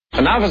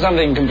And now for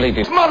something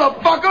completely...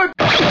 Motherfucker!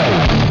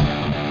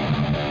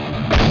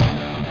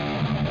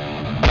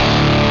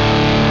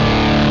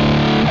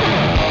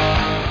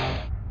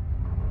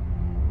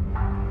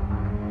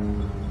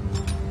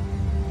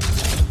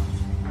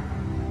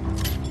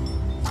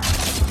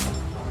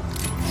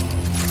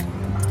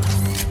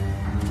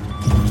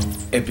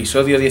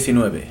 Episodio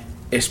 19.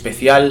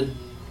 Especial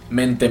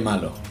Mente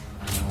Malo.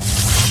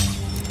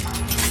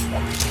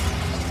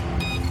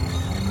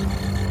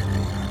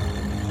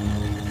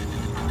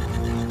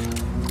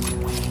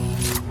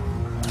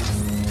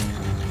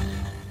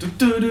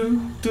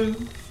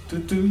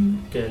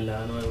 Que es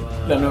la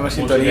nueva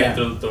sintonía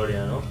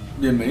introductoria, ¿no?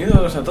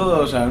 Bienvenidos a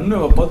todos a un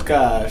nuevo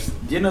podcast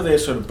lleno de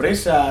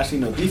sorpresas y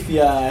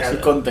noticias y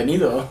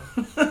contenido.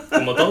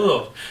 Como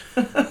todo.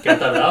 Que ha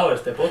tardado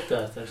este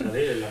podcast en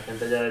salir. La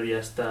gente ya debía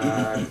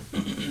estar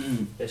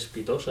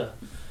espitosa.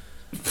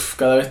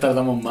 Cada vez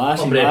tardamos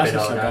más. Hombre, y más.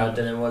 pero ahora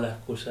tenemos la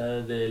excusa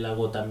del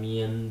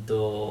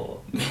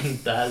agotamiento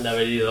mental de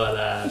haber ido a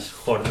las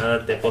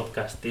jornadas de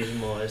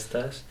podcastismo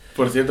estas.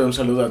 Por cierto, un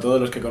saludo a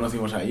todos los que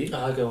conocimos ahí.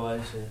 Ah, qué guay,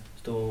 sí.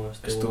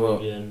 Estuvo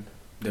muy bien.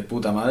 De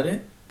puta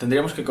madre.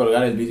 Tendríamos que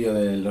colgar el vídeo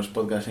de los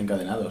podcasts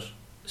encadenados.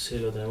 Sí,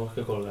 lo tenemos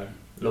que colgar.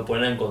 Lo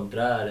pueden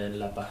encontrar en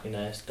la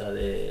página esta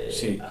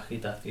de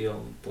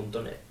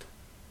agitación.net.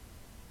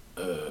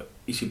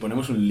 ¿Y si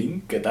ponemos un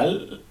link, qué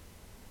tal?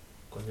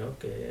 Coño,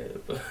 que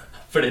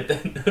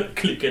aprieten,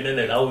 cliquen en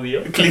el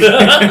audio.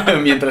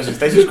 Mientras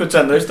estáis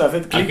escuchando esto,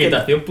 haced clic en...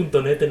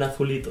 Agitación.net en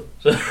azulito.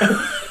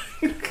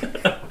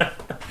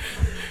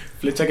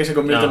 Flecha que se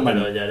convierte en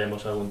mano. Pero ya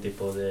haremos algún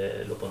tipo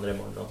de... Lo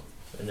pondremos, ¿no?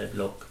 En el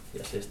blog, y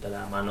así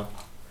estará a mano.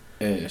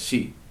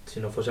 Sí. Si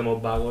no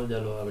fuésemos vagos ya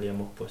lo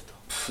habríamos puesto.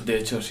 De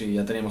hecho, sí,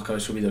 ya teníamos que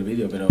haber subido el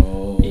vídeo,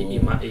 pero... Y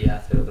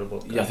hacer otro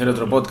podcast. Y hacer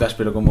otro podcast,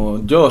 pero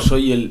como yo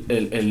soy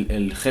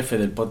el jefe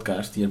del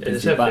podcast y el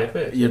principal,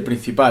 jefe, y el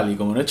principal, y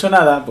como no he hecho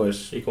nada,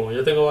 pues... Y como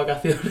yo tengo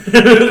vacaciones...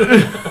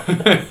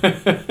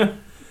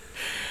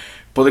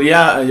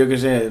 Podría, yo qué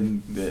sé...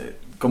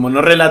 Como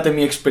no relate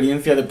mi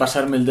experiencia de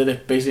pasarme el Dead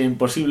Space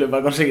imposible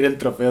para conseguir el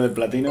trofeo de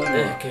platino...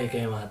 Es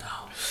que he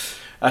matado.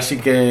 Así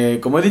que,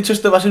 como he dicho,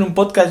 esto va a ser un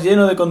podcast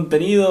lleno de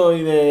contenido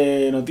y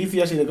de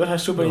noticias y de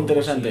cosas súper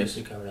interesantes.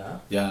 Sí que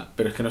habrá. Ya,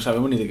 pero es que no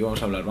sabemos ni de qué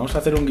vamos a hablar. Vamos a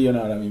hacer un guión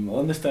ahora mismo.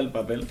 ¿Dónde está el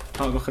papel?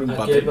 Vamos a coger un Aquí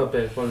papel. hay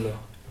papel, ponlo.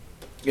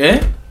 ¿Qué?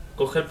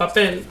 Coge el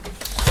papel.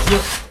 Coño,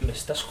 me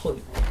estás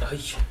jodiendo.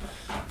 Ay.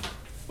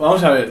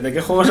 Vamos a ver, ¿de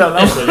qué juegos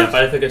hablamos? Eso, ya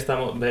parece que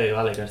estamos...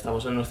 Vale, que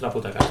estamos en nuestra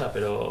puta casa,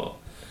 pero...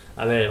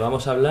 A ver,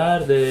 vamos a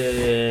hablar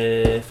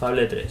de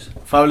Fable 3.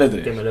 Fable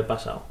 3. Que me lo he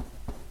pasado.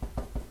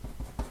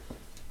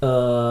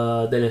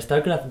 Del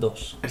StarCraft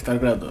 2.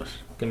 StarCraft 2.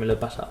 Que me lo he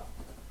pasado.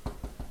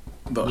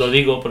 2. Lo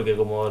digo porque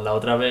como la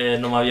otra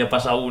vez no me había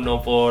pasado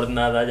uno por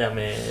nada, ya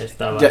me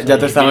estaba ya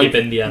te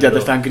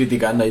estaban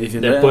criticando ahí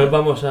diciendo... Después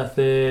vamos a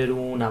hacer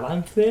un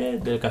avance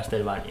del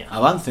Castlevania.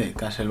 Avance,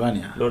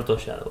 Castlevania. Lord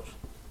of Shadows.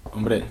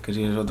 Hombre, que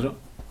si es otro.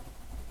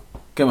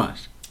 ¿Qué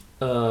más?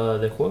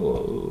 De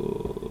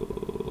juego...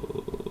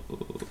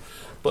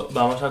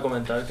 Vamos a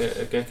comentar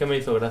que es que me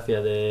hizo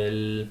gracia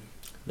del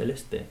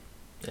este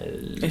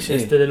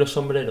de los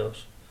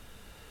sombreros.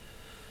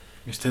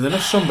 ¿Este de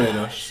los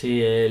sombreros?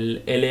 Sí,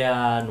 el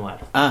L.A. Noir.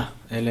 Ah,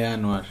 L.A.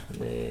 Noir.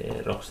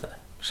 De Rockstar.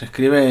 Se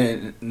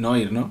escribe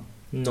Noir, ¿no?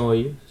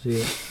 Noir,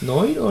 sí.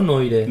 ¿Noir o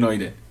Noire?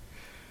 Noire.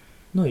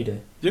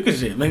 Noire. Yo qué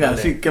sé, venga,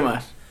 Vale. Sí, ¿qué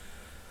más?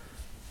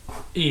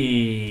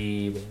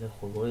 Y... bueno, el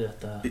juego ya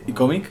está. ¿Y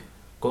cómic?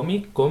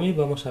 Cómic,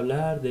 vamos a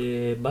hablar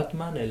de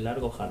Batman, el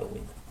largo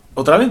Halloween.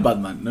 ¿Otra vez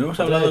Batman? No hemos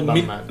Otra hablado vez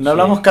Batman, no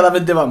hablamos sí. cada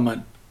vez de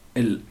Batman.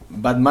 El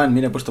Batman,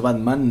 mira, he puesto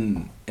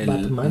Batman,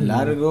 Batman. el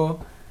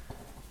largo...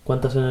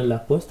 ¿Cuántas N le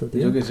has puesto,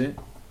 tío? Yo qué sé.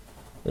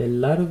 El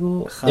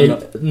largo... Halo-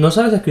 No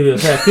sabes escribir, o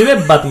sea,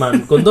 escribe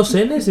Batman con 2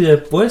 N's y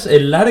después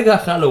el larga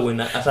Halloween.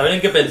 A saber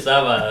en qué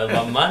pensaba.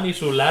 Batman y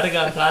su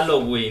larga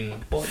Halloween.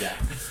 Polla.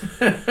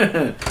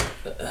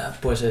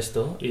 Pues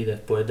esto, y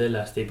después de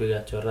las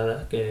típicas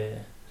chorradas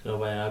que se nos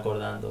vayan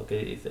acordando,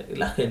 que dice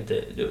la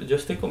gente, yo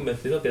estoy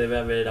convencido que debe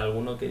haber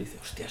alguno que dice,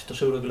 hostia, esto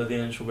seguro que lo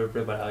tienen súper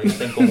preparado y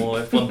estén como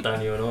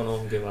espontáneo,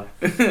 no, que va.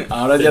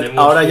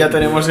 Ahora ya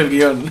tenemos el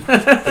guión.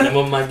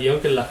 Tenemos más guión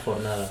que en las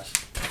jornadas.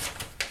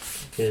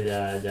 Que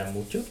ya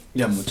mucho.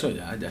 Ya mucho,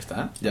 ya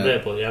está. Ya. Hombre,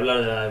 podría hablar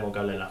de la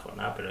democable en la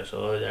jornada, pero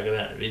eso ya que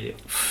vean el vídeo.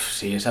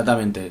 Sí,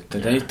 exactamente.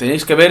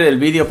 Tenéis que ver el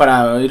vídeo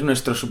para oír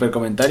nuestro super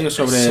comentario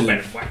sobre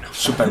Súper bueno.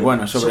 Súper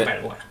bueno, sobre...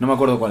 Superbueno. No me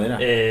acuerdo cuál era.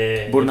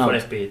 Burnout.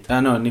 Need for Speed.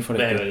 Ah, no, Need for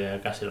Speed. Pero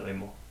ya casi lo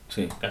mismo.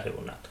 Sí. Casi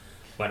Burnout.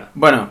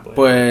 Bueno,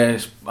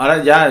 pues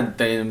ahora ya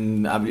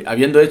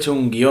habiendo hecho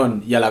un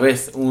guión y a la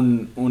vez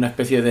una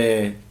especie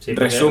de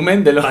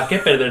resumen de lo... ¿Para qué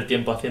perder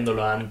tiempo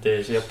haciéndolo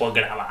antes y después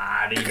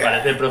grabar y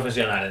parecer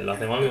profesionales? Lo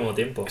hacemos al mismo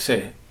tiempo.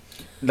 Sí.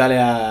 Dale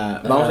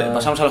a...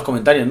 pasamos a los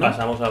comentarios, ¿no?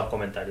 Pasamos a los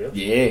comentarios.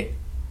 Yeah.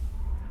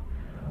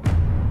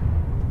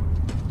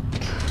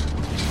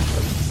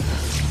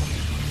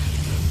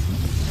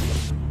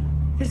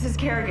 This is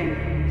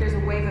Kerrigan. There's a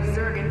wave of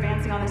Zerg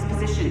advancing on this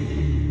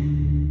position.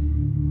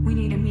 We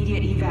need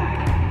immediate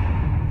evac.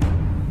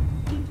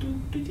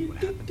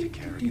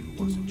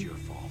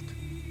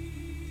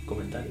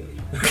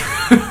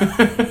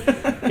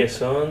 Que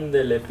son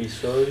del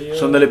episodio...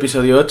 Son del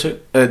episodio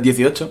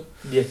 18.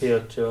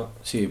 18.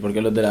 Sí,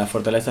 porque los de la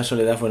Fortaleza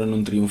Soledad fueron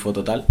un triunfo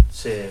total.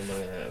 Sí,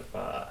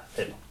 para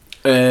cero.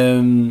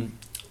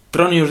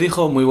 Tronius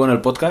dijo, muy bueno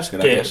el podcast,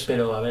 gracias.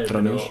 Pero a ver,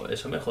 Tronius. pero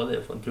eso me jode,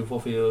 fue un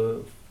triunfo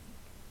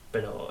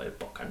pero el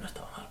podcast no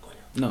estaba mal, coño.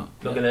 No.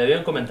 Lo que le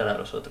debían comentar a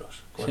los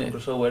otros. Como Sí.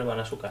 incluso vuelvan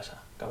a su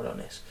casa,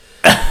 cabrones.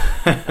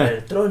 A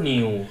ver,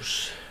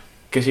 Tronius.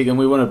 Que sí, que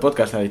muy bueno el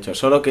podcast, ha dicho.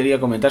 Solo quería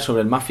comentar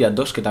sobre el Mafia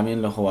 2, que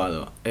también lo he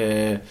jugado.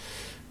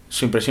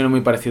 Su impresión es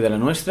muy parecida a la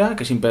nuestra,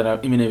 que es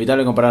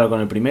inevitable compararlo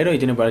con el primero y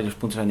tiene varios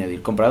puntos a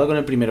añadir. Comparado con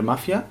el primer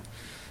Mafia,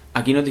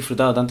 aquí no he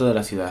disfrutado tanto de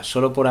la ciudad.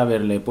 Solo por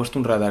haberle puesto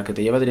un radar que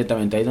te lleva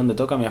directamente ahí donde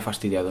toca me ha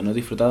fastidiado. No he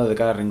disfrutado de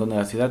cada rincón de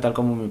la ciudad, tal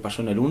como me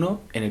pasó en el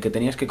 1, en el que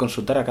tenías que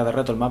consultar a cada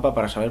rato el mapa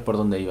para saber por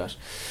dónde ibas.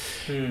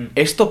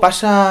 Esto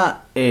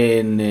pasa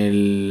en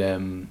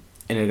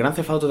el Grand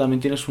Theft Auto, también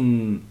tienes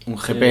un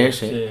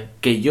GPS sí.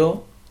 que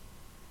yo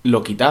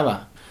lo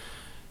quitaba.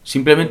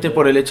 Simplemente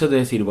por el hecho de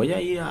decir, voy a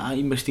ir a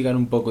investigar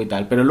un poco y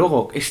tal. Pero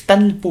luego es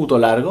tan puto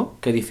largo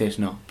que dices,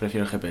 no,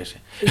 prefiero el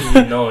GPS.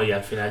 Y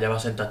al final ya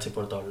vas en tache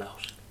por todos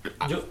lados.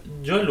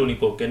 Yo el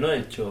único que no he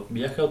hecho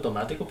viaje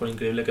automático, por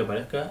increíble que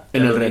parezca,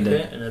 En el Red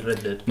Dead. En el Red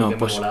Dead, No, porque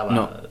pues, me molaba.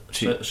 no,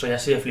 sí. Soy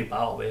así de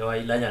flipado, veo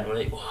ahí la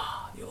llanura y digo,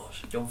 ¡wow!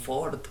 Dios, John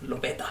Ford, lo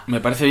peta.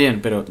 Me parece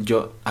bien, pero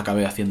yo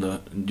acabé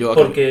haciendo...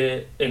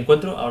 Porque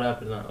encuentro, ahora,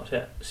 perdón, o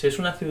sea, si es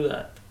una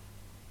ciudad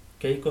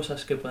que hay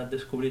cosas que puedas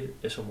descubrir,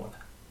 eso mola.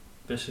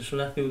 Pero si es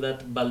una ciudad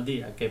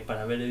baldía, que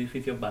para ver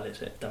edificios vale,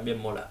 también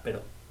mola,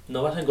 pero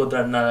no vas a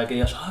encontrar nada que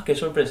digas, ¡ah, qué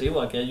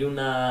sorpresivo! Aquí hay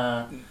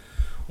una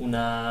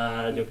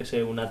yo qué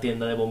sé, una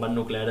tienda de bombas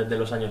nucleares de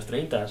los años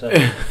 30,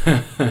 ¿sabes?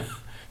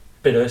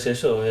 Pero es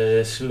eso,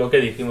 es lo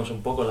que dijimos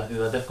un poco, la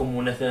ciudad es como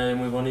un escenario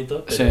muy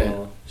bonito,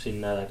 pero sin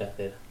nada que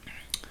hacer.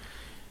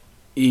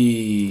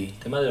 Y...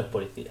 Tema de los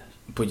policías.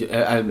 Pues,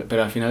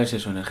 pero al final es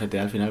eso, en el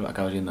GTA al final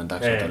acabas yendo en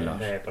taxi a todos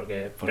lados.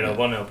 Pero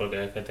bueno,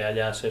 porque el GTA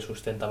ya se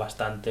sustenta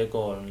bastante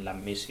con las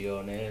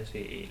misiones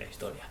y la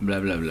historia. Bla,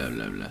 bla, bla,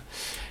 bla, bla.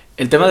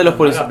 El tema de los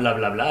policías... Bla,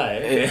 bla, bla,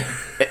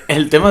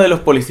 El tema de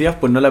los policías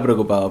pues no le ha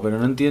preocupado, pero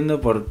no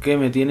entiendo por qué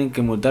me tienen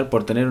que multar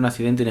por tener un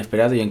accidente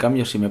inesperado y en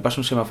cambio si me pasa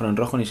un semáforo en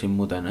rojo ni se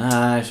inmutan.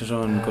 Eso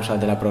son cosas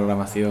de la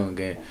programación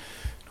que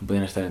no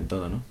pueden estar en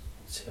todo, ¿no?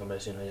 Sí, hombre,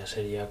 si no ya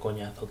sería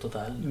coñazo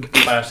total.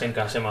 Pararse en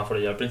cada semáforo.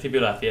 Yo al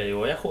principio lo hacía, digo,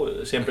 voy a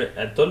jugar... Siempre,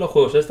 en todos los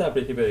juegos al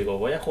principio digo,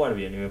 voy a jugar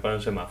bien y me paro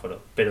en semáforo.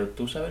 Pero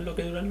 ¿tú sabes lo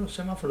que duran los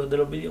semáforos de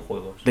los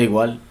videojuegos? Da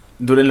igual,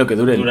 duren lo que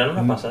duren. Duran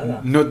una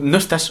pasada. No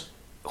estás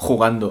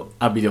jugando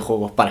a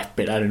videojuegos para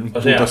esperar en un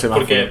puto semáforo.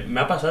 Porque me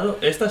ha pasado,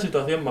 esta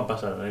situación me ha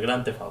pasado en el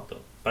Grand Theft Auto.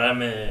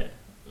 Pararme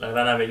la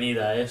gran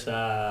avenida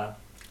esa,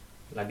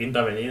 la quinta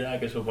avenida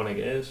que supone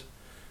que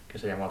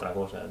se llama otra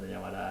cosa, se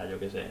llamará, yo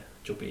qué sé,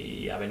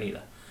 Chupi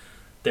Avenida.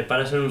 Te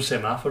paras en un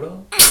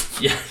semáforo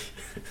y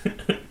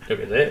yo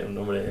qué sé, un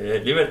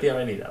nombre, Liberty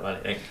Avenida, vale,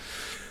 venga.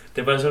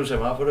 Te paras en un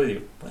semáforo y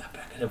digo, voy a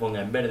esperar que se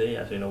ponga en verde y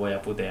así no voy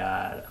a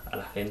putear a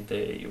la gente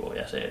y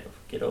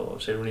quiero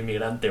ser un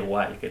inmigrante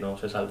guay que no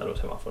se salta los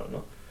semáforos,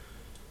 ¿no?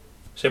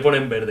 Se pone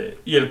en verde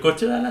y el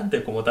coche de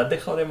adelante, como te has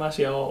dejado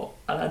demasiado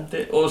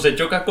adelante, o se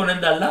choca con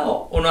el de al lado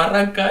o no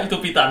arranca y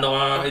tú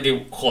pitando y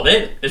digo,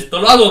 joder,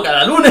 esto lo hago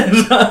cada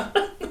lunes,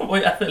 no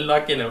voy a hacerlo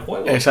aquí en el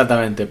juego.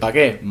 Exactamente, ¿para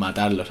qué?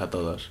 Matarlos a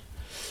todos.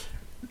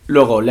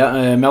 Luego,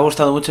 me ha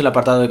gustado mucho el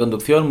apartado de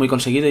conducción, muy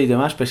conseguido y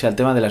demás, pese al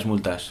tema de las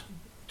multas.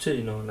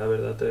 Sí, no, la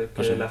verdad es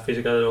que sí. La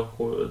física de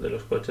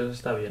los coches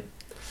está bien.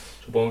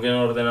 Supongo que en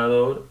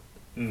ordenador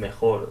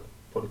mejor,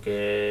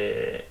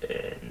 porque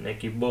en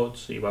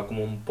Xbox iba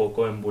como un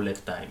poco en bullet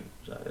time.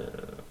 O sea,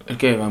 ¿El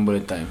qué va en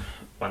bullet time?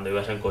 Cuando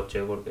ibas en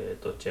coche, porque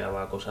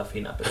tocheaba cosa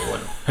fina, pero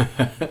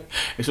bueno.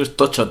 Eso es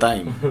tocho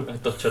time.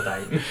 Tocho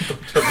time.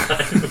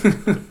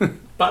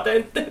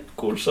 Patente,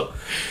 curso.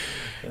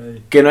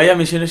 Que no haya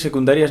misiones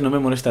secundarias no me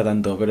molesta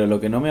tanto, pero lo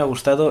que no me ha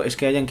gustado es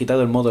que hayan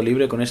quitado el modo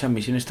libre con esas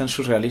misiones tan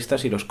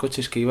surrealistas y los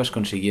coches que ibas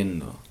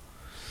consiguiendo.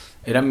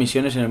 Eran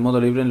misiones en el modo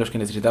libre en los que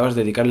necesitabas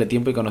dedicarle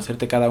tiempo y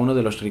conocerte cada uno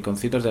de los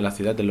rinconcitos de la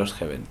ciudad de Lost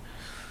Heaven.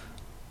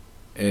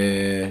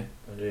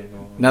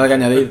 Nada que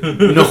añadir.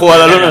 No he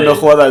jugado al 1, no he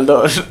jugado al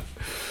 2.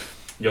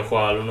 Yo he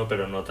jugado al 1,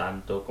 pero no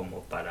tanto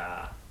como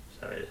para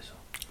saber eso.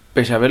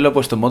 Pese a haberlo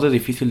puesto en modo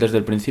difícil desde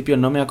el principio,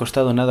 no me ha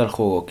costado nada el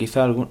juego.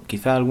 Quizá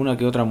alguna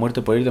que otra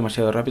muerte por ir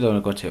demasiado rápido en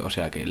el coche. O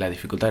sea que la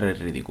dificultad es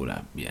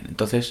ridícula. Bien,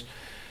 entonces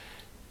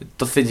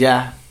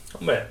ya...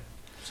 Hombre,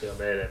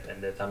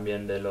 depende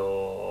también de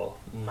lo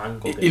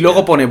manco que y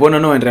luego pone, bueno,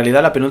 no, en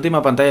realidad la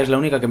penúltima pantalla es la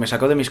única que me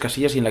sacó de mis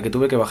casillas y en la que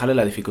tuve que bajarle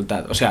la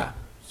dificultad. O sea...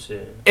 Sí.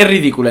 Es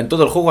ridícula en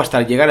todo el juego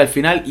hasta llegar al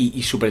final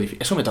y súper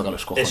difícil. Eso me toca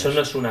los cojones. Eso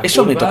no es una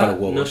Eso curva, me toca los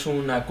huevos. no es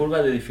una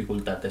curva de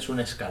dificultad, es un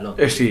escalón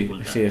de Sí,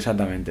 dificultad. sí,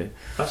 exactamente.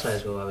 Pasa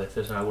eso a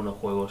veces en algunos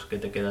juegos que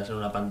te quedas en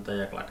una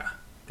pantalla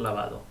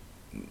clavado.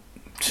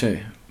 Sí,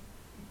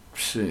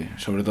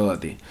 sobre todo a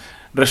ti.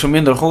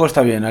 Resumiendo, el juego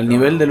está bien, al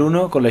nivel del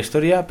 1 con la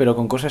historia, pero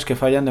con cosas que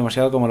fallan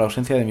demasiado como la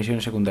ausencia de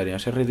misiones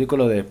secundarias. Es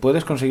ridículo de,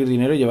 puedes conseguir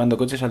dinero llevando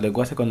coches al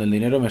desguace cuando el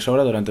dinero me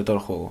sobra durante todo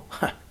el juego.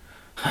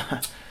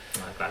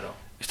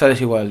 Claro. Está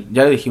desigual.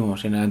 Ya lo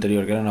dijimos en el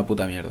anterior, que era una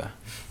puta mierda.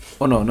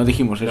 O no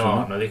dijimos eso,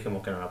 ¿no? No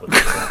dijimos que no era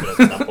potencia, pero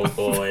que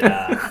tampoco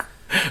era...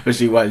 Pues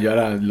igual, yo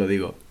ahora lo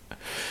digo.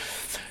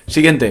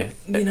 Siguiente.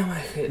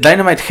 Dynamite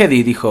Dynamite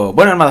Heady dijo: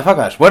 buenas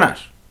madafacas,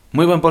 buenas.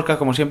 Muy buen podcast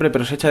como siempre,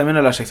 pero se echa de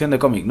menos la sección de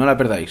cómic, no la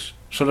perdáis.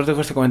 Solo os dejo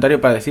este comentario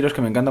para deciros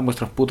que me encantan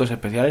vuestros putos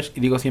especiales y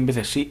digo 100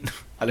 veces sí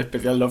al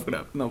especial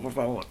Lovecraft. No, por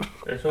favor.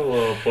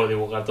 Eso por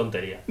dibujar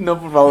tonterías.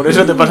 No, por favor,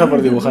 eso te pasa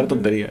por dibujar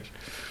tonterías.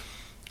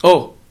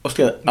 Oh,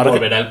 hostia. Ahora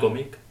Volverá el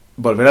cómic.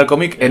 Volverá al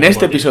cómic en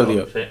este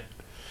episodio. Sí.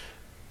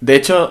 De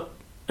hecho,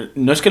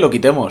 no es que lo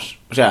quitemos,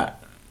 o sea,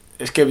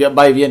 es que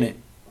va y viene.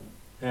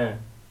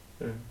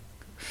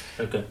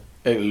 ¿El qué?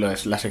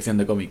 Es la sección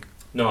de cómic.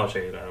 No, sí,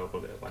 claro,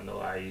 porque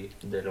cuando hay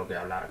de lo que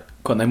hablar.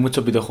 Cuando hay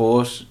muchos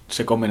videojuegos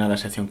se comen a la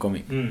sección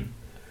cómic.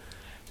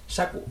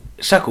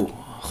 Saku,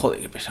 joder,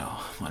 qué pesado.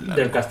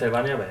 Del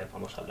Castlevania,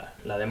 vamos a hablar.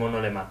 La demo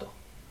no le mato.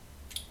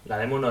 La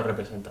demo no es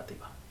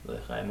representativa. Lo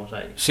dejaremos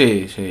ahí.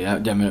 Sí,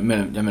 ya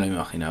me lo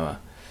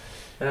imaginaba.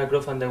 Era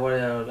crowdfunding de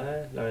Guardian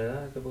Online, la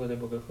verdad, qué poco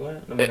tiempo que juega.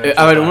 No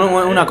a ver,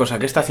 una cosa,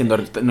 ¿qué está haciendo?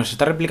 ¿Nos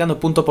está replicando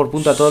punto por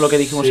punto a todo lo que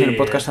dijimos en el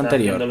podcast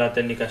anterior? Haciendo la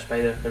técnica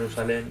Spider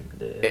Jerusalén.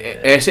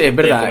 Es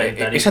verdad,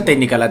 esa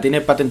técnica la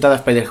tiene patentada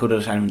Spider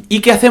Jerusalén.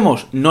 ¿Y qué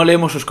hacemos? No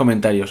leemos sus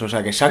comentarios, o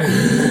sea que Saku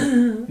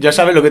ya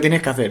sabes lo que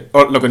tienes que hacer,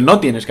 o lo que no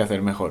tienes que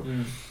hacer, mejor.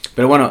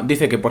 Pero bueno,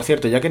 dice que, por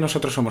cierto, ya que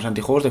nosotros somos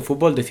antijuegos de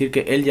fútbol, decir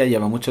que él ya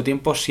lleva mucho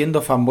tiempo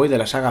siendo fanboy de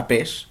la saga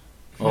PES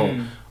o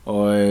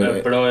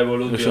Pro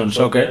Evolution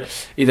Soccer.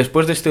 Y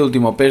después de este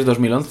último PES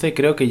 2011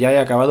 creo que ya he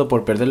acabado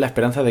por perder la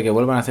esperanza de que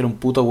vuelvan a hacer un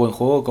puto buen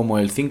juego como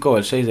el 5 o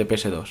el 6 de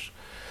PS2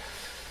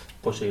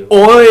 pues sí,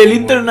 o el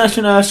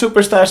International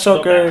Superstar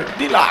Soccer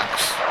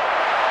Deluxe.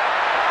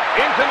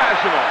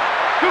 International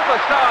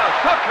Superstar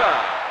Soccer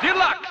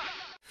Deluxe.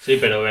 Sí,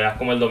 pero verás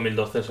como el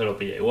 2012 se lo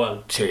pilla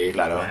igual. Sí,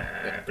 claro.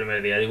 El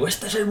primer día digo,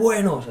 este es el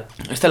bueno. O sea.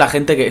 Esta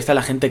es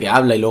la gente que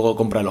habla y luego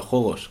compra los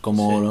juegos.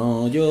 Como sí.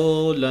 No,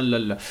 yo,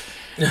 la.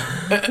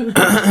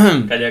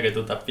 Calla que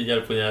tú te has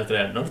pillado el puñal de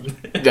Estrella del Norte.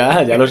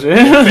 Ya lo sé.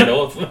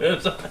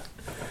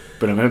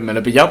 Pero me lo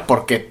he pillado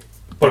porque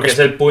es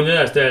el puño de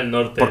la Estrella del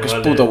Norte. Porque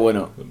 ¿vale? Es puto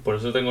bueno. Por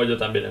eso tengo yo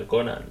también el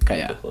Conan.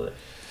 Calla.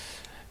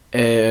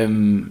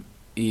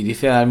 Y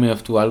dice Army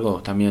of Two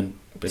algo también.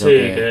 Pero sí,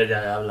 que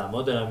ya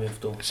hablamos de Army of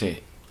Two.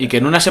 Sí. Y que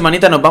en una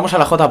semanita nos vamos a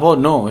la JPod.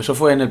 No, eso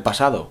fue en el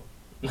pasado.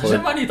 Una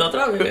semanita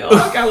otra vez.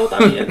 ¡Oh, qué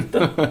agotamiento!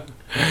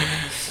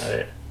 A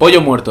ver. Pollo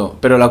muerto.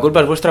 Pero la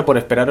culpa es vuestra por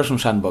esperaros un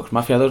sandbox.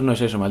 Mafia 2 no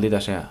es eso,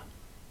 maldita sea.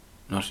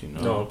 No, sí,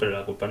 no. No, pero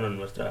la culpa no es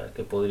nuestra. Es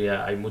que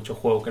hay muchos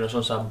juegos que no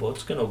son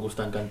sandbox que nos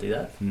gustan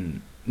cantidad.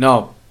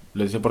 No,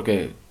 lo dice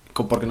porque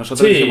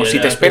nosotros dijimos,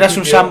 si te esperas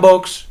un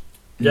sandbox,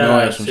 ya,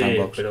 no es un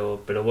sandbox.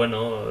 Pero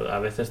bueno, a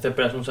veces te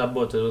esperas un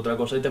sandbox, es otra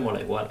cosa y te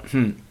mola igual.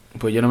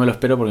 Pues yo no me lo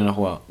espero porque no he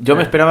jugado. Yo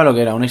me esperaba lo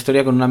que era, una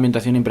historia con una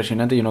ambientación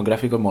impresionante y unos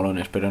gráficos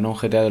molones, pero no un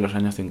GTA de los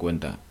años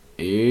 50.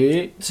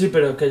 Y... Sí,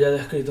 pero es que ya he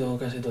descrito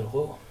casi todo el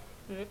juego.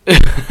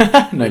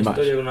 No hay más. Una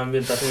historia con una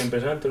ambientación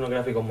impresionante y unos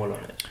gráficos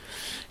molones.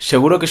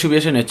 Seguro que si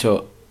hubiesen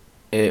hecho...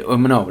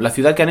 no, la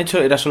ciudad que han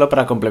hecho era solo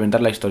para complementar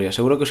la historia.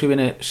 Seguro que si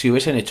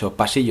hubiesen hecho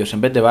pasillos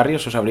en vez de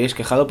barrios os habríais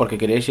quejado porque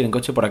queríais ir en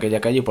coche por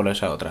aquella calle y por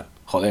esa otra.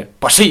 Joder,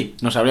 pues sí,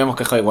 nos habríamos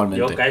quejado igualmente.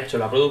 Yo que ha hecho,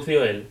 la ha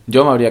producido él.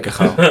 Yo me habría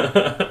quejado.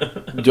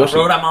 Yo he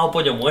programado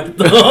Pollo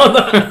Muerto.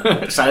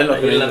 Salen los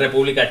créditos. En la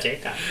República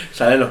Checa.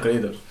 Salen los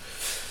créditos.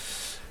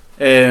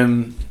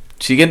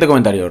 Siguiente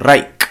comentario.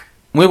 Raik.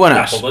 Muy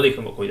buenas. Tampoco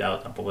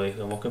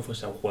dijimos que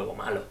fuese un juego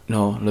malo.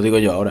 No, lo digo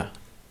yo ahora.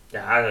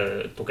 Ya,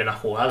 tú que no has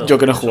jugado. Yo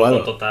que no he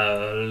jugado. Con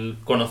total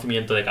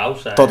conocimiento de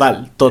causa.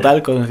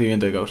 Total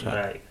conocimiento de causa.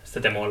 Raik,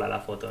 te mola la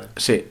foto,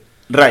 Sí.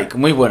 Raik,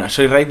 muy buenas.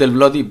 Soy Raik del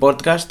blog y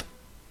podcast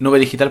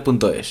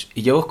nubedigital.es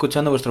y llevo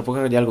escuchando vuestro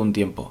podcast ya algún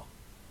tiempo.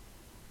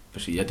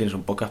 Pues si ya tienes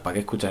un podcast, ¿para qué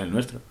escuchas el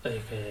nuestro?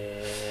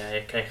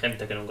 Es que hay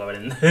gente que nunca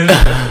aprende.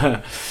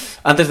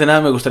 Antes de nada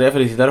me gustaría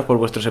felicitaros por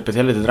vuestros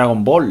especiales de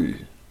Dragon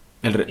Ball.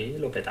 Sí,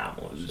 lo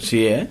petamos.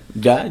 Sí,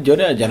 yo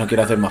ya no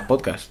quiero hacer más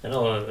podcast.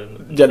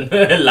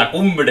 En la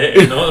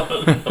cumbre, ¿no?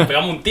 Nos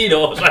pegamos un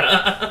tiro, o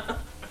sea.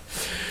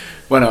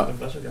 Bueno,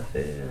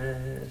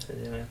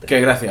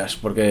 que gracias,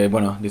 porque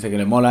bueno, dice que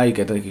le mola y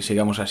que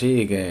sigamos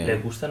así y que... Le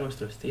gusta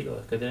nuestro estilo,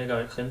 es que tiene que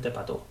haber gente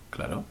para todo.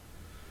 Claro.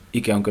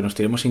 Y que aunque nos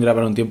tiremos sin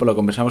grabar un tiempo, lo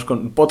conversamos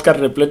con podcast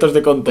repletos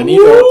de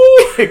contenido.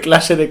 ¿Qué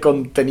clase de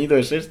contenido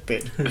es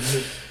este?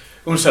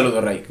 Un saludo,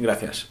 Ray,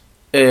 gracias.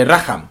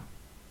 Raham.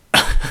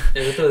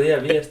 El otro día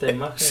vi esta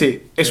imagen.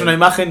 Sí, es una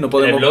imagen, no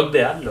podemos... En el blog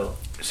de Hazlo.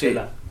 Sí.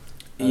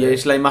 Y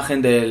es la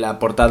imagen de la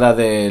portada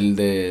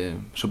de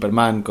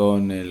Superman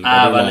con el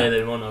gorila. Vale,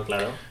 del mono,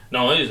 claro.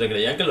 No, ellos se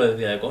creían que lo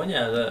decía de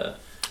coña. O sea...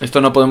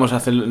 Esto no podemos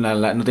hacer,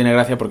 no tiene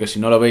gracia porque si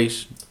no lo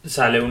veis...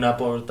 Sale una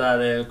portada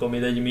del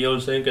cómic de Jimmy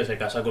Olsen que se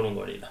casa con un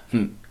gorila.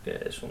 Que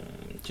es un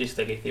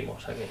chiste que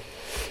hicimos aquí.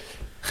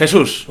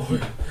 Jesús.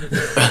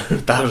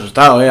 Estás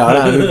asustado,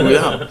 ahora,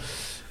 cuidado.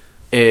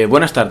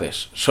 Buenas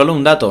tardes. Solo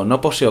un dato,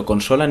 no poseo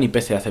consola ni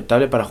PC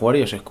aceptable para jugar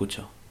y os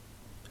escucho.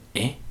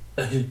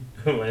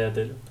 Vaya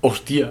telo.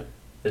 Hostia.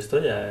 Esto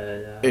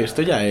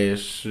ya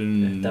es...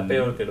 está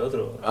peor que el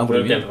otro. Ah,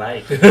 Peor muy que bien. el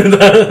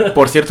Reich.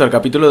 Por cierto, el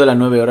capítulo de las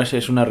 9 horas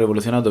es una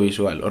revolución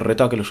audiovisual. Os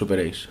reto a que lo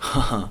superéis.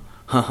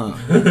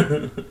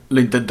 Lo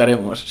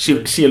intentaremos.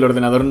 Si el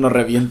ordenador nos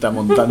revienta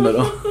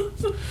montándolo.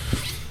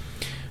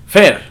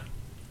 Fer,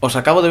 os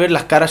acabo de ver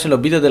las caras en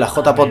los vídeos de la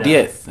JPod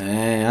mira. 10.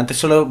 Antes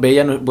solo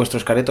veía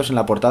vuestros caretos en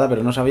la portada,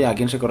 pero no sabía a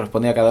quién se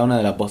correspondía cada una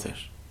de las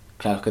voces.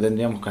 Claro, es que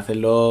tendríamos que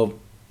hacerlo...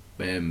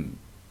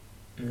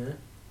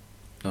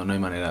 No hay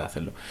manera de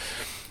hacerlo.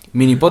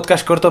 Mini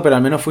podcast corto, pero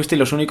al menos fuisteis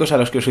los únicos a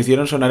los que os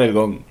hicieron sonar el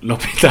gong. Lo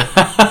peta.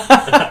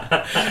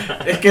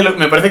 Es que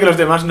me parece que los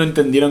demás no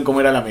entendieron cómo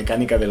era la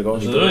mecánica del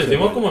gong. y Nosotros todo lo eso.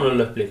 hicimos como nos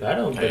lo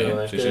explicaron,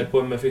 pero es sí, que sí.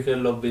 después me fijé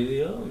en los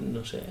vídeos,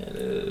 no sé,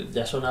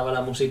 ya sonaba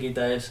la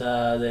musiquita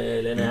esa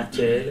del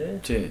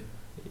NHL. Sí.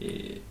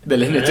 Y...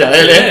 Del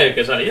NHL.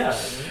 que salía.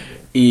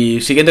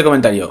 Y siguiente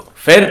comentario.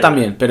 Fer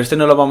también, pero este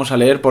no lo vamos a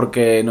leer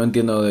porque no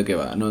entiendo de qué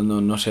va.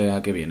 No sé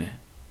a qué viene.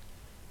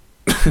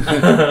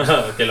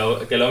 que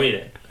lo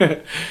mire.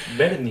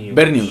 Bernius.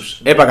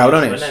 Bernius. Epa,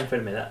 cabrones. Suena a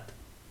enfermedad.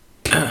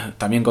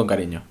 También con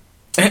cariño.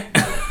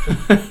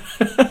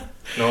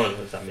 No,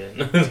 también.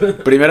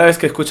 Primera vez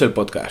que escucho el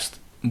podcast.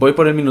 Voy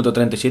por el minuto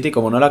 37 y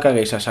como no la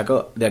caguéis a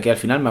saco, de aquí al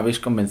final me habéis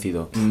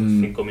convencido.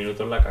 5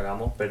 minutos la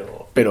cagamos,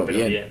 pero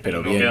bien.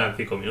 No quedan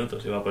 5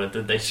 minutos, iba por el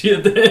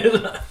 37.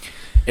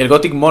 El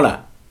Gothic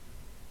mola.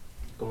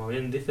 Como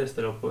bien dices,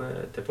 te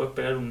puedes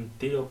pegar un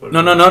tiro por...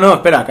 No,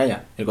 espera,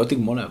 calla. El Gothic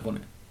mola, pone.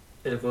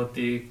 El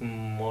Gothic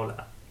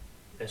mola.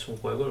 Es un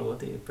juego el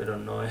Gothic, pero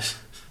no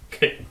es...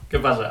 ¿Qué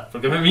pasa?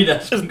 ¿Por qué me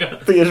miras?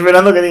 Estoy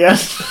esperando que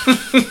digas.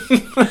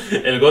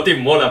 El Gothic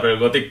mola, pero el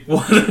Gothic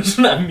 4 es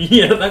una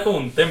mierda como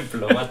un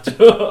templo,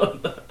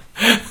 macho.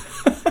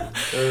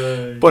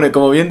 Pone,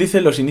 como bien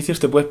dicen, los inicios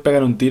te puedes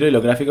pegar un tiro y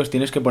los gráficos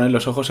tienes que poner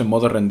los ojos en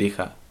modo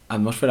rendija.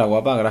 Atmósfera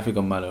guapa,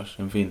 gráficos malos,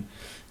 en fin.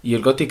 Y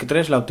el Gothic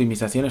 3, la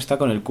optimización está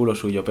con el culo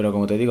suyo, pero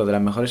como te digo, de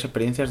las mejores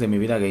experiencias de mi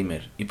vida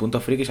gamer. Y punto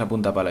frikis a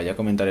punta pala, ya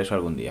comentaré eso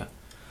algún día.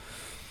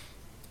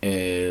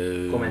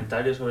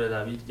 Comentario sobre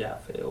David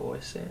Jaffe o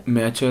ese.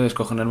 Me ha hecho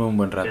descojonarme un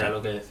buen rato. Era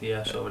lo que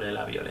decía sobre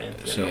la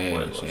violencia Sí, en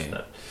los juegos. sí.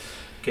 Tal.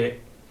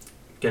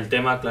 Que el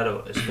tema,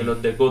 claro, es que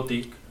los de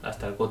Gothic,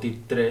 hasta el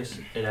Gothic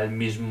 3, era el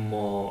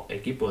mismo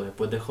equipo.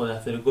 Después dejó de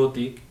hacer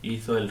Gothic y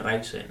hizo el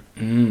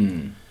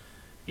Ryzen.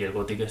 Y el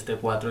Gothic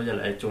 4 ya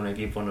lo ha hecho un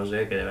equipo, no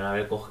sé, que deben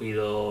haber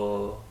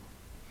cogido...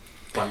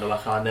 Cuando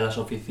bajaban de las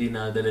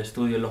oficinas del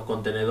estudio en los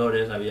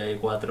contenedores, había ahí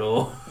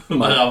 4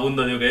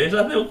 vagabundos. Digo, ¿queréis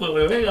hacer un juego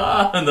de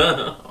Vega?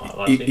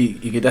 Algo así.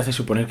 ¿Y qué te hace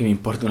suponer que me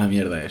importa una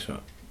mierda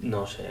eso?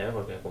 No sé,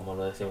 porque como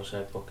lo decíamos en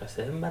el podcast,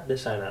 es más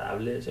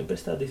desagradable. Siempre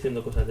estás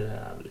diciendo cosas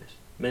desagradables.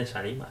 Me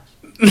desanimas.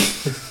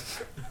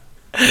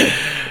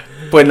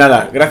 Pues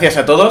nada, gracias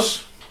a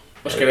todos.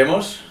 Os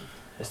queremos.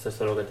 Esto es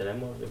todo lo que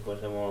tenemos. Después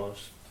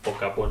hemos...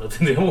 Poca, pues no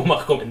tendríamos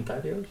más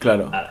comentarios.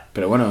 Claro, Vale.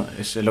 pero bueno,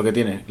 es lo que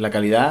tiene. La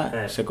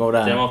calidad se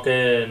cobra... Tenemos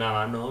que...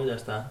 Nada, no, ya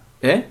está.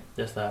 ¿Eh?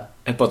 Ya está.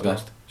 El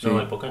podcast. No, Sí.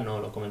 el podcast no,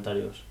 los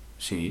comentarios.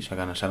 Sí, se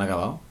han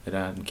acabado.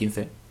 Eran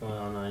 15.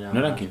 No, ya ¿No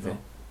eran más, 15?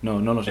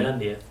 No lo sé. Eran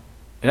 10.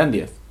 ¿Eran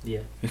 10?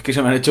 10. Es que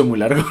se me han hecho muy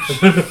largos.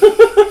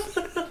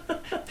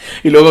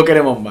 Y luego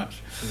queremos más.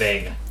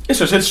 Venga.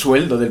 Eso es el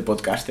sueldo del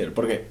podcaster,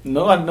 porque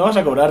no vas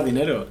a cobrar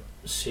dinero.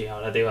 Sí,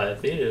 ahora te iba a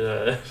decir.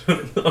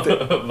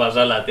 Vas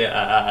a la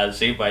al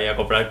SIPA y a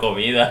comprar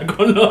comida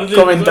con los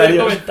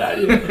Comentarios.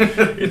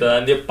 Y te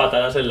dan 10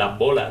 patadas en las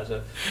bolas.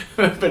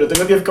 Pero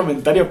tengo 10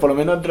 comentarios, por lo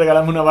menos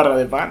regálame una barra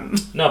de pan.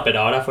 No,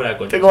 pero ahora fuera de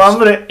coña. Tengo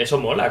hambre. Eso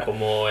mola,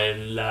 como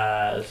en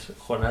las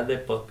jornadas de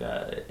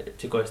podcast.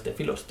 Chico,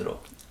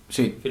 Filostro.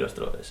 Sí.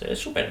 Filostro, ese es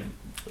súper...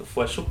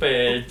 Fue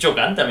súper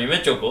chocante, a mí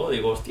me chocó.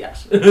 Digo,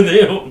 hostias,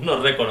 digo,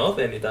 nos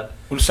reconocen y tal.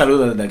 Un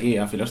saludo desde aquí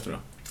a Filostro.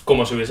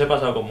 Como si hubiese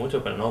pasado con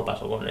muchos, pero no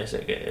pasó con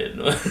ese, que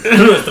no es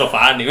nuestro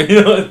fan, y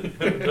no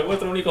es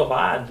vuestro único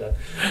fan. ¿Sabes?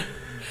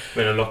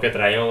 Menos los que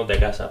traíamos de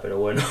casa, pero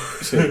bueno.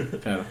 Sí,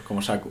 claro,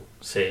 como Saku.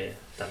 Sí,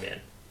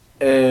 también.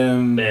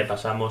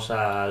 Pasamos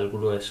al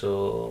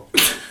grueso.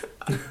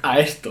 A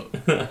esto.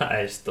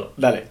 A esto.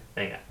 Dale.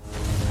 Venga.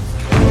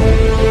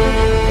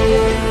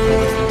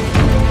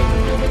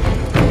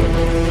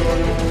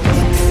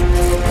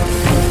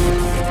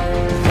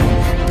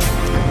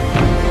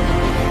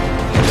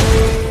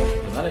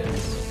 Dale.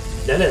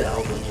 Ya le he dado,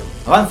 coño.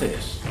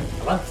 Avances.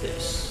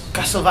 Avances.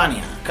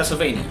 Castlevania.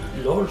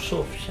 Lords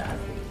of Shadow.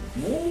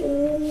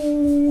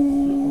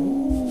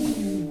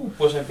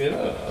 Pues empieza.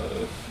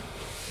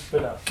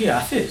 Espera. ¿Qué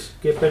haces?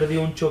 Que perdí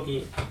un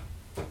choqui.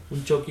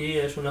 Un choqui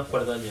es una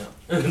espardaña.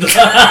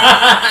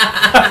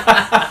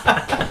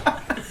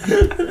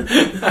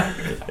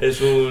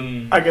 Es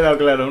un... Ha quedado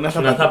claro, una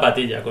Una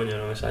zapatilla, coño,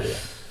 no me salía.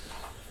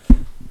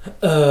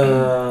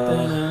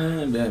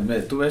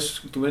 Bien, tú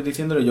ves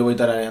diciéndolo y yo voy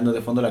tarareando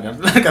de fondo la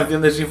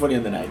canción de Symphony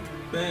of the Night.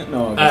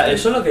 No,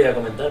 Eso lo quería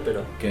comentar,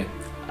 pero... ¿Qué?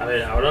 A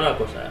ver, ahora una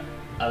cosa.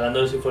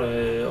 Hablando de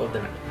Symphony of the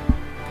Night.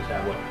 Que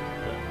sea bueno.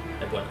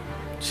 Es bueno.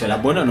 ¿Será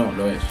bueno o no?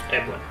 Lo es.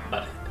 Es bueno,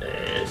 vale.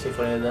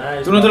 Symphony of the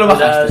Night... Tú no te lo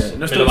bajaste, no me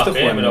lo estuviste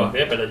bajé, jugando. me lo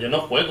bajé, pero yo no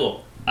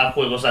juego a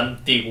juegos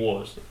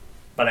antiguos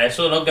Para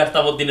eso no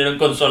gastamos dinero en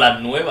consolas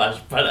nuevas,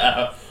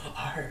 para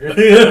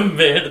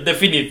ver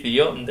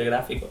definición de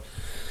gráficos.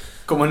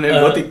 Como en el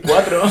Gothic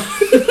 4.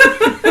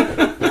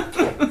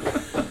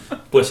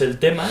 Pues el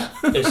tema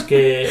es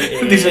que...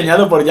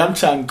 Diseñado por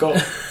Yamcha Co.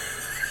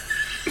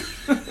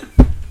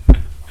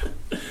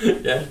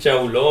 Jan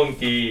Chaulong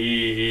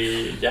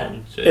y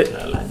Jan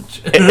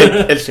Lanch.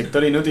 El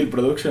sector Inútil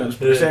Productions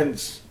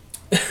presents.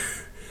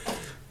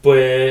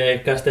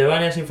 Pues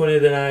Castlevania Symphony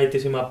of the Night y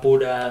si me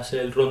apuras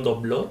el Rondo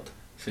of Blood,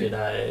 Sí. que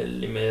era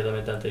el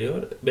inmediatamente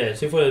anterior. Ve,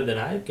 Symphony of the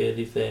Night, que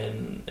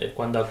dicen es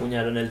cuando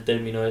acuñaron el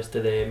término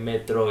este de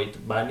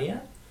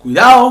Metroidvania.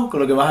 Cuidado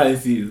con lo que vas a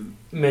decir.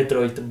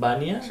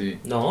 Metroidvania. Sí.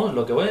 No,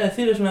 lo que voy a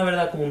decir es una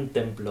verdad como un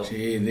templo.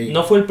 Sí, di.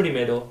 No fue el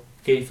primero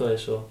que hizo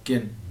eso.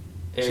 ¿Quién?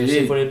 El Sí,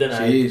 Symphony of the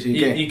Night. sí,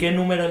 ¿qué? ¿Y qué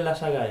número en la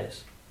saga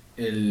es?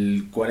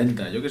 El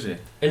 40, yo qué sé.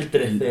 El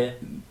 13.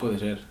 Puede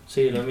ser.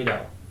 Sí, lo he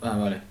mirado. Ah,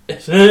 vale.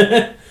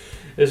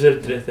 Es el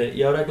 13.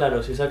 Y ahora,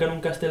 claro, si sacan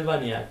un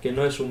Castlevania que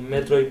no es un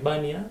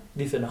Metroidvania,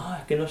 dicen,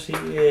 es que no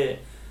sigue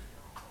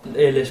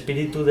el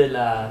espíritu de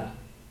la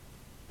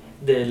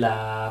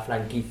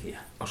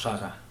franquicia O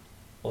saga.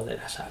 o de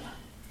la saga.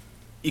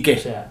 ¿Y qué? O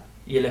sea,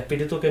 y el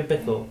espíritu que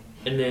empezó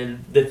en el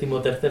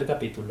 13º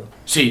capítulo.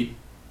 Sí.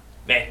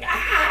 ¡Venga!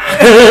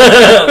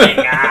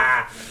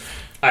 ¡Venga!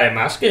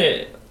 Además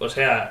que, o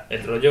sea,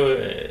 el rollo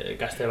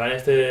Castlevania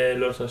de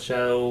Lords of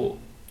Shadow,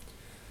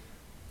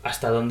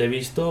 hasta donde he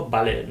visto,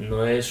 vale,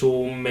 no es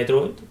un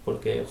Metroid,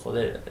 porque,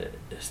 joder,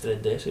 es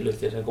 3D, si lo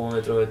hiciesen como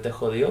Metroid te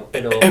jodió,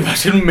 pero... Va a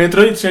ser un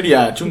Metroid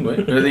sería chungo,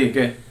 ¿eh? Pero di,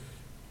 ¿qué?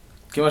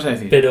 ¿Qué vas a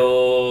decir?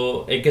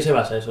 Pero, ¿en qué se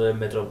basa eso de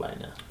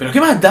Metroidvania? ¿Pero qué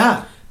más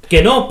da?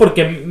 Que no,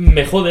 porque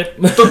me jode.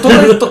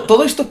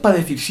 Todo esto es para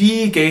decir,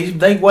 sí, que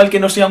da igual que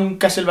no sea un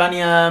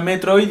Castlevania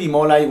Metroid y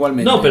mola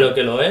igualmente. No, pero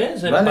que lo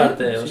es, en Vale,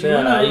 parte. O sí,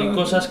 sea, bueno. hay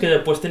cosas que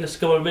después tienes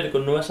que volver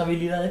con nuevas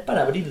habilidades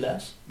para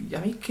abrirlas. ¿Y a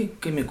mí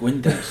qué me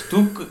cuentas?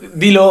 Tú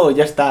dilo,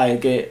 ya está,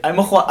 que ha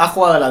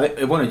jugado a la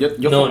demo. Bueno, yo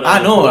No, no,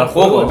 al juega al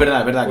juego, juego. es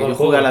verdad, que Juega yo al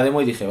jugué a juego. la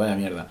demo y dije, vaya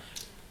mierda.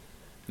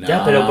 Ya,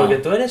 No. pero porque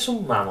tú eres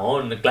un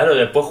mamón. Claro,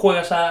 después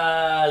juegas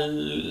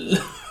al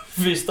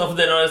Fist of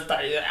the North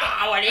Star y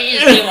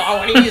dices,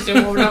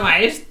 buenísimo, obra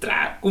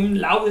maestra, cum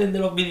laude de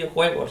los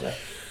videojuegos.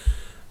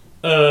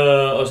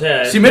 O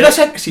sea, Si me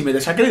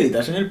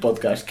desacreditas en el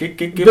podcast,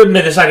 ¿qué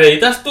me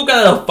desacreditas tú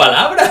cada 2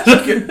 palabras.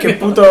 qué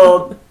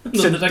puto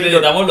Nos sentido?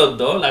 desacreditamos los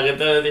dos. La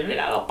gente va a decir,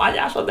 mira los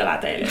payasos de la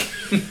tele.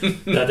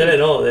 De la tele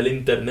no, del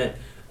internet.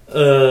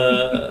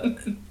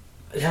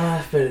 Ya me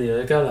has perdido.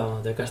 ¿De qué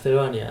hablamos? De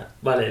Castlevania.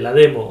 Vale, la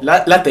demo.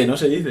 La T no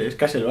se dice, es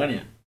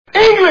Castlevania.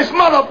 English,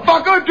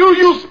 motherfucker, do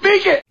you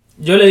speak it?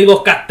 Yo le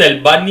digo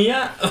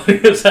Castlevania.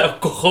 O sea,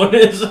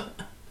 cojones.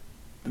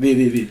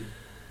 Di.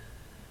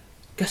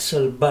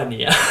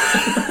 Castlevania.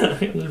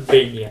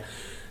 Castlevania.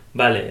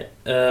 Vale.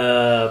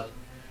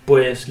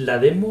 Pues la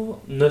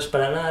demo no es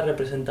para nada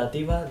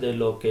representativa de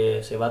lo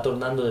que se va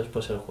tornando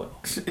después el juego.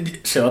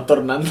 Se va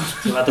tornando.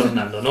 Se va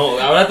tornando, no,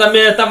 ahora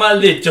también está mal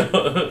dicho.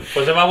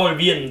 Pues se va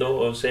volviendo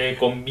o se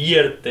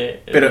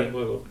convierte en el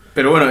juego.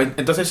 Pero bueno,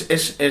 entonces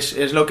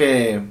es lo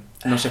que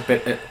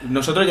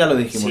nosotros ya lo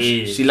dijimos.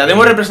 Sí, si la sí.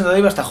 demo es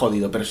representativa está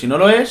jodido, pero si no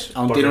lo es,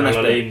 aún Porque tiene una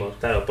no lo espe- leímos,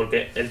 claro,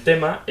 porque el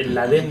tema en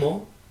la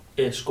demo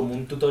es como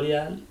un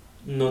tutorial,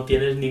 no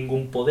tienes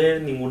ningún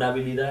poder, ninguna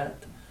habilidad,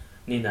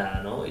 ni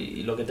nada, ¿no?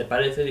 Y lo que te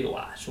parece, digo,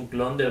 es un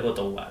clon del God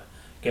of War.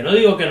 Que no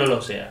digo que no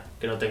lo sea,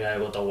 que no tenga el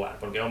God of War,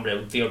 porque hombre,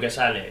 un tío que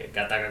sale, que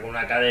ataca con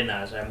una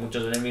cadena, o sea,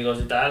 muchos enemigos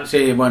y tal,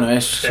 Sí, bueno,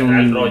 es tendrá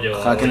el un rollo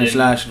hack and hoy en-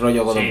 slash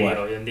rollo God of sí, War.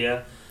 hoy en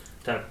día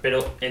tal.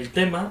 Pero el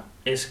tema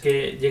es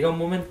que llega un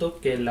momento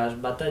que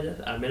las batallas,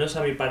 al menos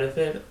a mi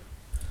parecer,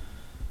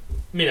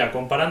 mira,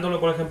 comparándolo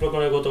por ejemplo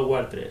con el God of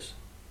War 3,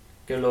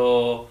 que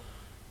lo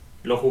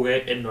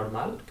jugué en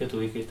normal, que tú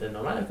dijiste,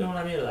 normal es que es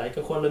una mierda, hay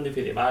que jugarlo en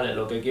difícil, vale,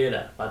 lo que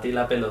quieras, para ti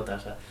la pelota, o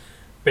sea.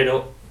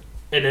 Pero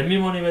en el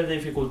mismo nivel de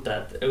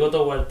dificultad, el God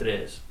of War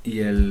 3 Y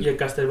y el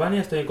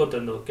Castlevania, estoy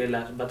encontrando que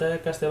las batallas de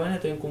Castlevania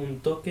tienen como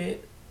un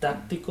toque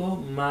táctico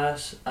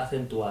más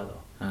acentuado.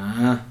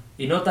 Ah,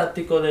 Y no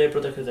táctico de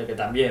protegerte, que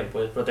también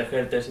puedes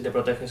protegerte si te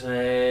proteges en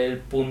el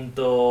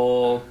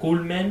punto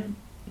culmen,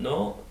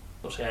 ¿no?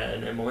 O sea,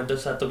 en el momento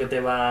exacto que te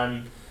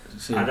van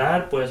sí. a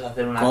dar, puedes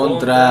hacer una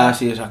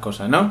Contras y esas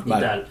cosas, ¿no? y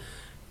Vale. tal.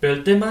 Pero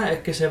el tema es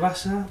que se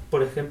basa,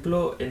 por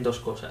ejemplo, en dos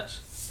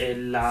cosas.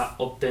 En la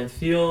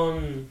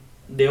obtención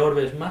de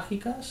orbes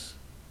mágicas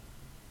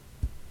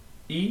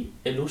y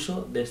el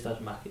uso de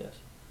estas magias.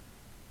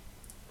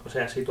 O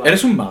sea, si tú...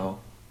 ¿Eres un mago?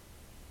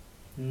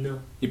 No.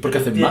 ¿Y por qué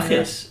Pero haces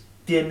magias?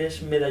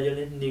 Tienes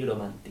medallones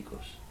nigrománticos.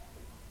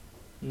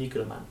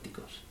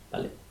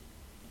 ¿Vale?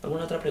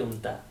 ¿Alguna otra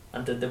pregunta?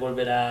 Antes de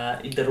volver a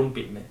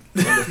interrumpirme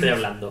cuando estoy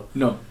hablando.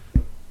 No.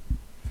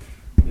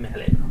 Me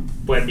alegro.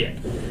 Pues bien.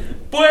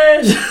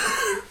 Pues...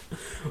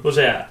 o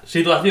sea,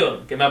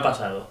 situación que me ha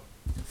pasado.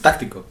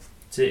 Táctico.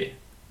 Sí.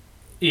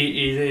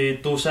 Y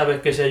tú sabes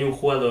que si hay un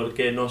jugador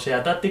que no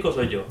sea táctico,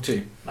 soy yo.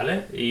 Sí.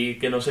 ¿Vale? Y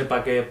que no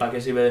sepa para qué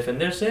sirve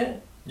defenderse,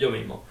 yo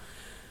mismo.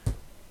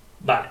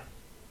 Vale.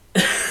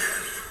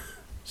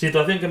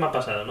 Situación que me ha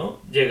pasado, ¿no?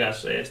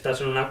 Llegas,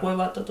 estás en una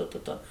cueva,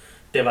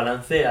 te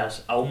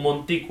balanceas a un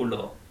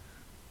montículo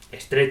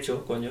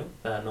estrecho, coño,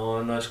 o sea,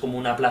 no es como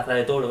una plaza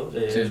de toros,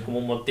 Sí. es como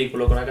un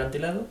montículo con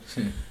acantilado,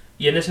 Sí.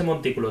 y en ese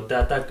montículo te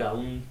ataca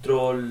un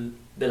troll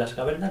de las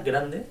cavernas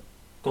grande,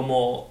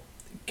 como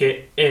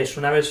que es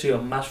una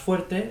versión más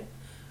fuerte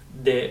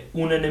de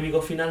un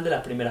enemigo final de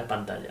las primeras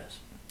pantallas.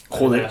 Para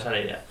que Joder. te hagas a la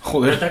idea.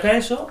 Joder. Te ataca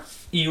eso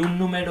y un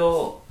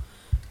número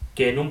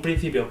que en un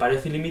principio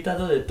parece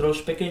ilimitado de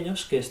trolls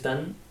pequeños que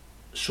están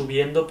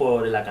subiendo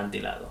por el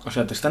acantilado. O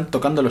sea, te están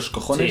tocando los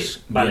cojones.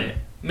 Sí, vale, bien.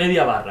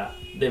 media barra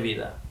de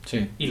vida.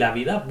 Sí, Y la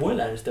vida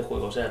vuela en este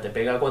juego, o sea, te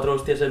pega 4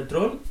 hostias el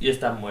troll y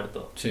estás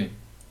muerto. sí.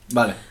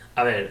 Vale.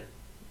 A ver,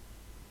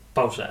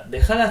 pausa.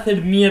 Deja de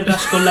hacer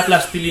mierdas con la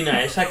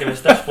plastilina esa que me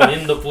estás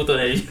poniendo puto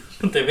nervioso.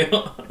 Te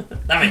veo.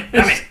 Dame.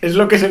 Es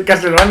lo que es el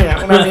Castlevania,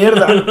 una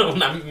mierda.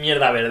 Una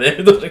mierda verde.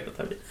 No sé qué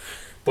también.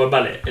 Pues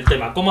vale, el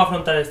tema, ¿cómo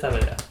afrontar esta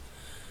pelea?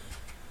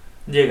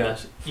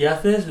 Llegas y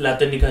haces la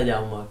técnica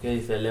Yauma, que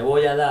dice, le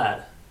voy a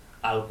dar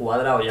al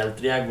cuadrado y al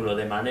triángulo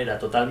de manera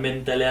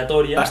totalmente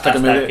aleatoria Hasta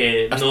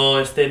que no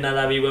esté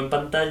nada vivo en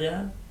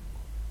pantalla,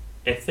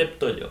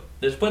 excepto yo.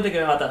 Después de que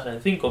me matasen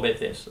 5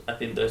 veces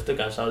haciendo esto, he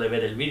cansado de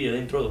ver el vídeo de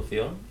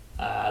introducción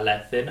a la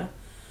escena.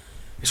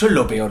 Eso es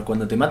lo peor,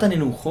 cuando te matan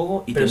en un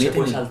juego y Pero te se meten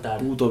puede el saltar.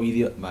 puto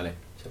vídeo. Vale,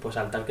 Se puede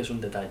saltar, que es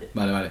un detalle.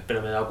 vale.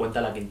 Pero me he dado cuenta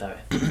la 5ª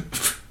vez.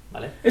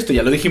 ¿Vale? Esto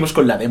ya lo dijimos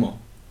con la demo,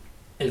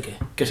 ¿El qué?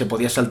 que se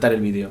podía saltar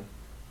el vídeo.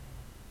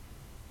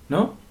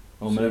 ¿No?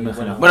 ¿O me lo he Sí,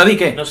 imaginado? Bueno, di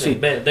que. No sé, Sí.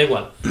 ve, da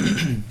igual.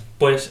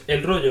 Pues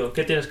el rollo,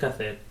 ¿qué tienes que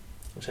hacer?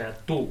 O sea,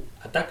 tú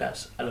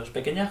atacas a los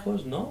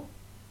pequeñajos, ¿no?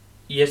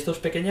 Y estos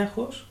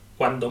pequeñajos,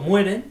 cuando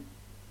mueren,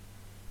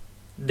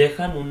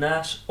 dejan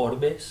unas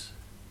orbes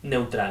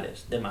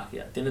neutrales de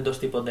magia. Tienen 2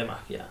 tipos de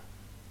magia: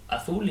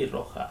 azul y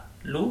roja,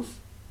 luz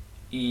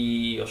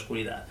y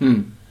oscuridad.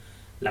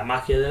 La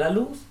magia de la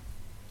luz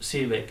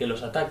sirve que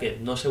los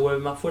ataques no se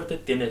vuelven más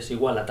fuertes, tienes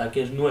igual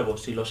ataques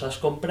nuevos si los has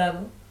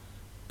comprado,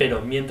 pero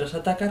mientras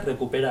atacas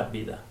recuperas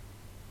vida.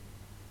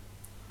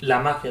 La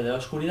magia de la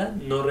oscuridad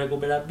no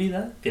recuperas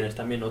vida, tienes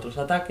también otros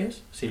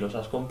ataques si los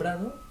has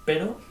comprado,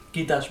 pero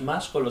quitas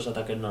más con los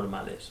ataques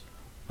normales.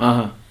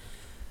 Ajá.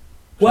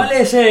 ¿Cuál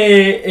es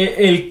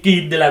el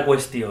kit de la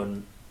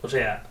cuestión? O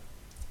sea,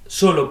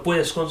 solo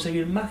puedes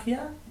conseguir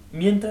magia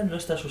mientras no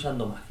estás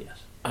usando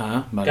magias.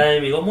 Ah, Cada vale.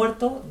 enemigo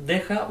muerto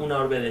deja una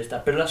orbe de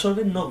esta, pero las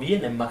orbes no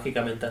vienen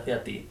mágicamente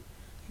hacia ti.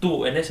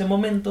 Tú en ese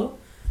momento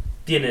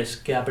tienes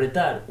que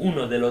apretar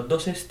uno de los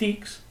 2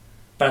 sticks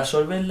para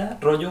solverla,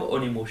 rollo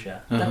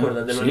Onimusha. ¿Te Ajá.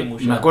 acuerdas del Sí,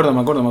 Onimusha? me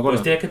acuerdo.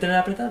 Pues tienes que tener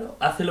apretado,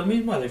 hace lo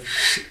mismo, hace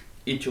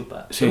y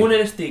chupa. Sí. Según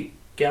el stick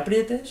que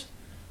aprietes,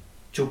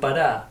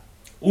 chupará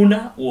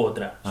una u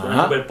otra. Suena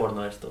Ajá. súper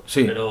porno esto.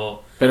 Sí.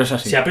 Pero Pero es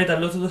así. si aprietas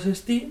los 2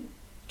 sticks,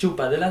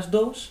 chupa de las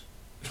 2,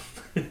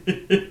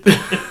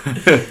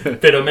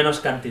 pero menos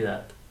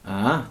cantidad.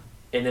 Ah,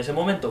 En ese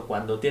momento,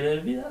 cuando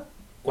tienes vida,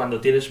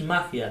 cuando tienes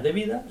magia de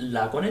vida,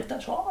 la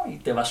conectas y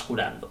te vas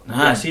curando. Y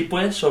Ah. así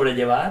puedes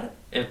sobrellevar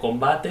el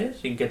combate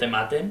sin que te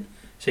maten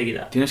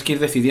seguida. tienes que ir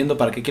decidiendo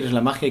para qué quieres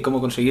la magia y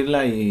cómo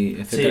conseguirla y Sí,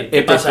 etcétera.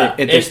 ¿qué pasa?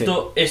 etc.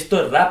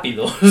 Esto es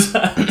rápido. O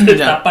sea, te Ya.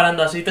 estás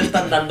parando así, te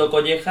están dando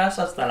collejas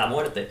hasta la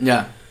muerte.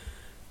 Ya.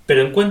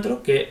 Pero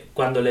encuentro que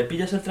cuando le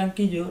pillas el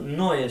tranquillo,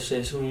 no es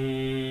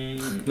un...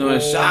 No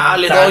es,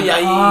 un le doy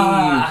ahí.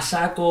 a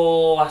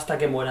saco hasta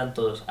que mueran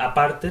todos.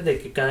 Aparte de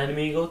que cada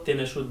enemigo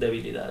tiene sus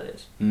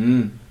debilidades.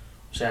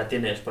 O sea,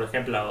 tienes, por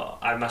ejemplo,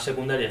 armas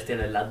secundarias,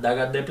 tienes las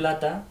dagas de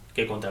plata,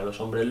 que contra los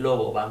hombres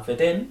lobo van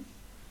fetén,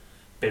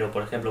 pero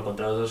por ejemplo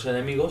contra los otros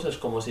enemigos es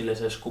como si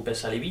les escupes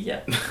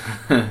salivilla.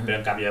 Pero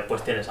en cambio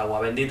después tienes agua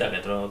bendita,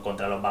 que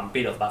contra los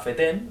vampiros va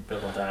fetén, pero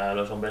contra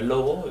los hombres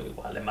lobo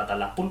igual les matan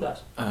las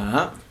pulgas.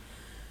 Ah.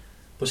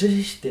 Pues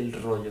ese es el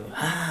rollo,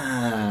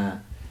 Ah.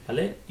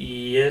 ¿vale?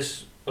 Y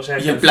es... O sea,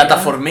 Y que el al final-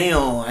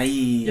 plataformeo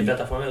ahí. Y el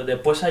plataformeo.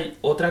 Después hay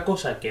otra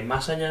cosa que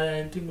más añaden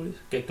en Trimbulis,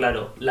 que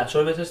claro, las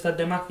orbes estas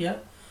de magia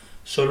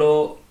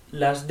solo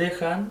las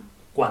dejan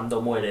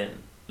cuando mueren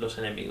los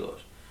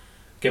enemigos.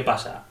 ¿Qué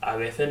pasa? A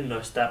veces no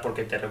está,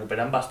 porque te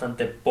recuperan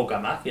bastante poca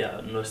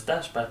magia, no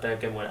estás para esperar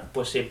que mueran.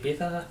 Pues si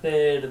empiezas a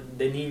hacer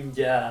de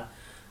ninja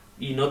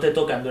y no te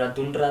tocan durante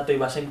un rato y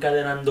vas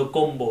encadenando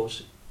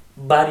combos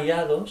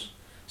variados,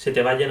 se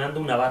te va llenando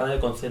una barra de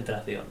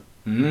concentración.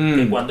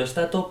 Que cuando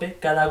está a tope,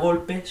 cada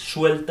golpe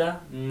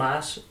suelta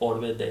más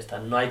orbes de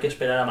estas. No hay que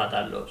esperar a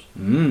matarlos.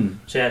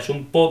 O sea, es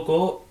un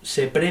poco...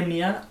 Se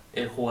premia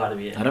el jugar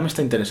bien. Ahora me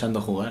está interesando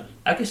jugar.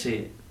 ¿A que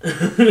sí?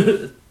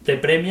 Te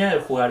premia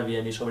el jugar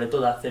bien y sobre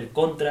todo hacer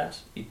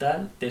contras y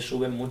tal, te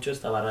sube mucho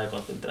esta barra de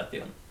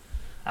concentración.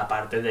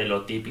 Aparte de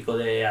lo típico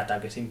de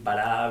ataques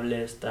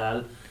imparables,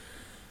 tal...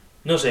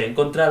 No sé, he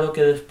encontrado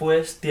que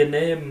después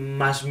tiene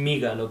más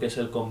miga lo que es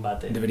el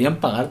combate. Deberían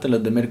pagarte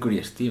los de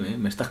Mercury Steam, ¿eh?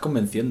 Me estás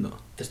convenciendo.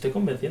 Te estoy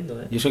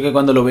convenciendo, ¿eh? Yo sé que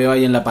cuando lo veo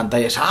ahí en la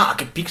pantalla es ¡ah,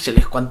 qué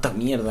píxeles! ¡Cuánta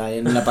mierda hay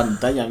en la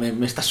pantalla!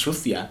 Me está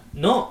sucia.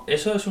 No,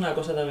 eso es una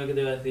cosa también que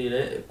te iba a decir,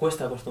 ¿eh?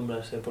 Cuesta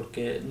acostumbrarse,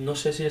 porque no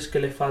sé si es que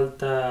le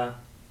falta...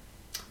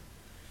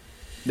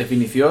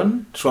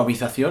 Definición,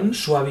 suavización.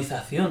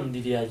 Suavización,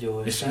 diría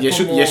yo. Está Y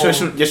eso, como- y eso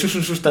es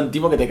un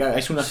sustantivo que te caga.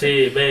 Es una...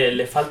 Sí, ve,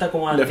 le falta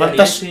como Le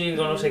falta- anti-aliasing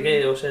o no sé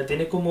qué, o sea,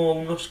 tiene como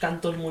unos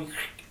cantos muy...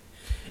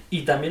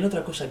 Y también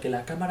otra cosa, que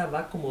la cámara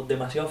va como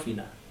demasiado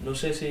fina. No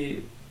sé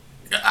si...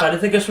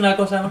 Parece que es una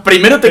cosa...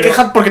 Primero te pero-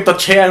 quejas porque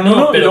tochea en No,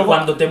 uno y pero luego...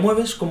 cuando te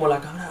mueves, como la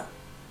cámara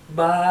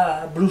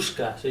va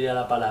brusca, sería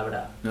la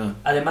palabra. No.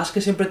 Además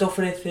que siempre te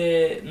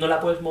ofrece... No la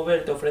puedes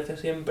mover, te ofrece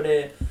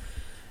siempre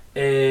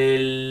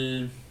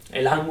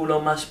el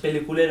ángulo más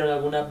peliculero en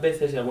algunas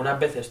veces, y algunas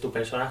veces tu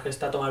personaje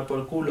está a tomar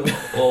por culo,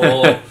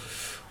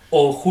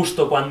 o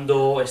justo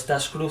cuando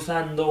estás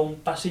cruzando un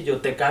pasillo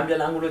te cambia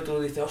el ángulo y tú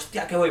dices,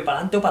 hostia, ¿qué voy? ¿Para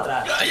adelante o para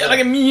atrás? ¡Ay, ahora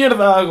qué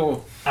mierda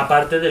hago!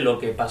 Aparte de lo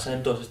que pasa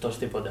en todos estos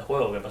tipos de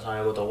juegos, que pasa en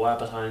el God of War,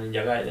 pasa en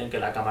Ninja Gaiden, que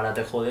la cámara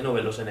te jode y no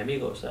ves los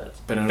enemigos, ¿sabes?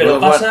 Pero en el God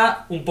of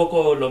pasa un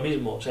poco lo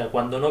mismo, o sea,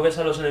 cuando no ves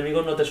a los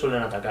enemigos no te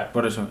suelen atacar.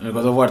 Por eso, en el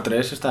God of War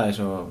 3 está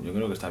eso, yo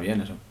creo que está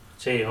bien eso.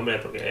 Sí, hombre,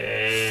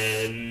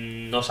 porque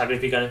no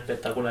sacrifican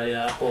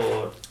espectacularidad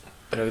por...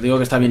 Pero digo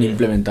que está bien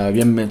implementado,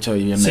 bien hecho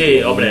y bien Sí,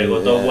 metido. hombre,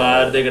 God of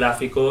War de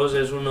gráficos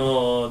es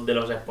uno de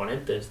los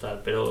exponentes,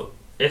 tal, pero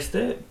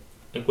este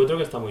encuentro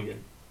que está muy bien,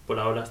 por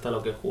ahora hasta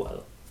lo que he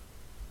jugado.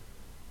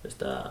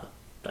 Está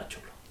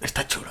chulo,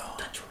 Está chulo.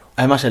 está chulo.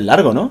 Además es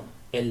largo, ¿no?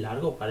 Es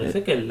largo,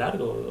 parece que es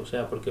largo, o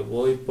sea, porque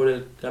voy por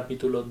el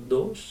capítulo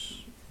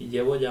 2 y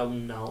llevo ya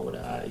 1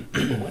 hora y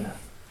pico buena.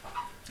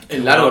 Es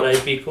Una largo. hora y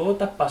pico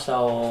te has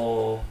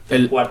pasado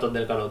El- 3/4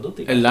 del Call of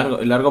Duty. Es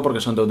largo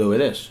porque son dos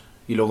DVDs.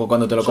 Y luego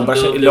cuando te lo Son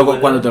compras, dos y luego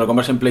DVDs. cuando te lo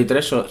compras en Play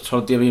 3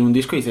 solo te viene un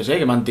disco y dices,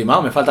 que me han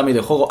timado, me falta mi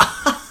videojuego.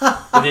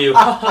 Y digo,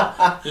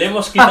 le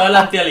hemos quitado el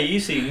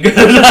anti-aliasing,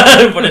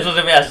 por eso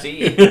se ve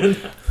así.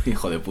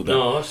 Hijo de puta.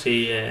 No,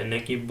 sí, en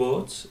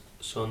Xbox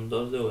son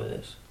 2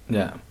 DVDs.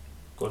 Ya.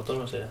 Corto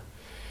no será.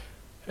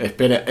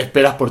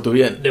 Esperas por tu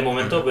bien. De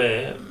momento,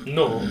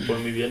 no, por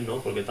mi bien no,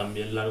 porque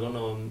también largo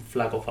no,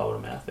 flaco favor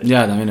me hace.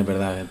 Ya, también es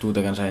verdad, tú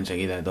te cansas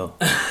enseguida de todo.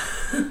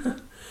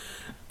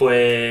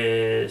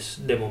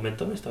 Pues de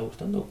momento me está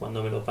gustando.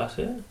 Cuando me lo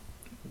pase,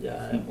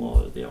 ya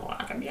digo,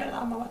 qué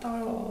mierda, me ha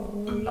matado.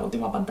 La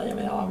última pantalla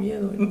me daba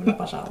miedo y no me lo ha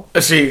pasado.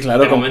 Sí,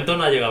 claro, De momento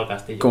no ha llegado al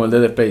castillo. como el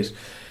Dead Space.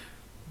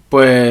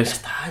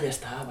 Pues, Ya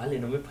está, vale,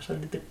 no me pasa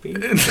el DTP, que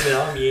me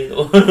daba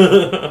miedo.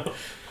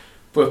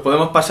 pues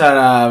podemos pasar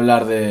a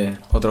hablar de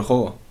otro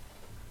juego.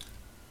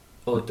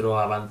 Otro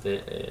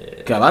avance.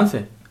 ¿Qué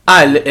avance?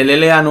 Ah, el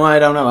LA Noire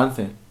era un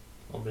avance.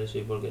 Hombre,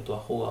 sí, porque tú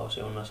has jugado, o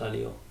sea, aún no ha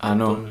salido. Ah,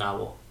 no. Tonto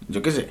nabo.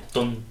 Yo qué sé.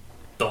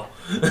 Tonto.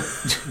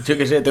 Yo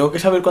qué sé, ¿tengo que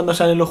saber cuándo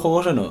salen los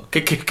juegos o no?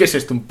 ¿Qué es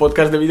esto? ¿Un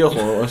podcast de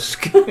videojuegos?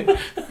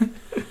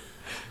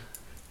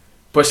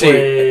 Pues sí,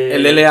 Pues-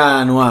 el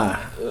LA Noire.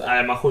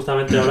 Además,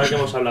 justamente ahora que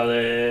hemos hablado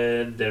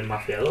del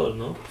Mafia 2,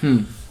 ¿no?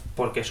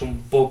 Porque es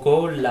un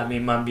poco la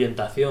misma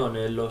ambientación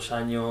en los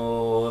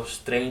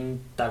años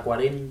 30,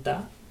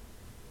 40,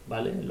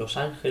 ¿vale? Los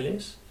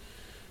Ángeles.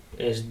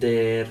 Es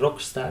de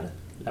Rockstar,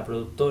 la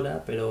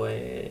productora, pero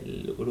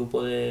el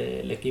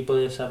equipo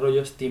de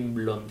desarrollo es Team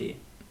Blondie,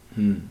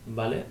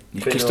 ¿vale? Y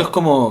es Pero- que esto es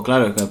como,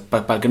 claro,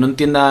 para el que no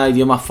entienda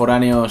idiomas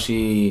foráneos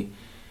y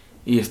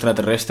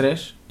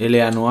extraterrestres,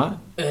 LA Noire,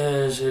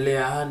 Es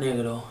LA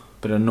negro.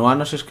 pero Noir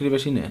no se escribe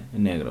sin E,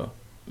 en negro.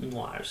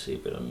 Noir, sí,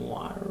 pero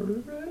noir...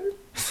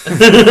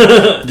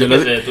 Yo Yo lo qué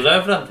di- sé, ¿tú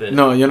sabes francés?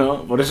 No, yo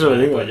no, por eso lo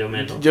Vale, digo. pues yo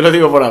menos. Yo lo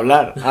digo por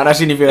hablar, ahora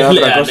significa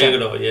otra LA cosa.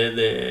 negro y es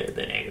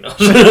de negros.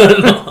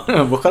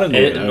 No. Búscalo en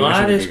Google, a ver qué Noir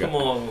es significa.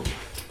 como...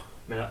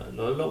 Mira,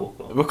 lo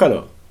busco.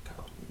 Búscalo.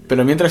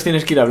 Pero mientras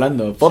tienes que ir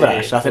hablando,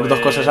 podrás Sí, hacer pues, dos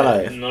cosas a la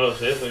vez. No lo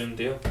sé, soy un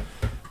tío.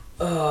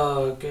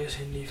 ¿Qué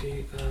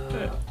significa?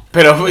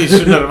 Pero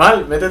es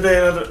normal, métete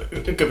en otro...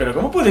 Pero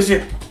 ¿cómo puede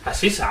ser?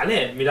 Así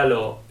sale,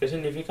 míralo. ¿Qué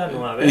significa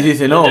noir? Y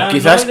dice, no, Ya,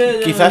 quizás, no, ya,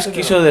 quizás no sé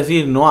quiso qué.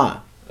 decir Noir.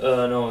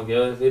 No,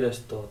 quiero decir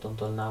esto,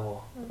 tonto el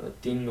nabo.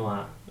 Team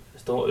Noir.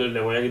 Esto le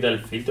voy a quitar el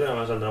filtro y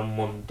además saldrá un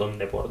montón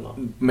de porno.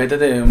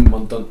 Métete un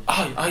montón.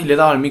 ¡Ay! ¡Ay! Le he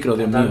dado al micro,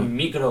 Dios Anda, mío.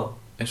 micro.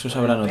 Eso se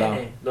habrá Pene.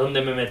 notado.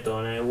 ¿Dónde me meto?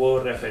 En el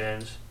Word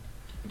Reference.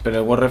 Pero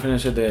el Word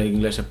Reference es de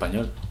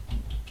inglés-español.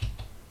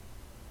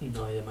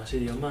 No hay demás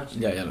idiomas.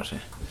 Ya lo sé.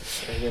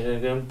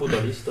 Es un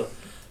puto listo.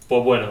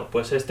 Pues bueno,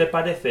 pues este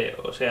parece,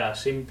 o sea,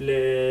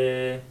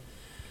 simple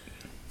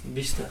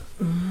vista.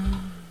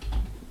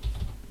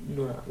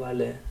 No,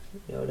 vale.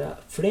 Y ahora,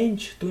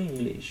 French to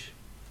English.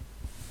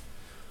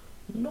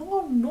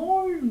 No.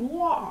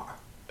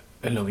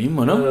 Es lo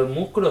mismo, ¿no?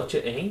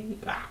 Muscroche, ¿eh?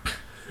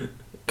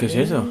 ¿Qué es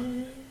eso?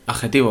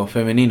 Adjetivo,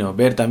 femenino.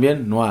 Ver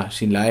también, Noir,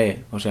 sin la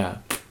E. O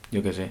sea,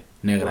 yo qué sé,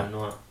 negra.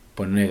 Noir.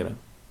 Pues negro.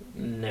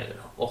 Negro.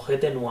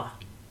 Ojete noir.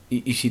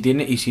 Y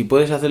si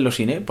puedes hacerlo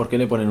sin E, ¿por qué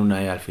le ponen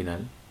una E al final?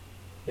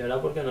 ¿Y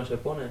ahora por qué no se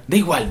pone? Da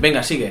igual,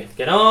 venga, sigue.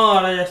 Que no,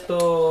 ahora ya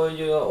estoy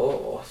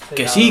yo...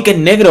 Que sí, que es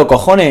negro,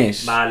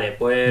 cojones. Vale,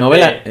 pues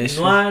Novela, ve, es-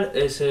 noir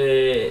es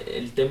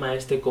el tema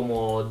este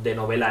como de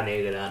novela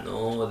negra,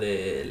 ¿no?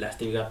 De las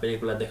típicas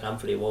películas de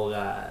Humphrey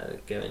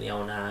Bogart, que venía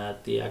una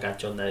tía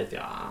cachonda y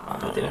decía,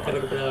 me tienes que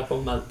recuperar la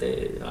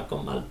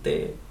con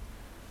Malté.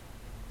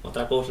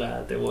 Otra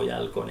cosa te voy a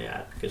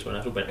halconear, que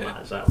suena súper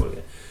mal, ¿sabes?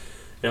 Porque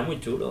Era muy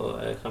chulo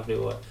Humphrey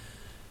Bogart.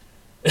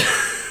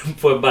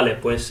 Pues vale,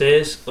 pues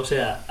es, o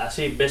sea,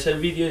 así ves el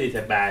vídeo y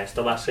dices, va,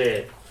 esto va a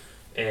ser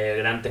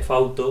Grand Theft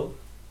Auto,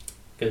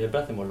 que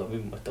siempre hacemos lo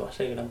mismo, esto va a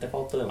ser Grand Theft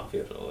Auto de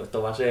mafioso,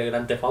 esto va a ser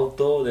Grand Theft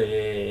Auto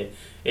de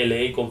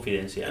LA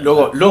Confidencial.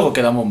 Luego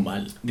quedamos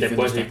mal.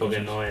 Después sí, sí, porque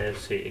no es,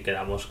 sí,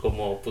 quedamos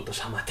como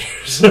putos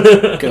amateurs.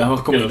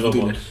 Quedamos como Que lo somos.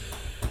 inútiles.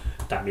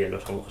 También lo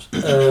somos.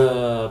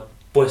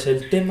 Pues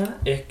el tema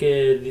es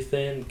que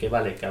dicen que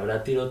vale, que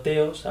habrá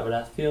tiroteos, habrá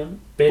acción,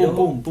 pero...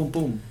 Pum, pum, pum,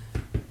 pum.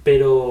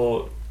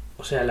 Pero,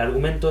 o sea, el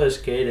argumento es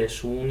que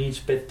eres un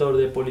inspector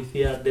de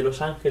policía de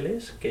Los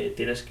Ángeles, que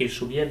tienes que ir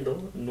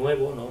subiendo,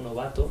 nuevo, ¿no?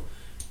 Novato,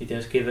 y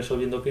tienes que ir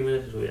resolviendo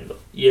crímenes y subiendo.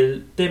 Y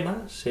el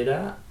tema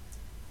será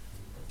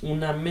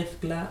una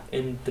mezcla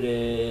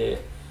entre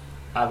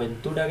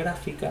aventura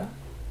gráfica,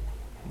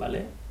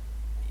 ¿vale?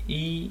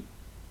 Y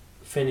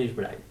Phoenix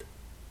Bright.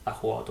 Ha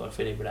jugado todo al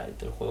Phoenix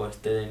Bright, el juego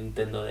este de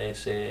Nintendo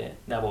DS de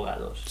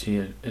abogados. Sí,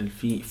 el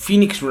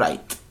Phoenix Wright.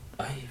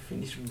 Ay,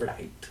 Phoenix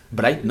Bright.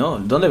 Bright, no.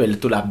 ¿Dónde ves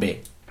tú las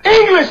B?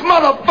 English,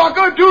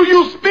 motherfucker, do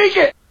you speak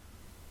it?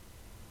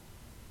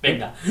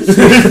 Venga.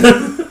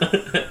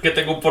 Que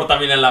tengo un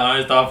portamina en la mano,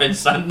 estaba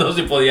pensando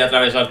si podía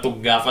atravesar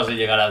tus gafas y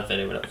llegar al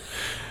cerebro.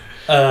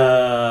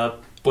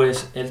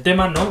 Pues el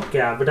tema, ¿no?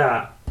 Que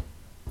habrá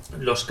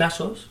los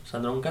casos,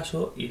 saldrá un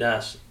caso,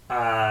 irás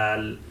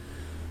al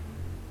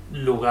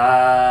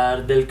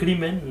lugar del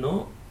crimen,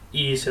 ¿no?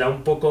 Y será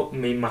un poco,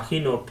 me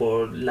imagino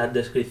por las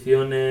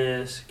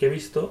descripciones que he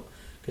visto,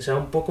 que será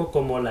un poco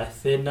como la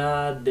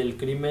escena del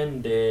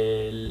crimen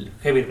del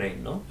Heavy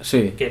Rain, ¿no?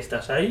 Sí. Que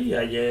estás ahí,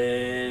 hay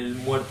el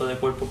muerto de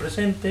cuerpo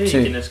presente Sí.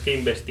 y tienes que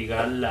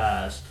investigar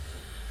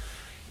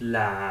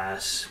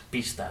las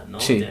pistas, ¿no?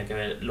 Sí. Tiene que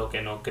ver, lo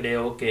que no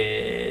creo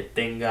que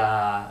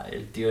tenga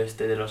el tío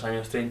este de los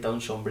años 30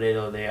 un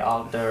sombrero de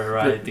Alter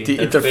Right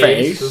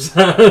Interface.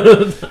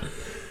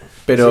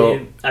 Pero...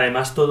 Sí,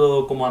 además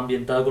todo como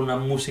ambientado con una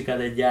música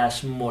de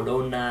jazz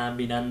molona,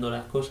 mirando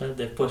las cosas.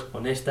 Después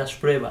con estas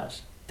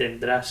pruebas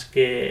tendrás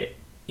que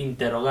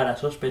interrogar a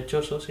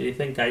sospechosos y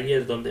dicen que ahí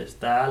es donde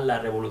está la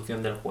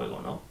revolución del juego,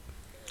 ¿no?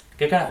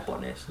 ¿Qué cara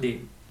pones?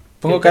 Di.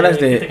 Pongo ¿Qué caras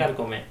de... ¿Qué te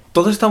carcome?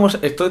 Todo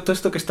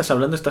esto que estás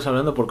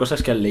hablando por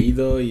cosas que has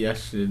leído y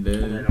has...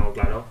 No,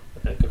 claro,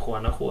 el que juega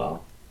no ha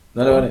jugado.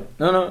 Vale.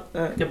 No.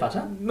 ¿Qué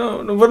pasa?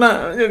 No, pues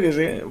nada, yo qué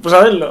sé. Pues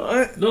a verlo.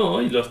 No,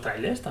 y los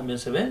trailers también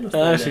se ven. Los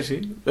Ah, trailers.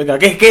 sí. Venga,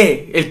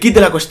 ¿qué? El kit de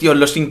la cuestión,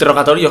 los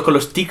interrogatorios con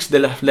los tics de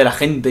la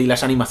gente y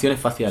las animaciones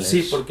faciales.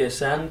 Sí, porque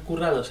se han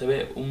currado, se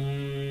ve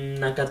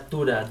una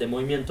captura de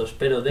movimientos,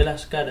 pero de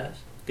las caras,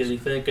 que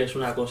dicen que es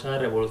una cosa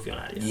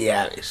revolucionaria.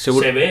 Yeah,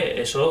 seguro. Se ve,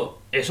 eso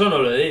no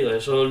lo he leído,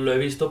 eso lo he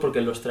visto porque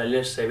en los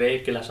trailers se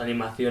ve que las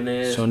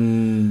animaciones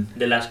Son...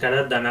 de las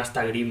caras dan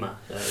hasta grima,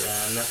 o sea,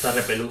 dan hasta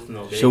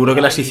repeluzno. Seguro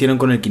que las hicieron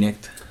con el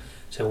Kinect.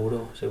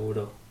 Seguro.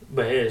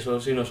 Ve, eso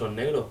sí no son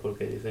negros,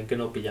 porque dicen que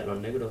no pillan los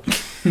negros.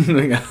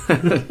 Venga.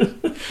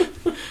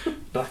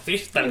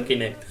 Racista el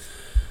Kinect.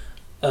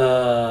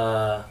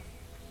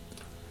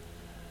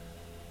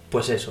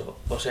 Pues eso,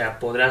 o sea,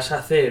 podrás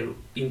hacer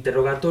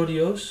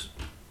interrogatorios,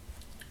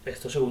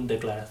 esto según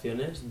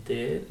declaraciones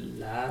de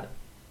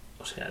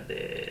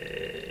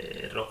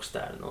de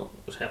Rockstar, ¿no?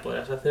 O sea,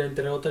 podrás hacer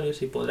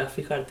interrogatorios y podrás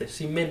fijarte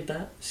si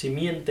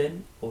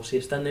mienten o si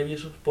están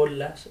nerviosos por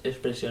las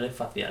expresiones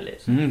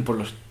faciales. Por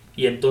los...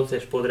 Y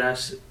entonces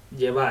podrás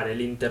llevar el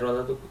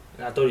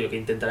interrogatorio, que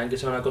intentarán que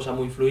sea una cosa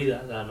muy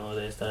fluida, o sea, no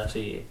de estar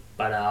así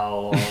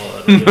parado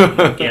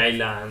que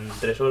Island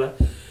 3 horas,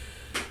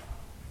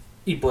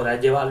 y podrás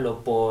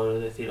llevarlo por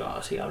decir,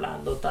 sigue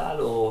hablando tal,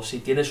 o si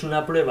tienes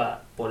una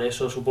prueba, por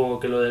eso supongo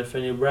que lo del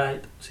Phoenix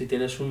Bright, si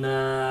tienes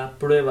una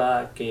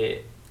prueba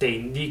que te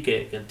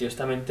indique que el tío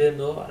está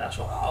mintiendo, harás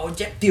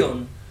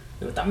objection,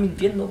 me están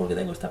mintiendo porque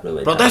tengo esta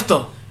prueba y tal.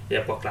 ¡Protesto! Y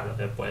después, claro,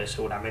 después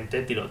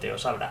seguramente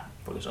tiroteos habrá,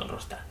 porque son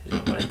Rockstar. Y si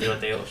no ponen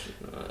tiroteos...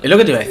 Es lo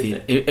que te iba a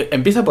decir.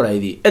 Empieza por ahí,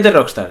 di. Es de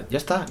Rockstar. Ya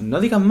está. No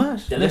digan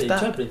más. Ya lo he está.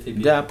 dicho al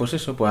principio. Ya, pues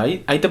eso. Pues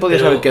ahí te podías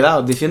Pero- haber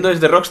quedado diciendo es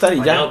de Rockstar y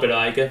Bueno, ya. pero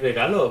hay que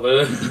explicarlo.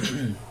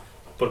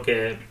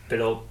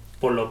 Pero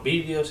por los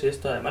vídeos y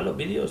esto, además los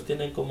vídeos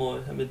tienen como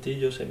ese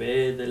mentillo, se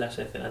ve de las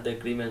escenas de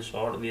crimen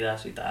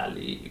sórdidas y tal,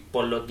 y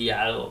por los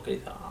diálogos que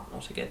dicen, no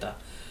sé qué tal.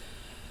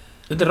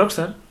 Es de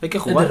Rockstar. Hay que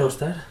 ¿Es jugar. de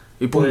Rockstar?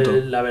 Y punto.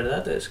 Pues la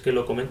verdad es que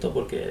lo comento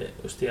porque,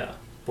 hostia,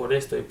 por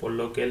esto y por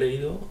lo que he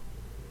leído,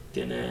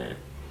 tiene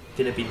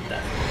pinta.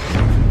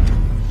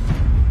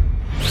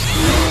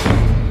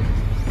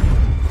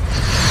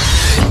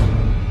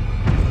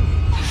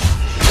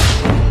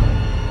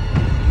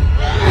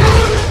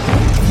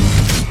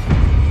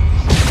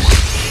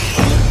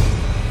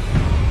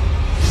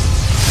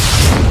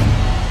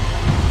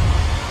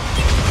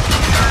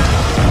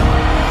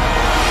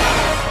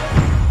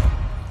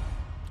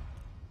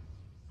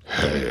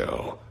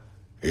 Hell,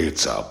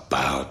 it's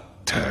about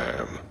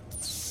time.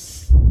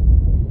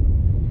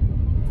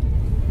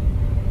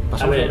 A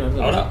Pasamos ver, los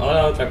dos.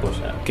 ahora otra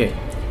cosa. ¿Qué?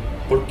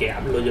 ¿Por qué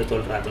hablo yo todo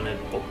el rato en el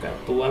podcast?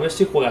 Tú a ver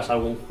si juegas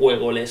algún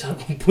juego, lees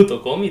algún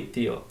puto cómic,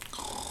 tío.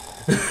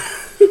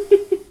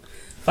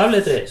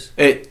 Fable 3.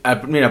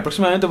 Mira,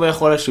 próximamente voy a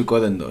jugar al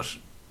Suikoden 2.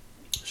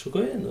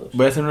 ¿Suikoden 2?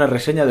 Voy a hacer una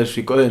reseña del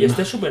Suikoden 2. Y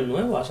este es súper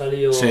nuevo, ha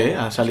salido... Sí,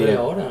 ha salido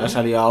ahora, ¿no? Ha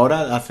salido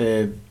ahora,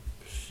 hace...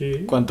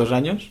 Sí. ¿Cuántos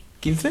años?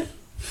 ¿15?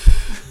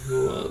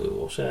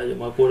 O sea, yo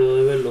me acuerdo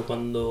de verlo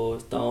cuando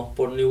estábamos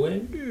por New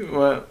Game.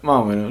 Bueno,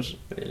 más o menos.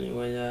 El New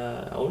Game ya...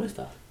 ¿Aún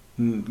está?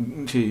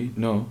 Sí,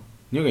 no.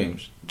 New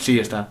Games. Sí,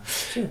 está.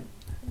 Sí.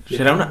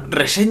 Será una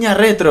reseña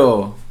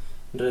retro.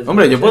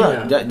 Hombre, yo puedo...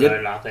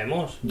 Pero lo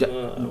hacemos.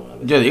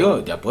 Yo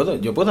digo,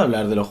 yo puedo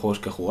hablar de los juegos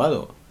que he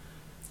jugado.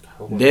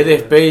 Claro, Dead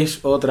Space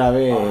otra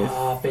vez.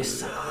 Ah,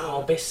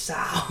 pesado.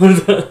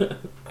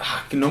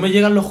 Que no me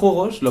llegan los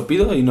juegos, lo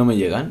pido y no me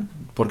llegan.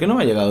 ¿Por qué no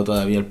me ha llegado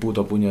todavía el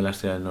puto Puño de la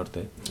Estrella del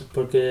Norte?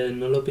 Porque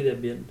no lo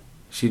pides bien.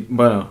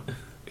 Bueno,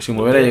 si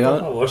me hubiera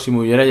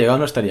llegado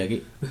no estaría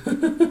aquí.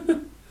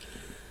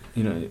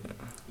 Y no,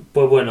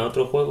 Pues bueno,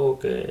 otro juego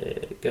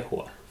que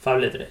jugar.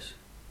 Fable 3.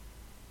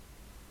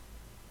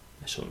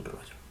 Es un rollo.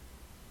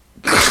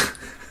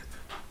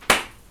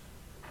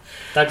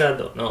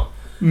 Tacato, no.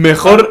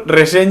 Mejor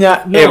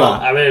reseña No,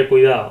 Eva. a ver,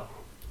 cuidado.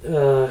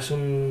 Es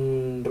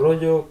un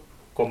rollo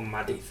con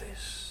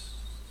matices.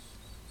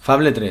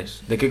 Fable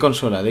 3. ¿De qué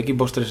consola? ¿De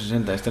Xbox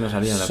 360? Este no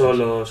salía en la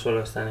Solo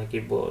está en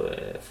equipo.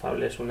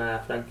 Fable es una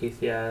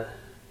franquicia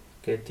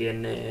que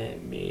tiene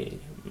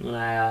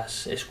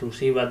unas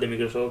exclusivas de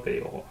Microsoft que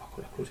digo,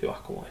 con exclusivas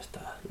como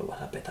estas lo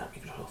vas a petar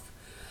Microsoft.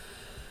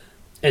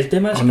 El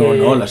tema es que...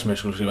 No, las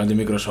exclusivas de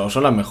Microsoft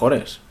son las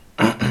mejores.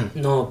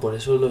 No, por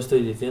eso lo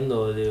estoy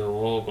diciendo.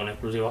 Digo, con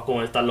exclusivas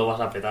como estas lo vas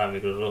a petar a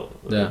Microsoft.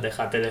 Ya.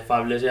 Déjate de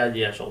Fables y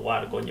allí el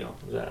software, coño.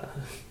 O sea,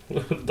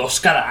 2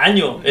 cada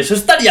año. Eso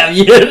estaría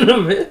bien,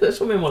 ¿no?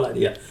 Eso me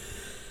molaría.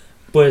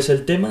 Pues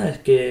el tema es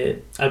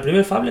que al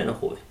primer Fable no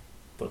jugué,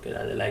 porque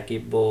era de la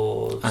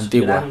Xbox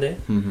Antigua. grande.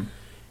 Uh-huh.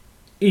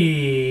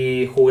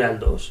 Y jugué al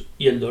 2.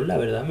 Y el 2 la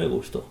verdad me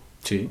gustó.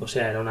 Sí. O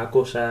sea, era una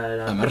cosa...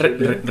 Además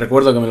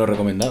recuerdo que me lo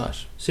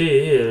recomendabas. Sí,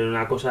 era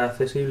una cosa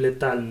accesible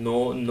tal,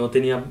 no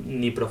tenía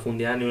ni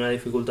profundidad ni una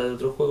dificultad de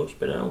otros juegos,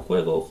 pero era un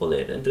juego,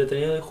 joder,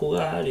 entretenido de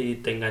jugar y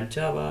te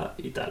enganchaba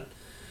y tal.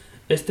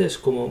 Este es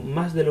como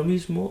más de lo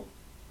mismo,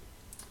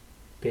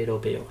 pero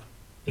peor.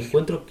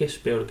 Encuentro que es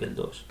peor que el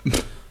 2.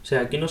 O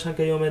sea, aquí nos han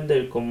querido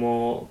vender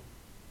como...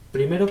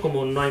 Primero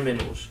como no hay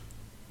menús,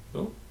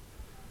 ¿no?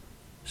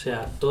 O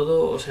sea,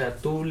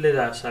 tú le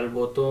das al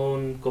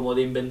botón como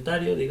de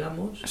inventario,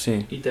 digamos,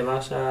 Sí. y te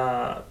vas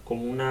a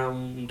como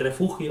un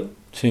refugio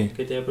Sí.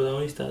 que tiene el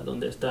protagonista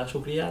donde está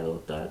su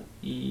criado, tal,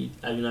 y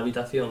hay una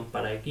habitación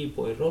para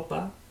equipo y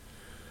ropa,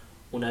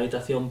 una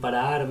habitación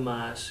para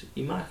armas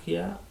y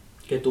magia,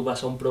 que tú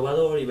vas a un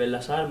probador y ves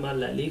las armas,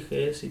 la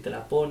eliges y te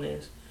la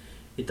pones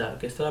y tal,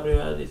 que esta es la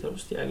primera vez dices,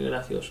 hostia, qué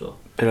gracioso.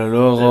 Pero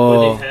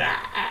luego... Después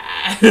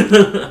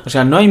dices, O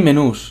sea, no hay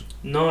menús.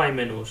 no hay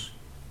menús.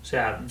 O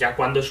sea, ya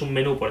cuando es un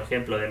menú, por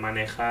ejemplo, de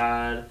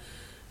manejar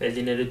el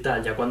dinero y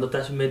tal, ya cuando te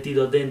has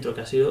metido dentro,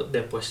 que has ido,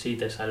 después sí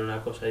te sale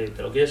una cosa y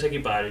te lo quieres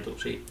equipar y tú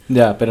sí.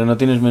 Ya, pero no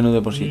tienes menú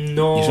de por sí.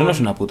 No. ¿Y eso no es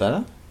una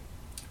putada?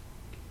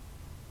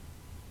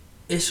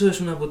 Eso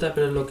es una puta,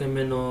 pero es lo que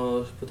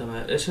menos puta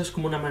madre. Eso es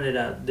como una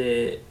manera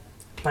de...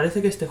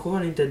 Parece que este juego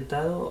han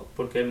intentado,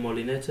 porque el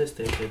Molinets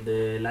este, que es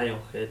de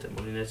Lionhead, el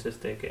Molinets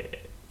este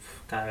que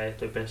cada vez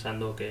estoy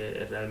pensando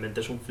que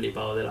realmente es un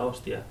flipado de la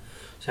hostia.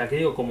 O sea, que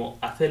digo, como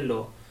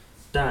hacerlo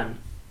tan...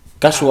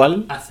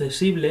 Casual.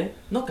 Accesible,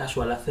 no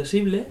casual,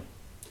 accesible,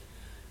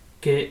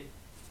 que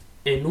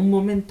en un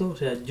momento, o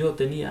sea, yo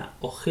tenía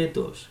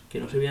objetos que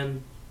no servían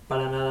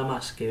para nada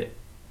más que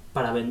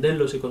para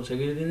venderlos y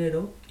conseguir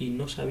dinero y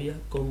no sabía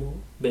cómo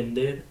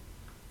vender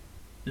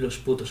los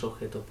putos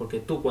objetos. Porque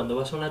tú cuando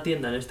vas a una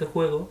tienda en este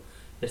juego,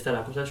 está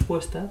la cosa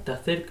expuesta, te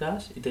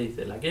acercas y te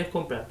dice, la quieres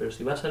comprar, pero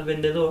si vas al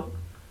vendedor,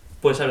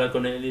 puedes hablar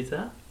con él y dices,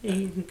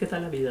 ¿qué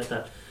tal la vida?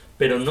 Tal.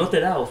 Pero no te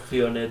da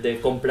opciones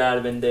de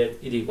comprar, vender.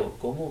 Y digo,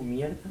 ¿cómo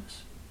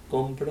mierdas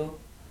compro?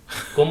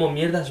 ¿Cómo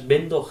mierdas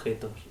vendo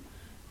objetos?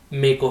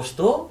 Me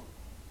costó,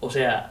 o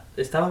sea,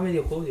 estaba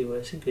medio juego, digo,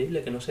 es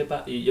increíble que no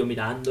sepa. Y yo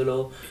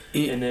mirándolo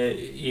y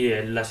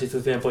en las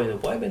instrucciones poniendo,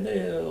 puedes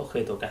vender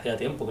objetos, que hacía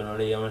tiempo que no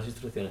leía unas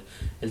instrucciones.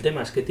 El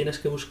tema es que tienes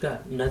que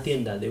buscar una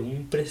tienda de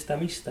un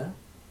prestamista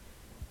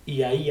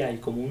y ahí hay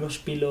como unos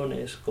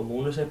pilones, como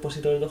unos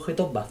expositores de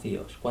objetos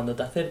vacíos. Cuando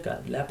te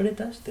acercas, le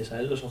aprietas, te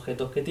salen los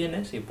objetos que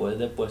tienes y puedes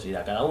después ir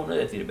a cada uno y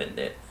decir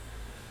vender.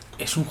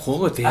 Es un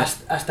juego, tío.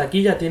 Hasta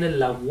aquí ya tienes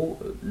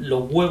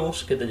los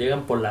huevos que te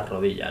llegan por las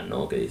rodillas,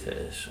 ¿no? Que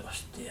dices,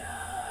 hostias.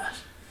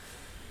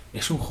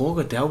 Es un juego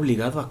que te ha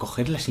obligado a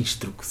coger las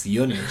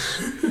instrucciones.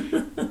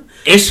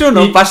 Eso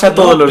no pasa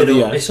todos los pero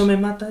días. Eso me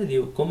mata y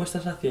digo, ¿cómo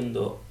estás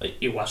haciendo?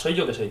 Igual soy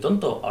yo que soy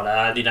tonto.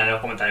 Ahora dirán en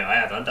los comentarios,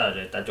 vaya tonta,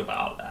 está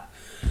chupado.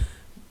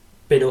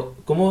 Pero,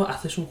 ¿cómo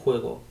haces un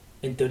juego,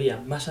 en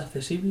teoría, más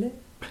accesible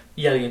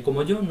y alguien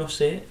como yo no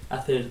sé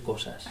hacer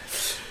cosas?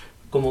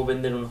 Como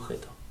vender un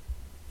objeto.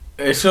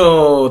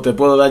 Eso te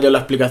puedo dar yo la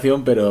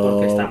explicación, pero...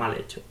 Porque está mal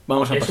hecho.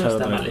 Vamos a eso pasar a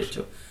está otra mal cosa.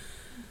 hecho.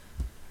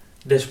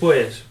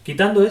 Después,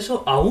 quitando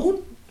eso, aún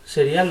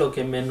sería lo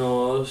que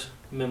menos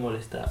me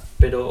molesta.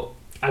 Pero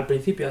al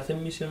principio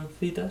hacen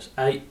misioncitas,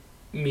 hay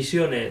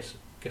misiones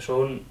que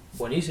son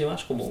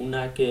buenísimas, como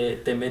una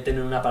que te meten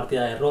en una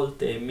partida de rol,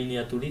 te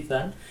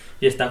miniaturizan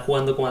y están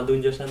jugando como al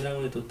Dungeons and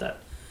Dragons y tú tal.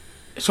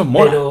 Eso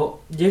mola.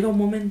 Pero llega un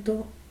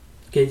momento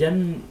que ya,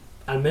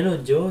 al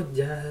menos yo,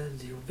 ya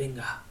digo,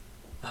 venga,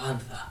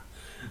 avanza.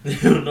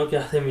 Digo, no que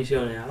hacer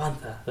misiones,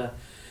 avanza. O sea,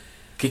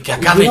 Que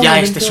acabe llega un ya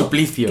momento este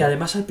suplicio. Que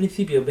además al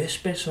principio ves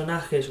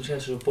personajes, o sea,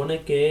 se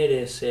supone que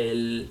eres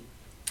el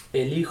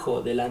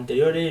hijo del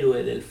anterior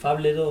héroe del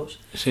Fable 2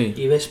 Sí.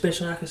 y ves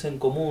personajes en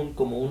común,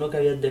 como uno que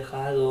habías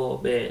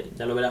dejado,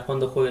 ya lo verás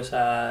cuando juegues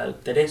a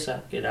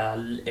Teresa, que era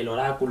el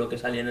oráculo que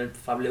salía en el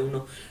Fable 1,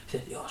 y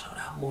dices, Dios,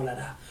 ahora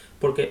molará.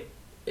 Porque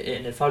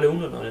en el Fable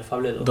 1 no, en el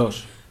Fable 2.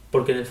 2.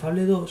 Porque en el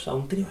Fable 2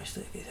 aún tenía una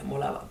historia que dice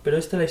molaba. Pero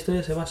la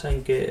historia se basa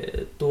en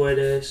que tú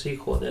eres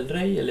hijo del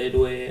rey, el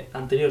héroe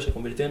anterior se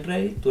convirtió en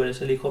rey, tú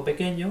eres el hijo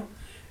pequeño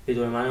y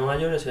tu hermano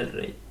mayor es el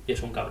rey. Y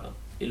es un cabrón.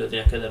 Y lo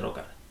tienes que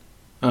derrocar.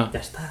 Ah. Ya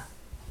está.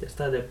 Ya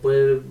está.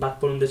 Después vas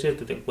por un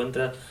desierto y te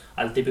encuentras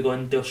al típico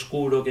ente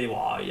oscuro que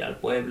va al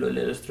pueblo y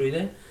le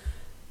destruiré.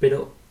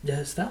 Pero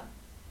ya está.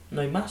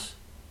 No hay más.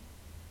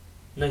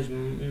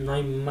 No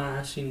hay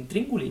más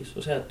intríngulis.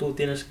 O sea, tú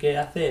tienes que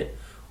hacer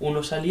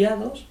unos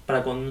aliados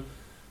para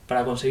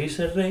conseguir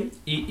ser rey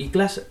y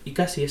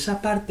casi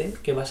esa parte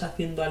que vas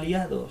haciendo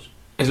aliados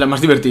Es la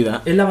más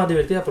divertida. es la más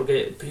divertida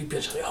porque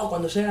pienso,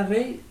 cuando sea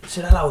rey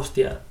será la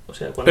hostia. O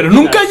sea, cuando Pero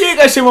llegas- nunca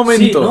llega ese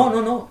momento.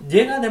 Sí, no,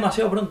 llega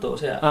demasiado pronto. O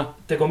sea,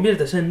 te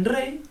conviertes en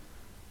rey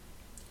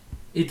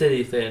y te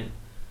dicen,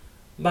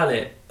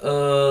 vale,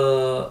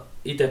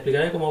 y te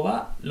explicaré cómo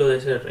va lo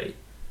de ser rey.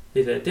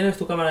 Dice, tienes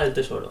tu cámara del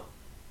tesoro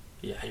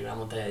y hay una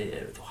montaña de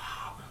dinero.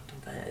 ¡Wow! Una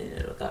montaña de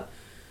dinero, tal.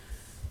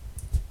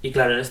 Y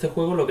claro, en este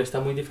juego lo que está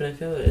muy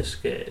diferenciado es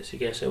que si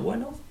quieres ser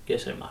bueno,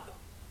 quieres ser malo.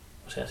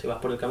 O sea, si vas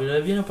por el camino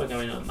del bien o por el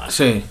camino del mal.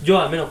 Sí.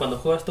 Yo, al menos cuando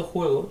juego a estos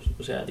juegos,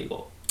 o sea,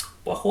 digo,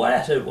 pues jugar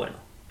a ser bueno.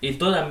 Y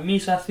todas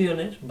mis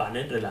acciones van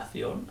en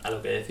relación a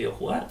lo que decido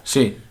jugar.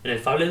 Sí. En el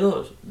Fable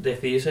 2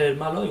 decidí ser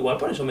malo, igual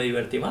por eso me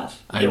divertí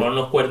más. Ahí Llevaba va.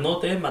 unos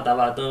cuernotes,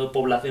 mataba a todas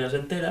poblaciones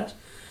enteras.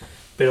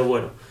 Pero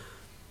bueno.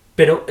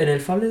 Pero en el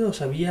Fable 2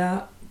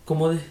 había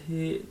como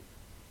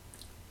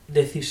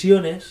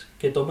decisiones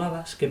que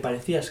tomabas que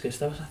parecías que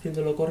estabas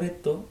haciendo lo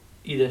correcto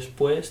y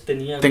después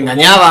tenían Te como un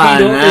engañaban,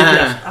 giro que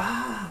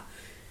ah.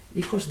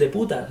 decías, hijos de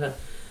puta. O sea,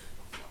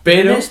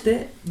 Pero en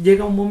este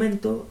llega un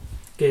momento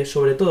que,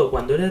 sobre todo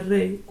cuando eres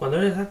rey, cuando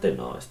eres antes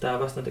no, está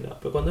bastante claro,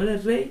 pero cuando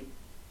eres rey,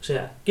 o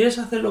sea, ¿quieres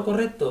hacer lo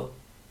correcto?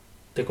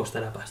 Te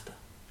costará pasta.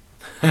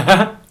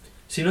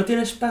 Si no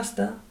tienes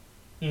pasta,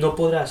 no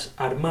podrás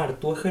armar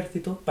tu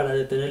ejército para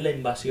detener la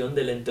invasión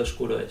del ente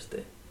oscuro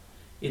este.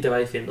 Y te va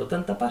diciendo,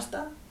 tanta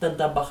pasta,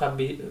 tantas bajas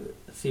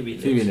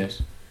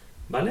civiles.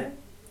 ¿Vale?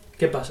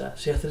 ¿Qué pasa?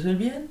 Si haces el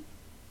bien,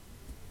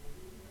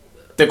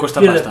 te cuesta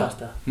pierdes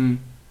pasta. pasta. Mm.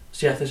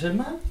 Si haces el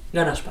mal,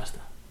 ganas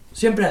pasta.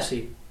 Siempre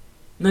así.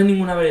 No hay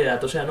ninguna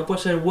variedad. O sea, no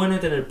puedes ser bueno y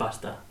tener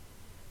pasta.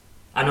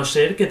 A no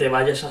ser que te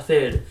vayas a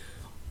hacer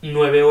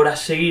 9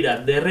 horas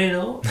seguidas de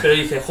herrero, pero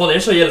dices, joder,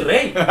 soy el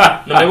rey.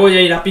 No me voy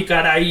a ir a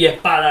picar ahí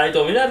espada y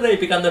todo. Mira el rey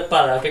picando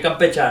espada, qué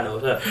campechano.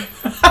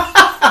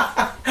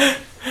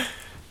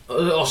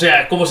 O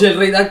sea, es como si el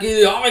rey de aquí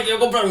diga, me quiero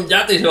comprar un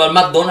yate y se va al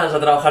McDonald's a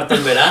trabajar todo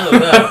el verano.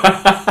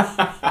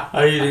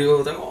 Ahí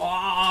digo,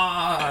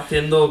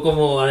 haciendo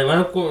como,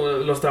 además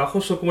los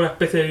trabajos son como una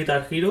especie de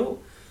Guitar Hero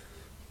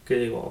que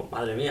digo,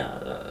 madre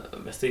mía,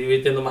 me estoy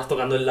divirtiendo más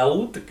tocando el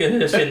laúd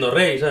que siendo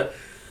rey, ¿sabes?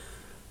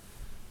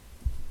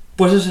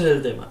 Pues ese es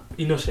el tema.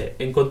 Y no sé,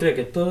 encontré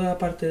que toda la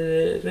parte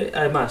de rey,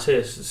 además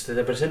se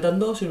te presentan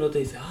dos y uno te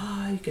dice,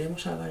 ay,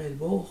 queremos salvar el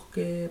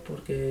bosque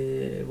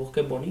porque el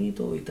bosque es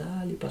bonito y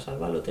tal, y para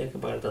salvarlo tienes que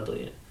pagar tanto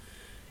dinero.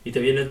 Y te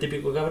viene el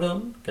típico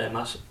cabrón, que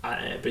además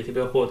al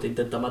principio del juego te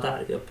intenta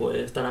matar y después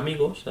están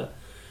amigos, ¿sabes?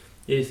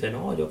 Y dice,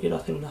 no, yo quiero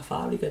hacer una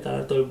fábrica y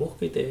talar todo el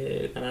bosque y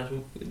te ganas...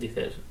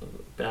 Dices,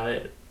 pero a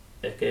ver,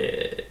 es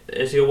que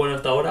he sido bueno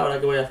hasta ahora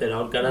que voy a hacer,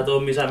 ahorcar a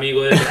todos mis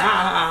amigos y decir,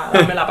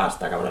 dame la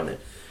pasta, cabrones.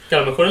 Que a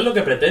lo mejor es lo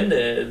que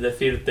pretende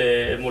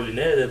decirte el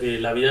Moliné, es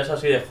decir, la vida es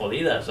así de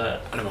jodida, ¿sabes?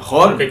 A lo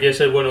mejor. Porque quieres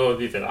ser bueno,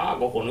 dices,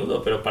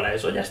 cojonudo, pero para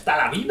eso ya está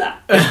la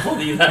vida, es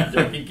jodida. Yo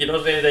aquí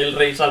quiero ser el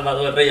rey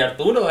Salvador, el rey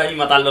Arturo, y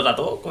matarlos a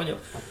todos, coño.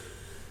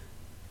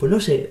 Pues no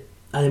sé,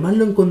 además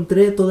lo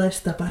encontré toda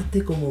esta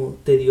parte como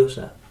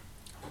tediosa.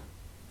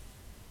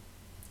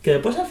 Que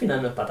después al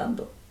final no es para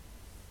tanto.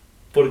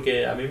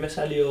 Porque a mí me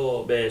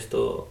salió, ve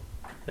esto,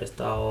 he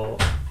estado...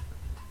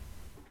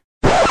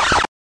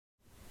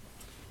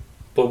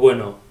 Pues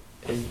bueno,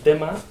 el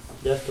tema,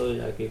 ya estoy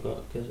aquí con...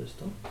 ¿Qué es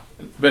esto?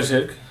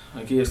 Berserk.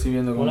 Aquí estoy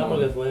viendo cómo... Mola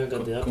porque fue en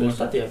cantidad, cómo pero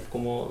está. esta tía,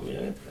 como... Mira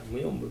que es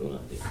muy hombruna,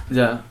 tío.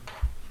 Ya.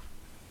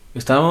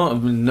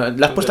 Estábamos...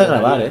 La has puesto a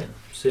grabar, ¿eh?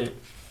 Sí.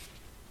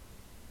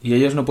 Y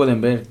ellos no pueden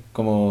ver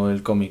como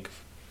el cómic.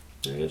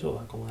 Mira que eso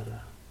va como es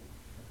raro.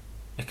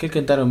 Es que el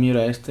Kentaro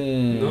Miura este...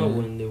 No es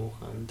buen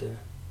dibujante.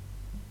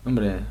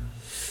 Hombre,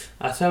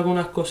 Hace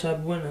algunas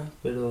cosas buenas,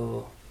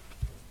 pero...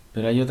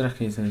 pero hay otras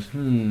que dices...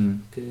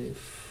 que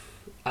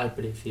al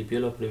principio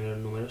los primeros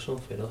números son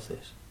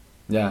feroces.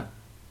 Ya.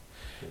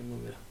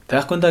 Mira. ¿Te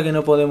das cuenta que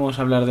no podemos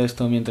hablar de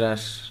esto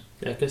mientras...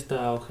 Es que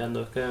está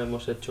ojeando, es que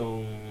hemos hecho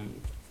un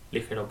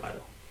ligero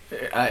paro.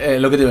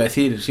 Lo que te iba a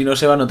decir, si no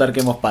se va a notar que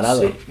hemos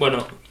parado. Sí,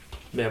 bueno,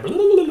 vea.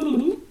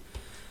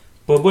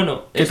 Pues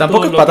bueno, Que esto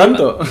tampoco es lo pa' que iba-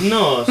 tanto.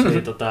 No,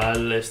 sí,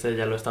 total,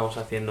 ya lo estamos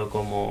haciendo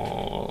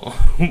como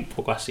un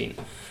poco así.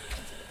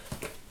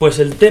 Pues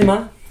el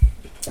tema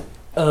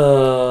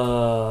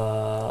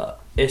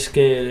es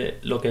que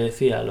lo que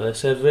decía, lo de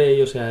ser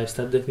rey, o sea,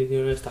 estas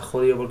decisiones está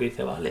jodido porque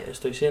dice, vale,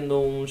 estoy siendo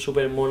un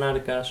super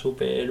monarca,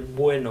 súper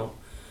bueno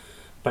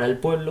para el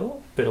pueblo,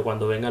 pero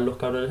cuando vengan los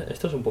cabrones,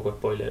 esto es un poco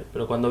spoiler,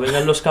 pero cuando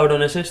vengan los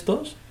cabrones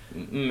estos,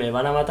 me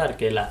van a matar,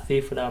 que la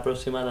cifra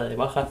aproximada de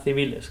bajas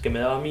civiles que me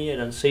daba a mí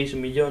eran 6,5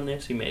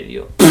 millones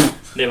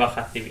de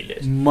bajas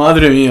civiles.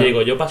 Madre Y mía.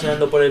 digo, yo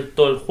paseando por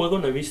todo el juego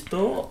no he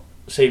visto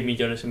 6,5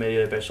 millones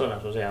de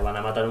personas, o sea, van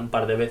a matar un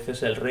par de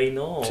veces el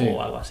reino o Sí.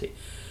 algo así.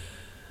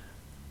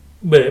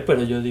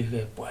 Pero yo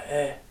dije, pues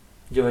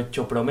yo he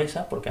hecho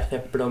promesas, porque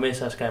haces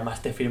promesas que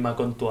además te firma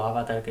con tu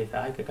avatar, que dice,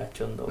 ay, qué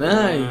cachondo.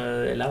 Ay.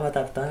 El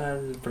avatar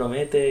tal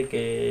promete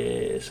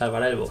que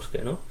salvará el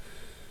bosque, ¿no?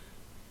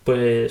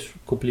 Pues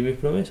cumplí mis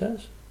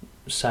promesas.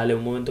 Sale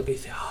un momento que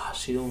dice, has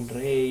sido un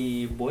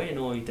rey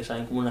bueno, y te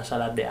salen como unas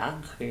alas de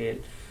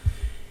ángel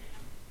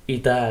y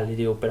tal. Y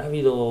digo, pero ha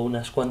habido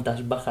unas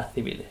cuantas bajas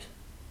civiles.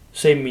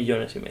 6,5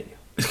 millones.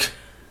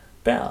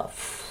 Pero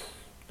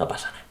no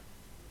pasa nada.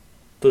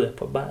 Tú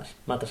después vas,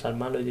 matas al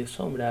malo y dices,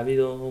 hombre, ha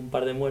habido un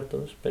par de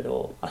muertos,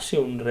 pero ha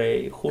sido un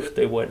rey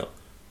justo y bueno.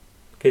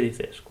 ¿Qué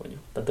dices, coño?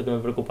 Tanto que me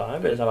preocupaba, ¿eh?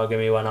 Pensaba que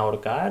me iban a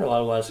ahorcar o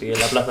algo así en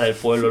la plaza del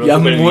pueblo, los Y han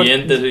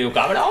supervivientes, y digo,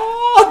 ¡cabrón!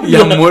 Y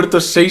han muerto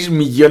 6,5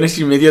 millones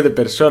de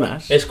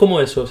personas. Es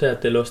como eso, o sea,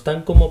 te lo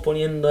están como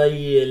poniendo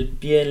ahí el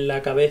pie en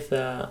la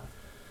cabeza.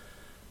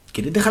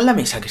 ¿Quieres dejar la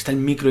mesa que está el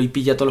micro y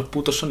pilla todos los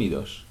putos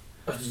sonidos?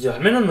 Pues yo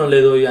al menos no le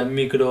doy al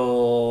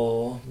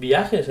micro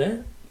viajes, ¿eh?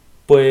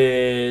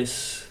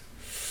 Pues...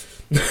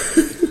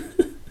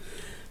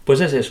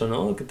 pues es eso,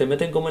 ¿no? Que te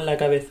meten como en la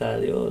cabeza,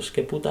 Dios,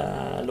 qué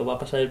puta lo va a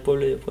pasar el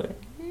pueblo y después...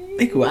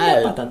 Da igual.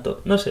 No para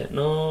tanto, no sé,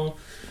 no...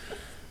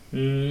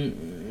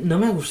 no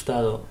me ha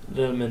gustado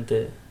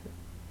realmente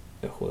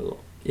el juego.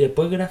 Y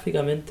después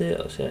gráficamente,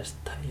 o sea,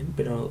 está bien,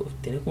 pero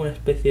tiene como una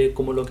especie,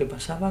 como lo que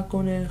pasaba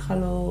con el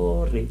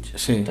Halo Reach,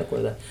 Sí. ¿te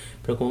acuerdas?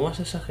 Pero como más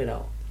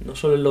exagerado, no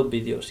solo en los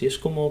vídeos, y es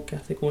como que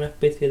hace como una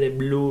especie de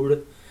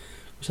blur,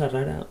 cosa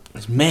rara.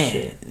 Es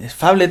me.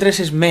 Fable 3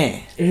 es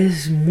me.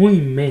 Es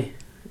muy me,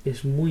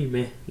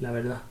 la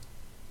verdad,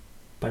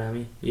 para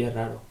mí, y es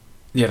raro.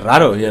 Y es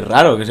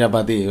raro que sea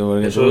para ti.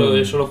 Porque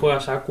Eso lo juega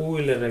Saku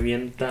y le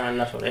revientan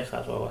las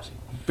orejas o algo así.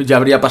 Ya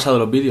habría pasado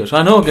los vídeos.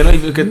 Ah, no, que, no hay,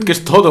 que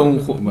es todo un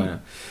juego. Bueno.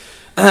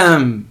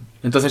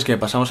 Entonces, ¿qué?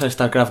 Pasamos a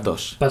StarCraft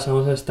 2.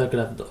 Pasamos a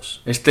StarCraft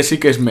 2. Este sí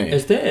que es me.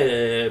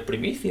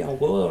 Primicia, un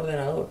juego de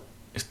ordenador.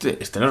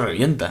 Este lo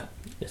revienta.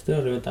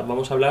 Lo revienta.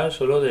 Vamos a hablar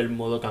solo del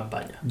modo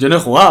campaña. Yo no he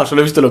jugado,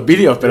 solo he visto los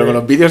vídeos, pero con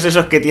los vídeos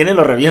esos que tiene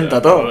lo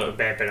revienta todo.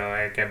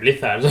 Pero que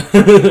Blizzard.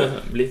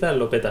 Blizzard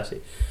lo peta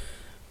así.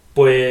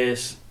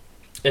 Pues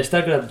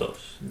StarCraft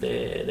 2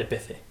 de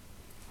PC.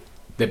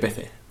 De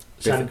PC.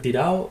 Se han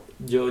tirado.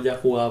 Yo ya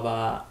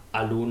jugaba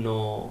al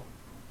 1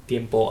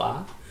 tiempo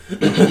A.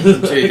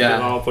 Sí, ya.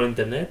 Jugábamos por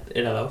internet,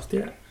 era la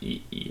hostia.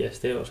 Y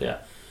o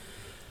sea,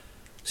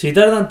 si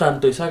tardan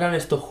tanto y sacan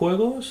estos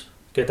juegos,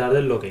 que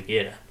tarden lo que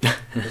quieran.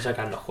 No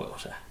sacan los juegos, o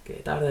sea, que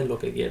tarden lo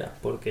que quieran.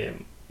 Porque,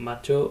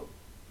 macho,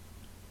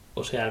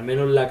 o sea, al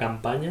menos la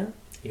campaña,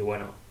 y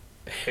bueno,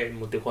 el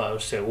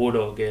multijugador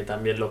seguro que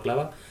también lo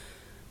clava,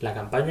 la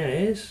campaña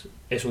es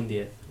un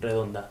 10,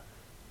 redonda.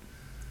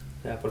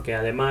 O sea, porque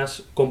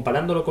además,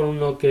 comparándolo con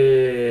uno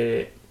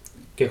que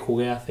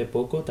jugué hace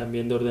poco,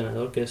 también de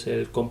ordenador, que es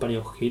el Company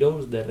of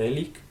Heroes de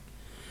Relic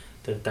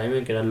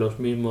Entertainment, que eran los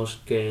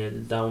mismos que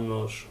el Dawn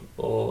of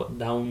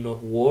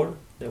War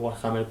de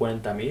Warhammer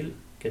 40.000,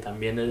 que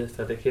también es de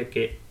estrategia,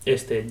 que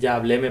ya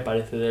hablé, me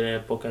parece, de la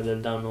época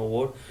del Dawn of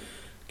War,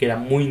 que era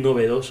muy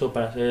novedoso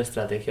para ser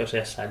estrategia, o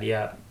sea,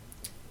 salía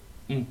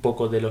un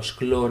poco de los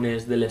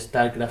clones del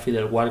StarCraft y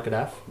del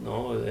Warcraft,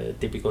 ¿no?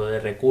 Típico de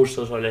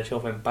recursos o el Age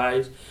of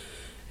Empires.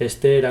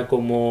 Era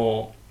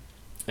como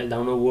el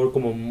Dawn of War,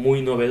 como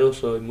muy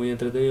novedoso y muy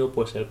entretenido.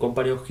 Pues el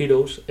Company of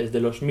Heroes es de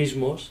los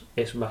mismos,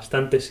 es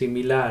bastante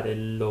similar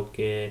en lo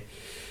que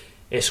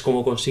es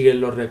como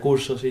consiguen los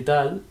recursos y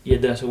tal, y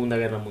es de la Segunda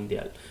Guerra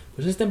Mundial.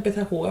 Pues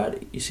empecé a jugar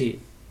y sí,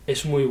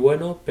 es muy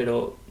bueno,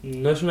 pero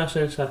no es una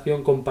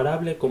sensación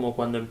comparable como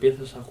cuando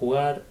empiezas a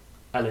jugar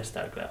al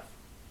StarCraft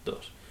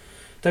 2.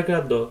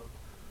 StarCraft 2,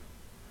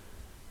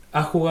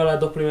 has jugado las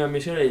 2 primeras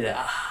misiones y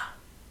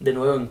de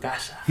nuevo en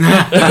casa.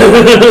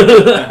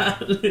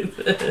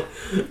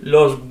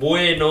 Los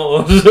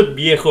buenos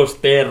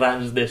viejos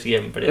Terrans de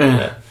siempre.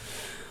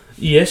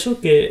 Y eso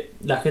que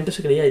la gente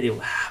se creía y digo,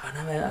 van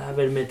a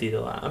haber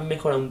metido, han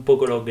mejorado un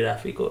poco los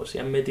gráficos y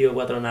han metido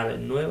 4 naves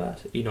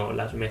nuevas, y no,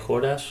 las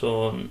mejoras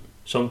son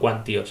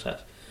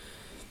cuantiosas.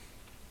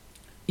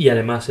 Y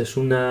además es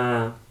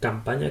una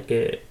campaña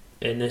que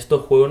en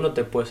estos juegos no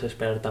te puedes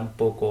esperar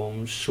tampoco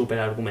un super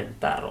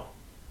argumentarro.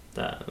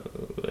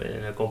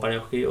 En el Company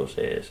of Heroes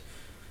es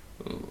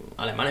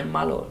alemanes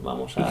malos,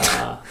 vamos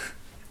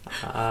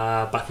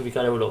a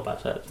pacificar Europa,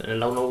 ¿sabes? En el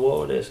Dawn of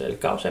War es el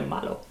caos es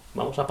malo,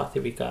 vamos a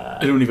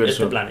pacificar el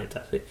universo, este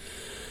planeta, sí.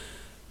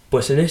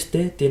 Pues en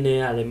este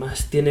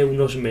además tiene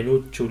unos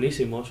menús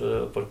chulísimos,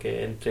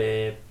 porque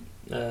entre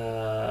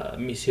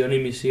misión y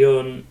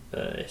misión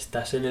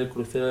estás en el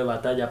crucero de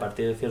batalla a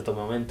partir de cierto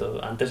momento.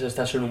 Antes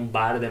estás en un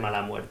bar de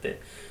mala muerte,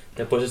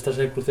 después estás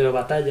en el crucero de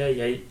batalla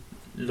y hay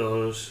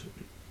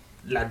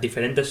las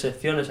diferentes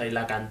secciones, hay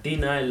la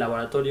cantina, el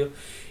laboratorio,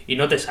 y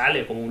no te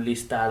sale como un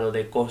listado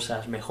de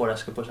cosas,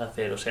 mejoras que puedes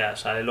hacer. O sea,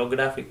 salen los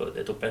gráficos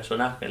de tu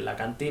personaje en la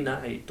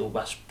cantina y tú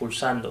vas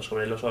pulsando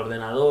sobre los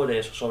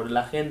ordenadores o sobre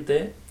la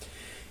gente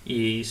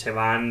y se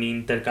van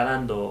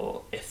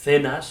intercalando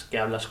escenas que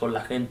hablas con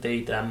la gente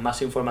y te dan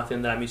más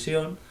información de la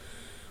misión,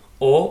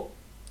 o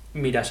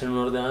miras en un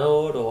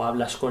ordenador o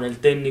hablas con el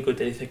técnico y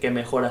te dice qué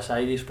mejoras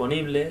hay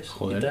disponibles.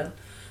 Joder. Y tal.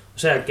 O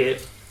sea que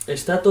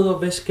está todo,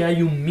 ves que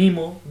hay un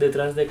mimo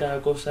detrás de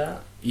cada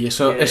cosa. Y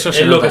eso es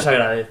se lo nota. que se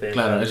agradece.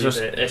 Claro,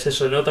 ¿sabes? Eso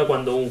se nota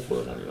cuando un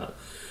juego es animado.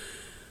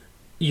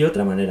 Y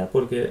otra manera,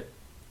 porque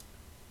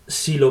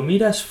si lo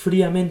miras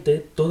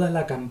fríamente, toda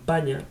la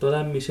campaña,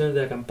 todas las misiones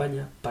de la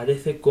campaña,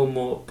 parece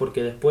como...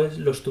 Porque después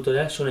los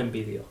tutoriales son en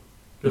vídeo.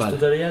 Los Vale.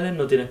 tutoriales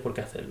no tienes por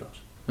qué hacerlos.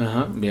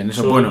 Ajá, bien,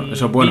 eso es Son bueno,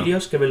 eso es bueno.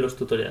 vídeos que ven los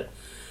tutoriales.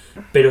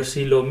 Pero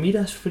si lo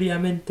miras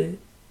fríamente,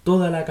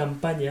 toda la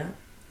campaña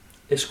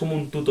es como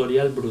un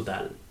tutorial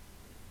brutal.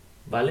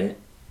 ¿Vale?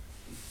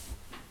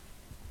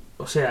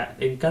 O sea,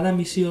 en cada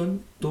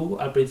misión, tú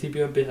al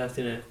principio empiezas a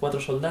tener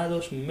 4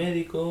 soldados, un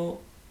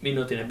médico, y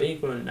no tienes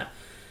vehículo ni nada.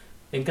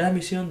 En cada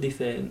misión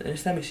dicen, en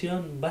esta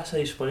misión vas a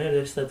disponer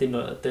de esta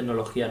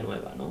tecnología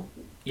nueva, ¿no?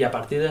 Y a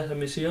partir de esa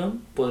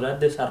misión podrás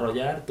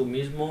desarrollar tú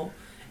mismo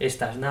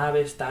estas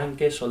naves,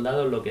 tanques,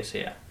 soldados, lo que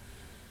sea.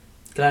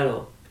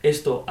 Claro,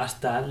 esto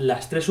hasta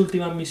las 3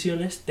 últimas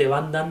misiones te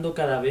van dando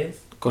cada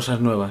vez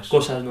Cosas nuevas.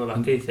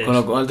 ¿Qué dices? Con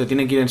lo cual te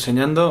tienen que ir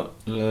enseñando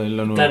lo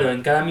nuevo. Claro,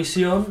 en cada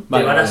misión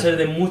Vale, te van a vale. ser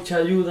de mucha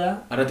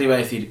ayuda. Ahora te iba a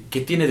decir,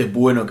 ¿qué tiene de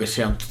bueno que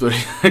sea un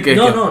tutorial?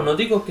 No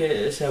digo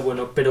que sea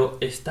bueno, pero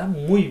está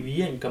muy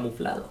bien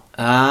camuflado.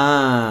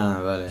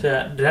 Ah, vale. O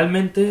sea,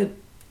 realmente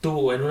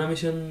tú en una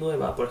misión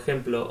nueva, por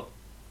ejemplo,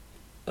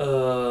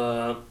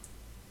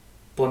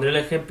 pondré el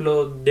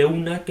ejemplo de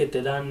una que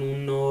te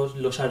dan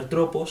los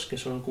artropos, que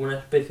son como una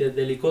especie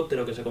de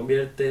helicóptero que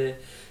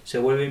se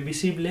vuelve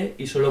invisible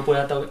y solo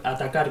puede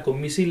atacar con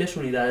misiles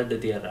unidades de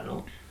tierra,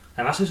 ¿no?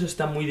 Además eso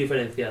está muy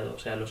diferenciado, o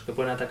sea, los que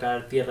pueden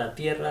atacar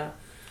tierra-tierra,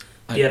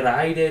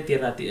 tierra-aire,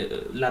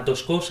 las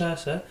dos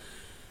cosas, ¿eh?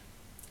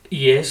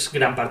 Y es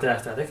gran parte de la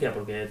estrategia,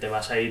 porque te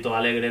vas ahí todo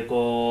alegre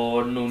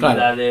con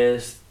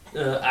unidades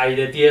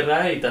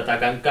aire-tierra y te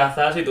atacan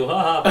cazas y tú,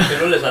 ¿por qué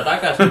no les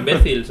atacas,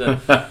 imbécil? ¿Sabes?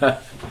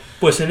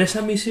 Pues en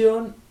esa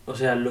misión, o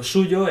sea, lo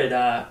suyo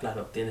era,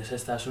 claro, tienes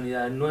estas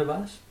unidades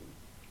nuevas,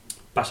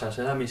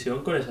 pasarse la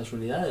misión con esas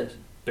unidades,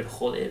 pero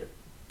joder,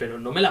 pero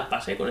no me las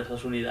pasé con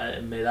esas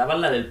unidades, me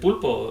daban la del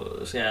pulpo,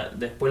 o sea,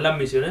 después las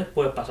misiones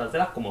puedes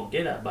pasártelas como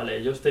quieras, ¿vale?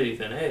 Ellos te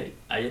dicen,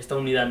 hay esta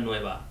unidad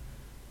nueva,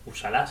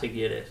 úsala si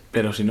quieres.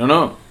 Pero si no,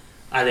 no.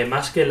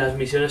 Además que las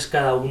misiones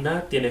cada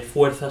una tiene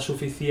fuerza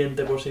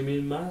suficiente por sí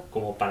misma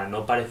como para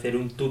no parecer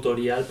un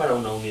tutorial para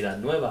una unidad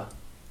nueva.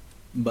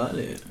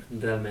 Vale.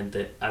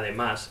 Realmente,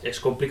 además, es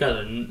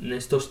complicado en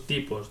estos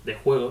tipos de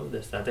juegos de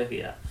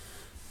estrategia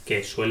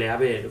que suele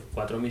haber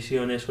 4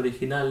 misiones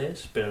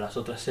originales, pero las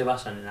otras se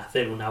basan en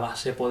hacer una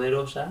base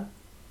poderosa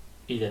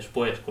y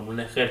después, con un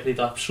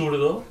ejército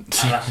absurdo,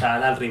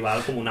 arrasar al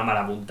rival como una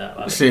marabunta,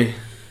 ¿vale? Sí.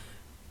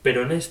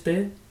 Pero en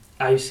este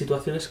hay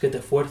situaciones que te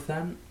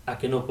fuerzan a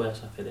que no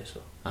puedas hacer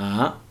eso.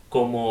 Ah.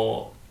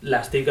 Como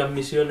las típicas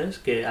misiones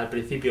que al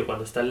principio,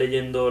 cuando estás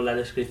leyendo la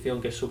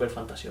descripción, que es súper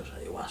fantasiosa,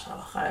 y vas a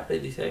bajar y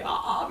dices,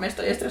 me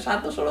estoy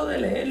estresando solo de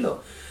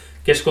leerlo,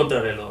 que es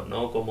contrarreloj,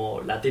 ¿no?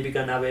 Como la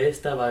típica nave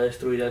esta va a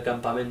destruir el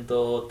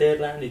campamento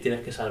Terran y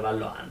tienes que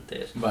salvarlo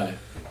antes. Vale.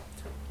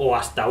 O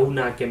hasta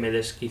una que me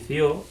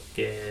desquició,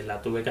 que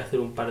la tuve que hacer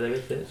un par de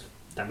veces,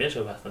 también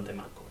soy bastante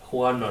manco. He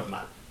jugado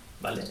normal,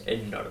 ¿vale?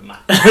 En normal.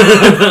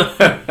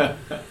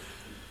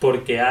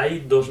 Porque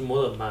hay 2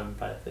 modos más, me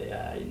parece.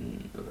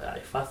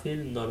 Hay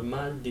fácil,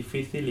 normal,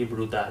 difícil y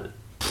brutal.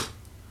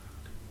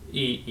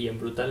 Y en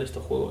brutal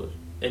estos juegos,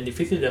 en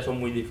difícil ya son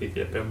muy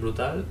difíciles, pero en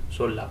brutal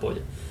son la polla.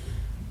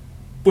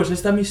 Pues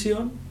esta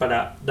misión,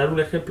 para dar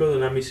un ejemplo de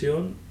una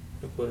misión,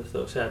 pues,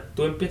 o sea,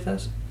 tú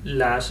empiezas,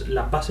 las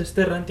bases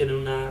Terran tienen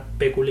una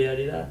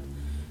peculiaridad,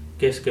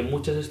 que es que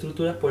muchas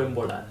estructuras pueden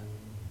volar.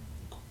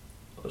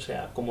 O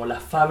sea, como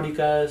las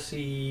fábricas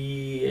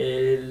y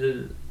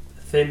el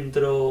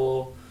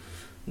centro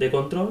de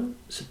control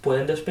se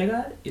pueden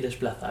despegar y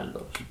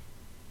desplazarlos.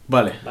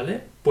 Vale.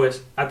 ¿Vale?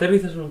 Pues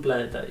aterrizas en un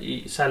planeta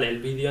y sale el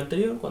vídeo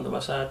anterior, cuando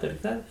vas a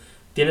aterrizar,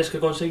 tienes que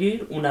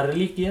conseguir una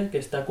reliquia que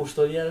está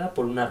custodiada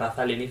por una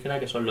raza alienígena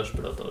que son los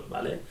protos,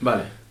 ¿vale?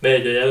 Vale.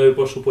 Yo ya doy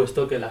por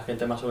supuesto que la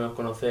gente más o menos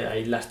conoce,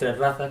 hay las 3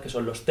 razas, que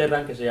son los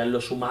Terran, que serían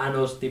los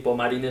humanos tipo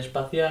marine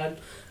espacial,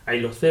 hay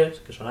los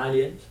Zers, que son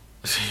aliens.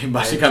 Sí,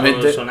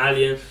 básicamente. Son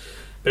aliens.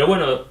 Pero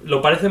bueno,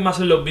 lo parecen más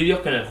en los vídeos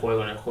que en el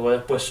juego. En el juego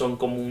después son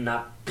como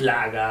una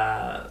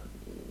plaga,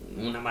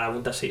 una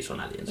marabunta, sí, son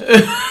aliens.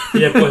 Y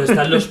después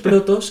están los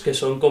protos, que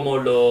son como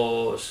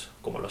los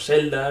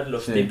Eldar,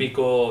 los Sí.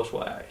 típicos,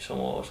 guay,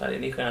 somos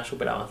alienígenas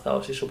súper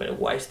avanzados y súper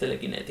guays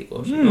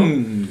telequinéticos,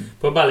 ¿no?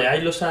 Pues vale,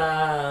 hay los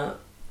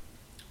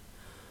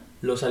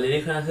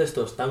alienígenas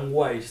estos tan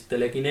guays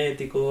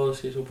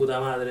telequinéticos y su puta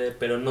madre,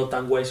 pero no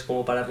tan guays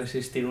como para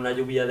resistir una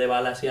lluvia de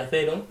balas y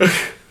acero,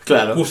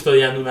 Claro.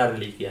 custodiando una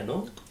reliquia,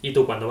 ¿no? Y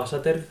tú cuando vas a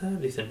aterrizar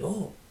dices,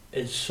 no,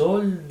 el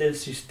sol del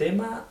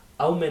sistema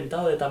ha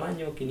aumentado de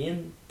tamaño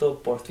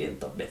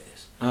 500%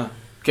 veces. Ah,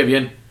 qué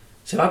bien.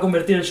 Se va a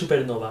convertir en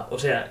supernova. O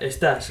sea,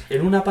 estás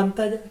en una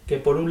pantalla que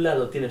por un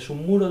lado tienes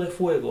un muro de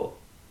fuego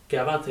que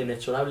avanza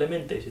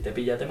inexorablemente y si te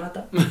pilla te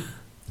mata,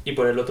 y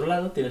por el otro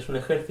lado tienes un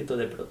ejército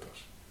de protos.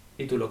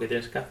 Y tú lo que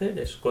tienes que hacer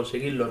es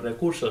conseguir los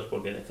recursos,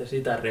 porque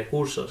necesitas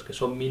recursos que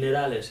son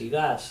minerales y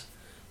gas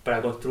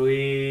para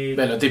construir...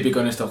 Ve lo típico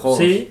en estos juegos.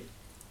 Sí,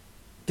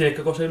 tienes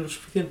que conseguir los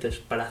suficientes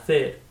para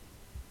hacer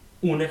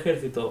un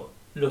ejército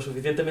lo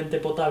suficientemente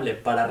potable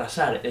para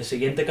arrasar el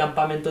siguiente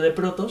campamento de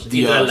protos y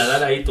Dios.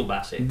 trasladar ahí tu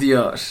base.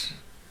 Dios.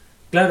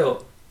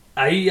 Claro,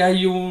 ahí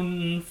hay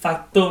un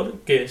factor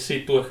que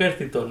si tu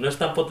ejército no es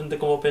tan potente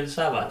como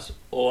pensabas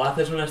o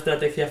haces una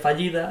estrategia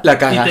fallida La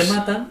cagas. y te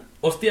matan,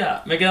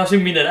 hostia, me he quedado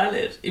sin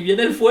minerales y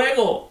viene el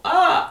fuego.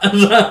 ¡Ah!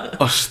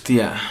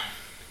 Hostia.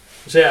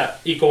 O sea,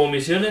 y como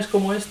misiones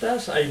como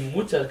estas, hay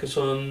muchas que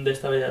son de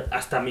esta variedad.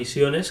 Hasta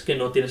misiones que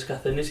no tienes que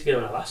hacer ni siquiera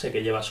una base,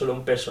 que llevas solo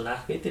un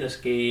personaje y tienes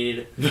que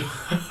ir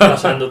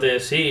pasándote,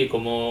 sí,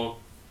 como...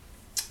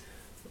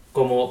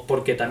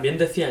 Porque también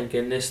decían que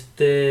en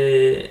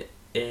este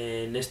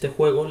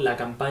juego, la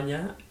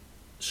campaña,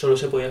 solo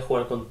se podía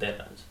jugar con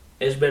Terrans.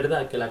 Es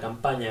verdad que la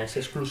campaña es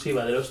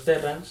exclusiva de los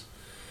Terrans,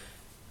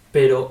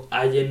 pero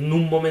hay en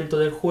un momento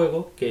del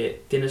juego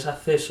que tienes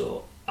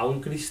acceso a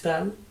un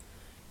cristal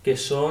que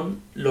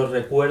son los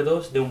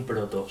recuerdos de un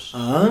Protoss.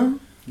 Ah,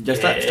 ya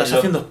está, estás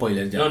haciendo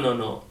spoilers ya.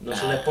 No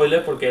son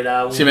spoilers porque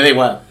era un... Sí, me da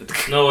igual.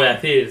 No voy a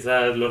decir,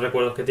 ¿sabes? Los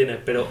recuerdos que tiene,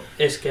 pero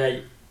es que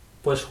hay...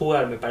 Puedes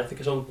jugar, me parece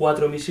que son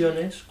 4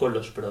 misiones con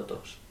los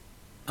Protoss.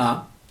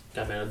 Ah, Que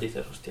al menos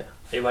dices, hostia,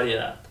 hay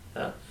variedad,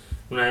 ¿sabes?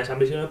 Una de esas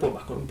misiones pues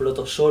vas con un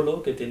Protoss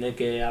solo que tiene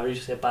que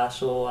abrirse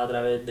paso a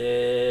través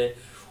de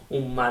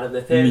un mar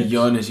de Zergs.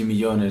 millones y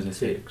millones de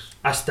Sí. Zergs.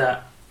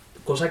 Hasta,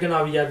 cosa que no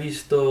había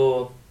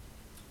visto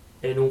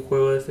en un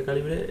juego de este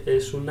calibre,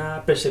 es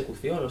una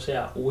persecución, o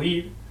sea,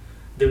 huir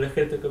de un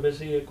ejército que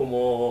persigue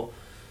como,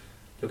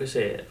 yo qué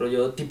sé,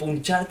 rollo tipo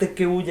un charter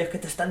que huyes, que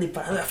te están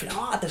disparando y al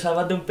final te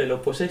salvas de un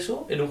pelo. Pues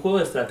eso, en un juego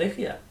de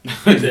estrategia.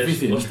 Y dices,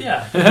 Difícil.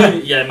 hostia,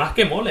 y además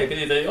que mole, que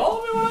dices,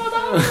 ¡oh, me van a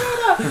matar, me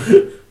van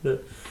a matar!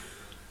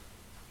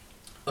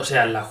 O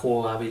sea, la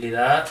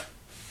jugabilidad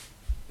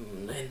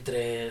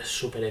entre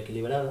súper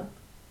equilibrada,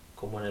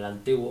 como en el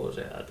antiguo, o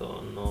sea,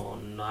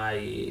 no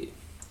hay...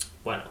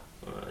 Bueno,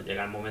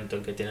 llega el momento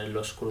en que tienen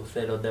los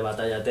cruceros de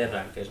batalla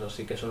Terran, que esos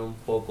sí que son un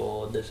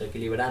poco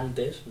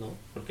desequilibrantes, ¿no?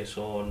 Porque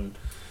son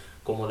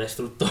como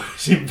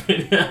destructores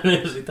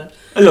imperiales y tal.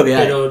 Es lo que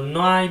hay. Pero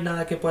no hay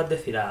nada que puedas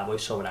decir, voy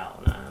sobrado,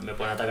 nada, me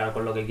pueden atacar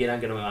con lo que quieran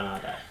que no me van a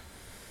matar.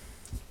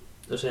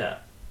 O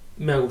sea,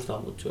 me ha gustado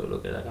mucho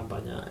lo que es la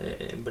campaña.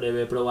 En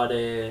breve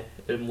probaré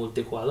el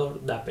multijugador,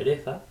 da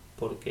pereza,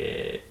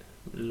 porque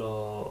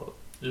lo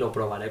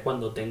probaré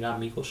cuando tenga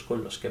amigos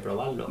con los que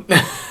probarlo.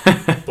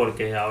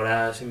 Porque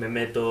ahora si me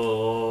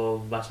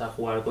meto vas a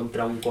jugar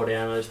contra un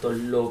coreano de estos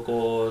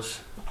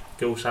locos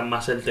que usan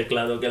más el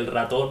teclado que el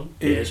ratón,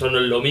 que eso no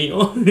es lo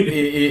mío,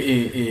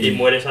 y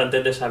mueres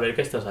antes de saber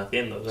qué estás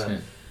haciendo. O sea. Sí.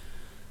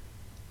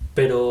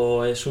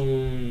 Pero es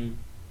un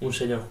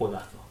señor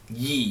juegazo.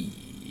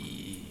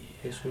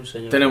 Es un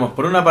señor Tenemos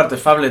por una parte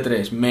Fable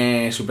 3,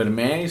 Super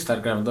Me y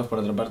StarCraft 2 por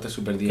otra parte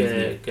Super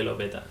 10. que lo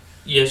peta.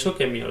 Y eso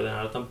que mi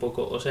ordenador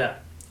tampoco... O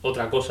sea,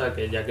 otra cosa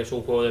que ya que es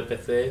un juego de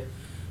PC,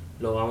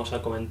 lo vamos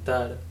a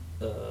comentar.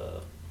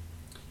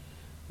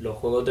 Los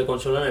juegos de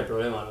consola no hay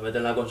problema, lo metes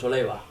en la consola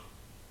y va.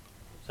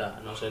 O sea,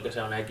 no sé que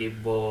sea una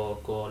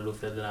Xbox con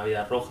luces de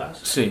Navidad rojas,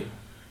 Sí.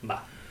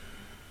 va.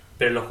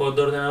 Pero en los juegos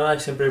de ordenador hay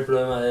siempre el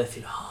problema de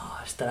decir,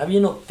 ¿estará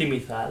bien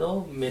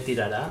optimizado? ¿Me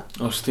tirará?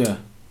 Hostia.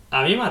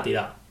 A mí me ha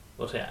tirado.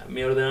 O sea,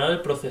 mi ordenador,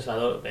 el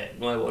procesador,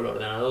 nuevo el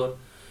ordenador,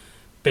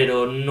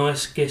 pero no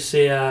es que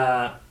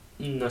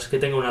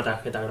tenga una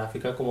tarjeta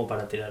gráfica como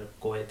para tirar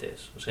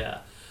cohetes. O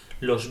sea,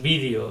 los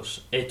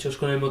vídeos hechos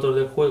con el motor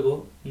del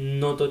juego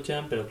no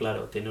tochean, pero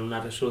claro, tienen una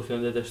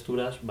resolución de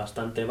texturas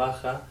bastante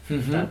baja,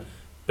 Ujú. tal.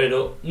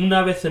 Pero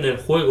una vez en el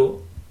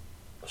juego,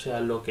 o sea,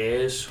 lo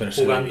que es Pero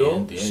se ve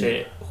jugando, bien,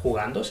 tío.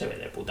 jugando se ve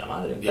de puta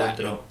madre. Ya,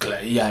 encuentro.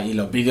 y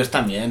los vídeos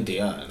también,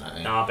 tío.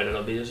 No, pero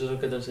los vídeos esos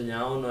que te he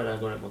enseñado no eran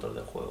con el motor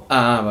del juego.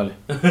 Ah, vale.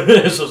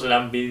 Esos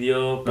eran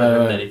vídeos Vale,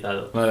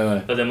 pre-renderizados.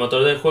 Vale. Los del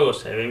motor del juego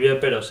se ven bien,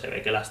 pero se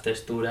ve que las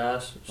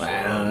texturas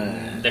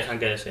Bueno. dejan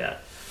que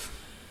desear.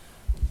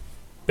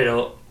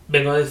 Pero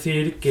vengo a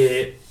decir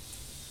que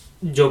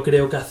yo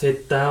creo que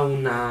acepta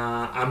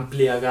una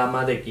amplia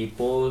gama de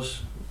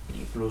equipos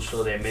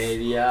incluso de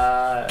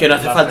media, Que no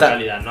hace baja falta-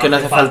 calidad. que no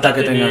hace falta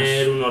que tener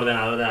tengas- un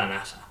ordenador de la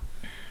NASA,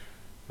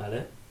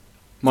 ¿vale?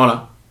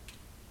 Mola.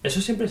 Eso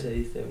siempre se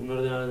dice, un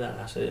ordenador de la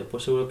NASA.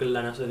 Pues seguro que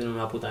la NASA tiene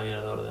una puta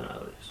mierda de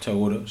ordenadores.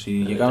 Seguro.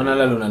 Si llegaban a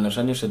la luna en los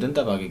años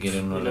 70, ¿para qué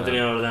quieren un Y no ordenador?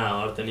 tenían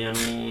ordenador, tenían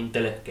un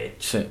telesketch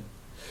Sí.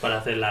 para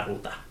hacer la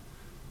ruta.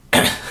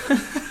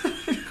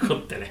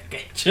 Con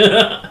telesketch.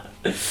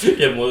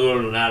 Y el módulo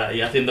lunar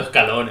ahí haciendo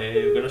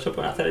escalones, que no se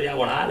pueden hacer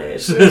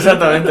diagonales.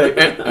 Exactamente.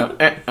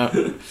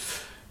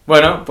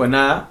 Bueno, pues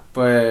nada,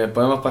 pues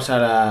podemos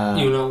pasar a...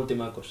 Y una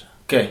última cosa.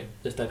 ¿Qué?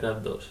 De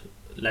StarCraft 2.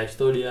 La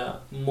historia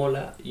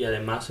mola y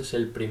además es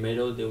el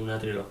primero de una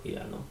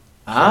trilogía, ¿no?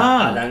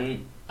 Ah. O sea,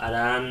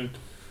 harán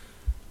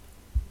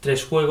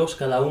 3 juegos,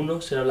 cada uno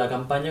será la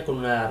campaña con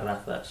una de las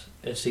razas.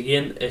 El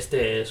siguiente,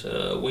 este es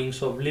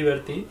Wings of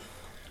Liberty,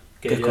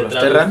 ¿Que que es yo con he los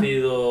Terran?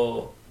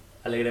 traducido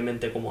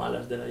alegremente como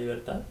Alas de la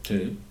Libertad.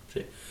 Sí.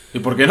 Sí. ¿Y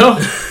por qué no?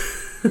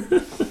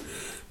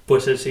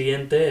 Pues el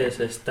siguiente es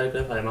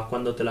StarCraft, además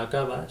cuando te lo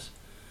acabas,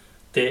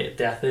 te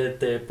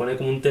pone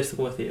como un texto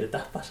como decir, te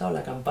has pasado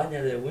la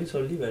campaña de Wings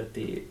of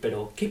Liberty,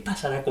 pero ¿qué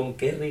pasará con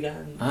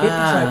Kerrigan? ¿Qué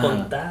pasará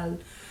con tal?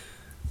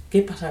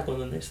 ¿Qué pasará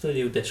con esto?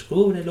 Y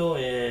descúbrelo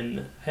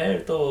en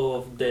Heart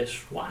of the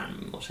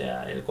Swarm, o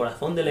sea, el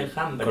corazón del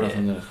enjambre.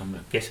 Corazón del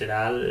enjambre. Que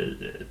será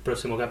el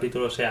próximo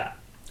capítulo, o sea,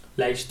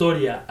 la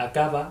historia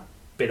acaba,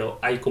 pero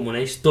hay como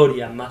una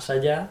historia más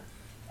allá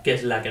que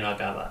es la que no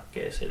acaba,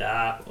 que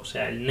será, o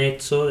sea, el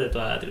nexo de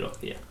toda la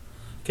trilogía.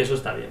 Que eso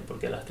está bien,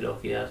 porque las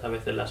trilogías a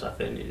veces las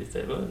hacen y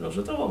dicen, bueno,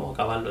 nosotros vamos a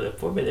acabarlo,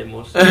 después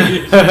veremos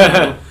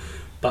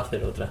para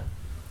hacer otra.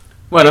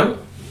 Bueno,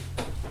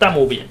 Está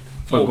muy bien.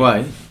 pues muy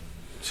guay.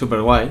 Super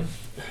guay.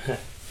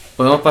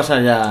 Podemos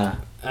pasar ya...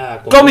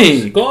 Ah,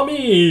 ¡Cómic!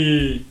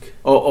 ¡Cómic!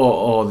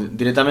 O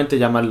directamente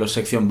llamarlo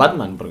sección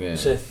Batman, porque...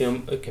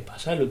 Sección... ¿Qué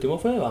pasa? El último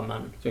fue de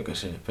Batman. Yo qué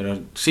sé, pero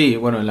sí,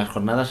 bueno, en las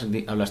jornadas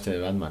hablaste de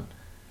Batman.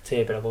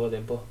 Sí, pero poco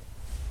tiempo.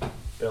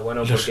 Pero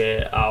bueno, Los-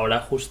 porque ahora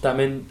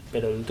justamente...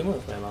 Pero el último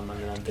no fue de Batman,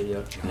 el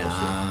anterior.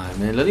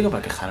 No, me lo digo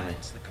para quejarme.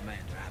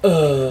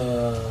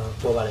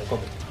 Pues vale,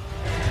 cómic.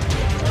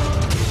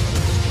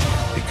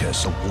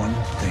 Because of one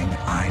thing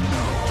I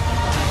know.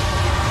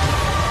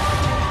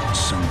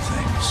 Some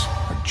things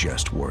are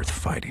just worth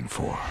fighting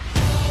for.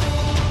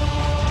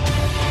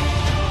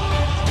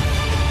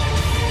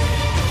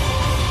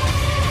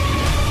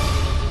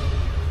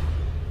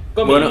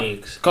 Bueno,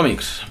 Cómics.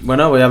 cómics.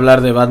 Bueno, voy a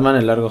hablar de Batman,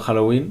 el largo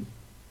Halloween.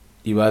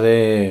 Y va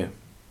de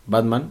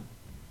Batman,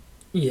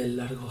 Y el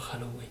largo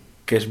Halloween.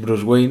 que es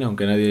Bruce Wayne,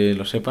 aunque nadie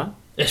lo sepa.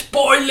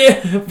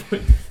 ¡Spoiler!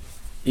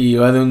 Y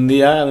va de un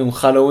día, de un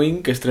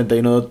Halloween, que es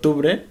 31 de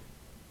octubre.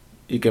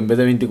 Y que en vez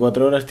de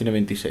 24 horas tiene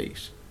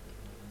 26.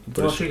 Y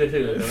por No, eso- sigue, que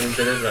me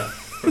interesa.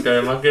 Porque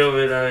además quiero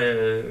ver a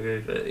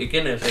ver... ¿Y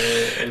quién es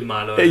el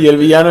malo? Y el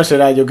villano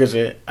será, yo que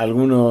sé,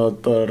 alguno,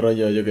 todo el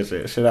rollo, yo que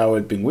sé, será o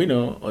el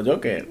pingüino o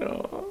Joker,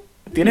 o...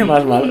 Tiene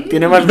más mal,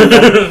 tiene más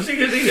villanos,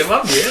 Sigue,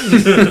 va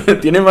bien.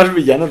 tiene más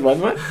villanos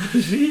Batman,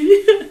 Sí.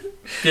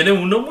 Tiene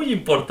uno muy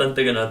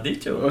importante que no has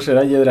dicho. o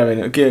será Hiedra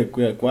Venenosa.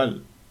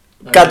 ¿Cuál?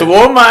 A ver.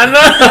 ¡Catwoman!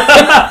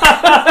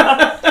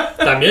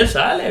 También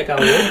sale,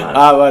 cabrón.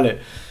 Ah, vale.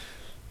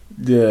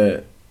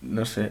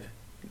 No sé.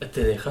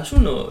 Te dejas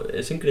uno,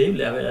 es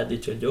increíble. A ver, has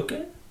dicho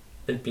Joker,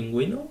 el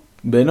pingüino,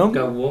 ¿Venom?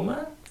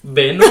 Catwoman,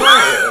 Venom,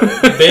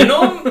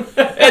 Venom,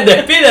 es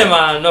de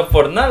Spiderman, no es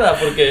por nada,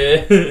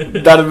 porque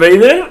 ¿Darth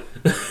Vader?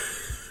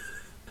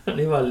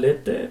 Aníbal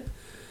Lecter,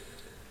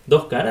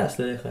 2 caras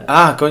te dejas.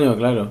 Ah, coño,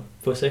 claro.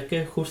 Pues es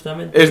que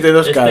justamente Es de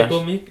 2 este caras.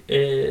 cómic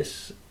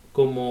es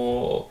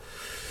como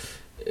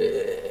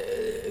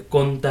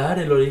contar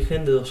el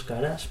origen de 2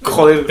 caras,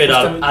 Joder, pero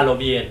justamente- a lo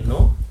bien,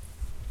 ¿no?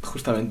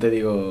 Justamente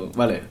digo,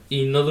 vale,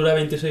 Y no dura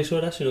 26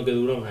 horas, sino que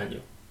dura un año.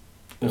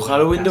 un Pero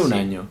Halloween de un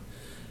casi. año.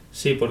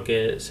 Sí,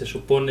 porque se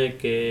supone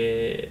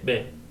que...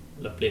 Ve,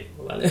 lo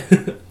explico, ¿vale?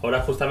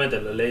 Ahora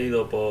justamente lo he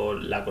leído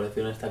por la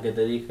colección esta que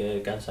te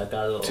dije que han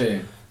sacado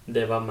Sí.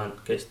 de Batman,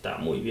 que está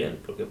muy bien,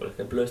 porque por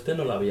ejemplo este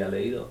no lo había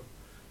leído.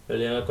 Lo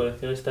leí en la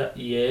colección esta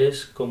y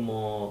es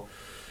como...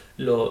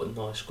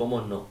 No, es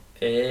como no.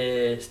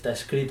 Está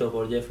escrito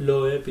por Jeff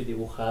Loeb y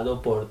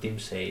dibujado por Tim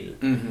Sale.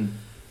 Ujú.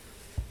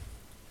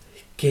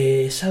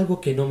 Que es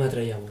algo que no me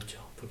atraía mucho.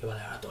 Porque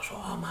vale, ahora todos,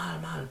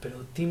 mal, pero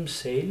Tim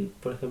Sale,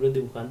 por ejemplo, el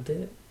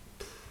dibujante,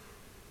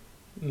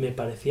 me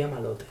parecía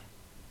malote.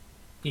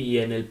 Y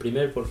en el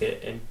primer, porque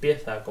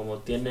empieza como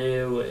tiene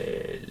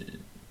el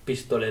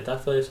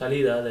pistoletazo de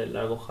salida del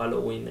largo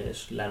Halloween,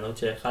 es la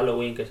noche de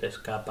Halloween que se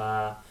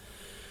escapa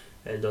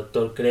el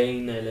Dr.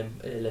 Crane,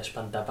 el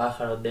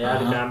espantapájaros de Ajá.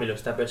 Arkham, y lo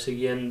está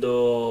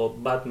persiguiendo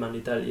Batman y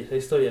tal. Y esa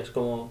historia es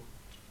como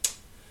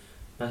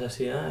más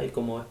así, y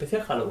como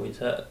especial Halloween,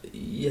 ¿sabes?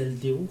 Y el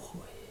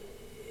dibujo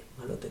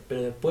malote,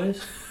 pero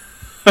después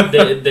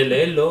de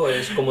leerlo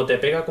es como te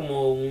pega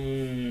como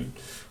un...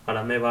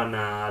 Ahora me van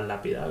a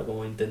lapidar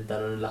como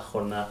intentaron en las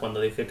jornadas cuando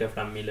dije que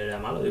Frank Miller era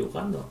malo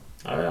dibujando.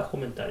 Ahora verás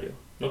comentarios.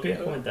 No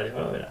querías comentarios,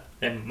 ahora verás.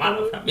 Es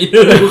malo Frank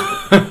Miller.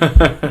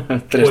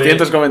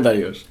 300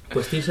 comentarios.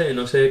 Pues sí,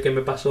 no sé qué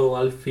me pasó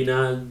al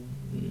final.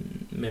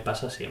 me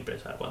pasa siempre,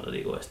 ¿sabes? Cuando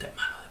digo, este es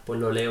malo, después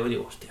lo leo y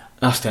digo, hostia.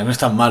 Hostia, no es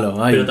tan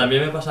malo. Ay. Pero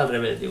también me pasa al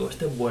revés, digo,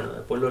 este es bueno,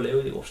 después lo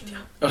leo y digo,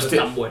 hostia, no es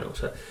Hostia. tan bueno, o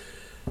sea.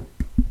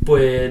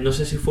 Pues no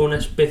sé si fue una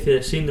especie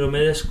de síndrome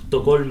de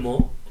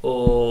Estocolmo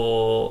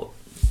o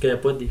que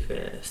después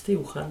dije, este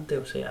dibujante,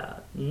 o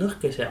sea, no es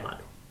que sea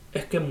malo,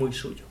 es que es muy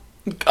suyo.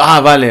 Ah,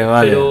 vale.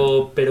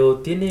 Pero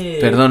tiene...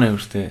 Perdone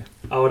usted.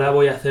 Ahora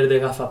voy a hacer de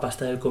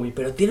gafapasta del cómic,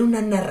 pero tiene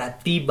una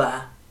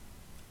narrativa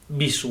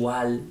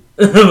visual,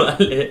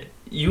 ¿vale?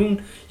 Y un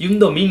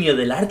dominio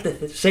del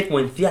arte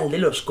secuencial de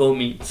los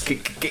cómics.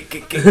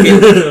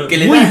 Que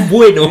le muy da-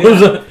 bueno. O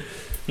sea,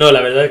 no,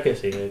 la verdad es que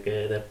sí,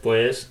 que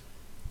después...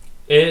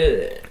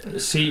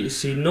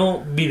 si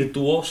no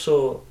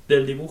virtuoso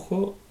del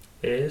dibujo,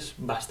 es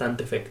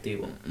bastante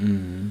efectivo.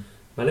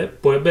 ¿Vale?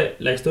 Pues ve,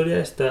 la historia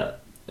está...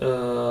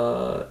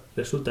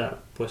 resulta,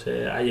 pues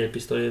hay el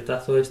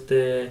pistoletazo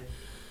este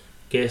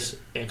que es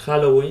en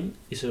Halloween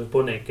y se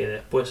supone que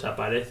después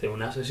aparece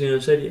un asesino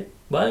en serie,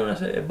 ¿vale?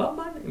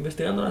 Batman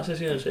investigando un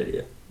asesino en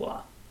serie.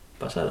 ¡Buah!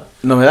 Pasada.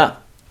 Novedad.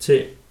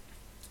 Sí.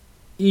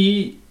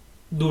 Y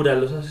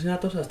duran los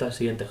asesinatos hasta el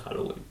siguiente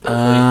Halloween. Por eso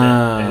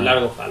Ah. dicen el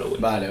largo Halloween.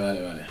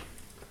 Vale.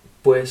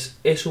 Pues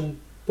es un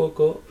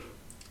poco...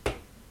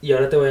 Y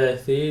ahora te voy a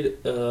decir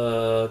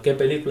qué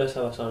película se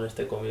ha basado en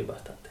este cómic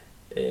bastante.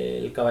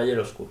 El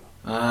Caballero Oscuro.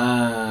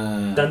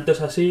 Ah. Tanto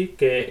es así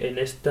que en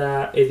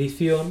esta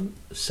edición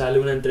sale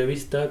una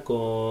entrevista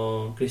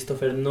con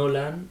Christopher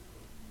Nolan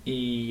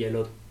y el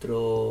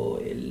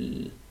otro...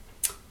 El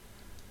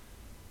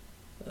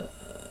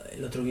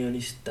otro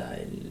guionista,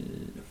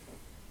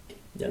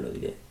 ya lo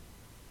diré.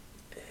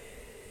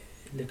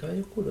 El de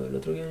Caballero Oscuro, el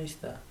otro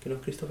guionista, que no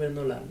es Christopher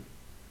Nolan.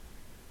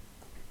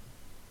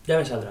 Ya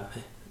me saldrá.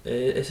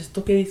 Es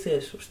esto que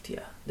dices,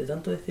 hostia, de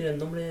tanto decir el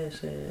nombre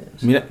se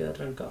Mira. me queda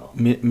trancado.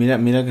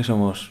 Mira que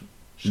somos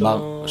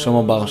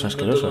vagos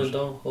asquerosos.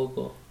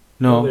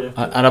 No, pero es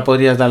que- ahora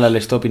podrías darle al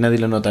stop y nadie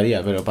lo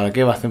notaría, pero ¿para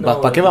qué,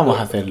 No, ¿para qué vamos a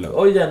no, hacerlo?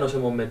 Hoy ya nos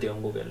hemos metido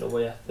en Google, lo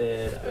voy a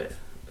hacer, a ver,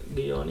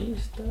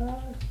 guionista...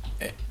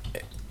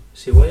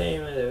 Si voy a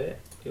IMDb,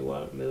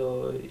 igual me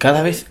doy...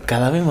 Cada vez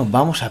nos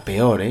vamos a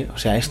peor, ¿eh? O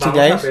sea, esto Vamos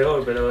ya a es...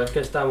 peor, pero es que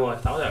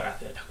estamos de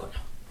vacaciones, coño.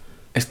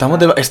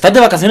 Estás de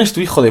vacaciones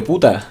tu hijo de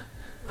puta.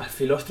 Al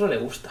filostro le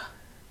gusta.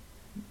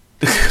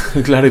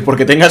 Claro, y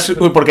porque tengas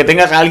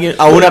a alguien,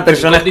 a una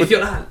persona...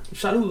 Condicional, un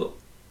saludo.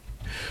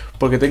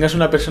 Porque tengas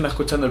una persona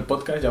escuchando el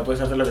podcast, ya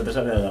puedes hacer lo que te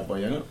salga de la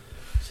polla, ¿no?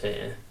 Sí,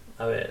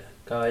 a ver,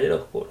 Caballero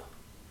Oscuro.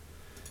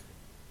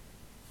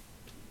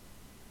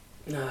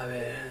 A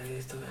ver,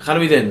 esto...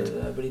 Harvey Dent.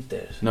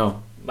 Britters.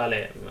 No.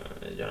 Vale,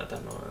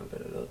 Jonathan Nolan,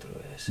 pero el otro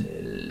es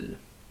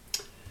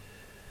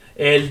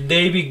el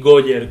David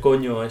Goyer,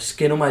 coño, es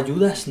que no me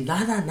ayudas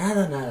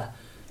nada.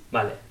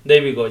 Vale,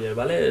 David Goyer,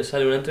 ¿vale?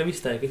 Sale una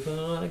entrevista de Christopher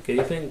Nolan que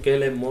dicen que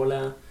le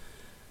mola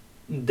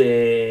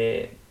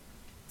de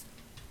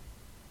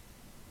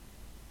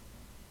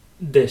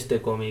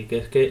este cómic.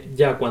 Es que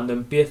ya cuando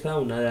empieza,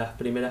 una de las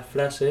primeras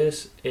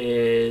frases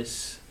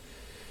es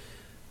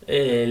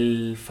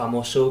el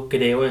famoso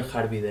creo en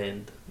Harvey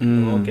Dent,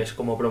 ¿no? Que es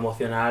como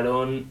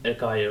promocionaron el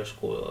Caballero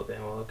Oscuro.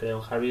 Creo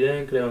en Harvey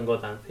Dent, creo en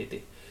Gotham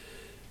City.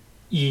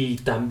 Y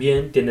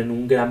también tienen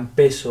un gran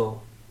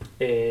peso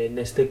en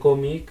este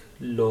cómic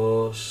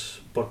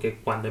porque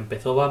cuando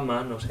empezó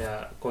Batman, o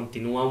sea,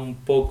 continúa un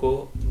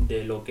poco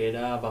de lo que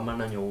era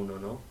Batman año 1,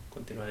 ¿no?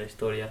 Continúa la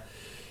historia.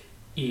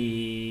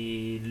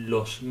 Y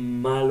los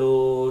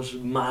malos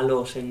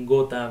en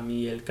Gotham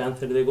y el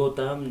cáncer de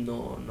Gotham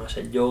no es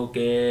el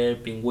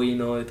Joker,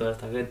 Pingüino y toda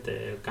esta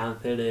gente. El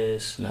cáncer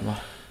es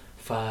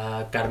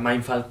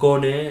Carmine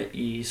Falcone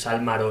y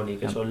Sal Maroni,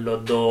 que son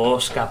los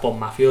dos capos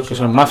mafiosos. Que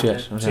son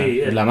mafias, o sea,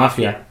 sí, es la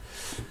mafia.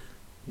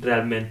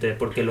 Realmente,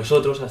 porque los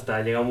otros,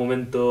 hasta llega un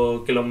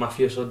momento que los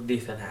mafiosos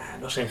dicen,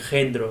 los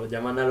engendros,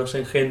 llaman a los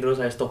engendros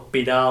a estos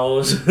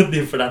piraos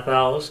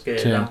disfrazados que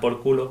dan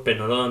por culo,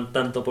 pero no dan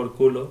tanto por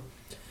culo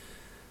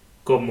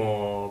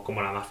como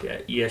la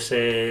mafia. Y es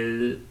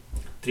el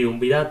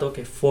triunvirato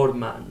que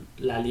forman,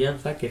 la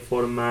alianza que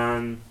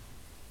forman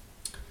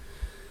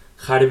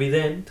Harvey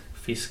Dent,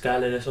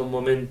 fiscal en esos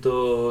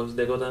momentos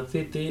de Gotham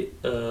City,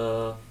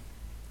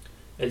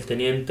 el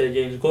teniente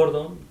James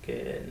Gordon,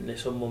 que en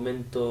esos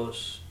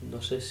momentos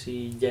no sé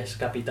si ya es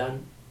capitán,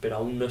 pero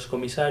aún no es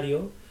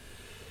comisario,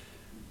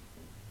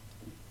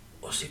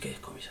 o sí que es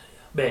comisario.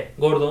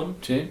 Gordon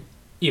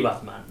y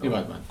Batman,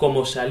 ¿no?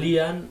 Como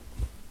salían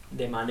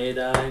de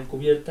manera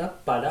encubierta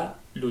para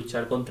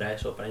luchar contra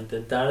eso, para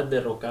intentar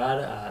derrocar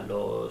a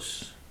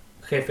los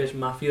jefes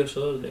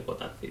mafiosos de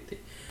Gotham City.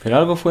 Pero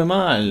algo fue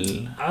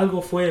mal.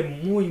 Algo fue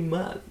muy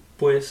mal,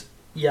 pues,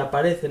 y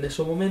aparece en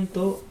ese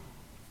momento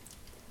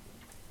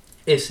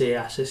ese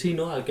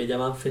asesino al que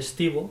llaman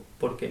festivo,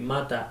 porque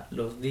mata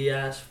los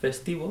días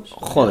festivos.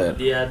 Joder. Los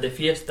días de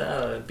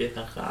fiesta,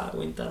 empiezan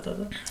Halloween,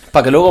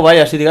 Para que luego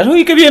vayas y digas,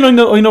 uy, qué bien, hoy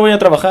no voy a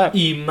trabajar.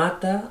 Y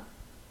mata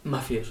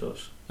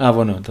mafiosos. Ah,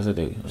 bueno, entonces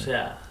te digo. O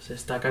sea, se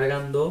está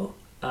cargando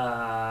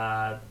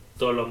a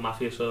todos los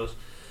mafiosos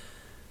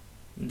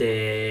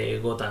de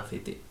Gotham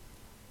City.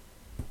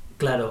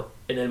 Claro,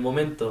 en el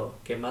momento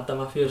que mata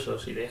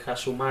mafiosos y deja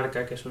su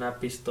marca, que es una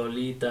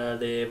pistolita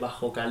de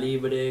bajo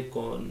calibre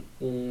con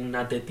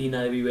una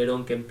tetina de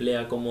biberón que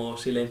emplea como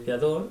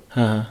silenciador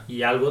Ajá.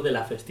 y algo de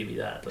la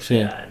festividad. O Sí.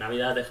 sea, en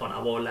Navidad deja una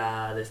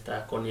bola de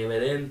esta con nieve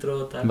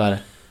dentro, tal, Vale.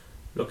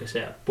 lo que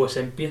sea. Pues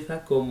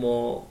empieza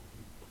como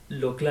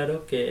lo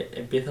claro que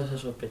empiezas a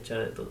sospechar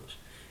de todos.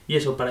 Y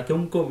eso, para que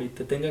un cómic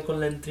te tenga con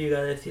la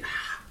intriga de decir,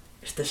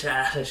 este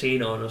será el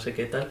asesino o no sé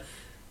qué tal,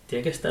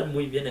 tiene que estar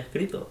muy bien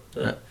escrito.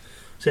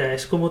 O sea,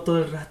 es como todo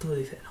el rato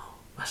dice, no,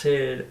 va a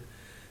ser...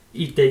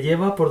 Y te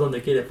lleva por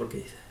donde quiere, porque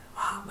dice,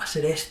 va a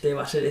ser este,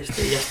 va a ser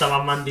este. Y hasta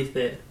Batman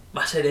dice,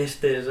 va a ser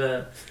este. O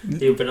sea,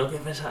 digo, pero no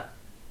quiero pensar.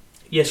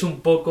 Y es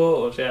un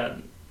poco, o sea,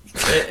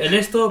 en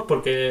esto,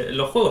 porque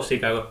los juegos sí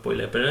que hago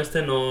spoiler, pero en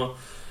este no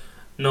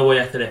voy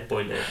a hacer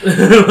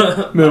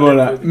spoilers.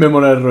 Me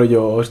mola el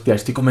rollo, hostia,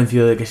 estoy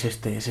convencido de que es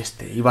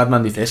este. Y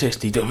Batman dice, es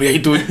este. Y tú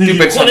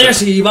pensando, Joder,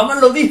 si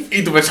Batman lo dice.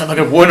 y tú pensando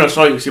que bueno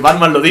soy. Si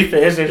Batman lo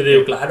dice, es Y este.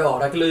 digo, claro,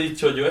 ahora que lo he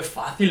dicho yo es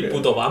fácil,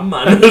 puto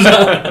Batman. O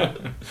sea,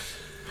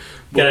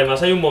 que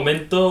además hay un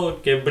momento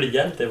que es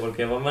brillante,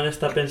 porque Batman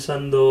está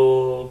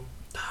pensando...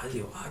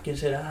 digo, ¿quién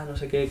será? No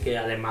sé qué, que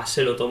además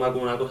se lo toma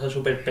como una cosa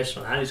súper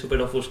personal y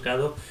súper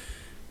ofuscado.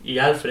 Y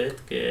Alfred,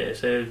 que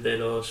es el de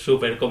los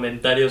super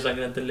comentarios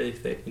sangrantes, le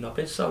dice, ¿no ha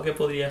pensado que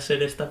podría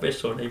ser esta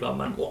persona? Y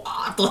Batman, ¡guau!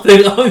 Todo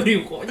cegado, y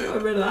digo, coño,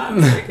 es verdad,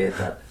 no sé qué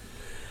tal.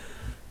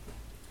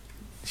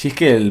 Si es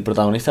que el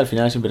protagonista al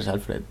final siempre es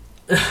Alfred.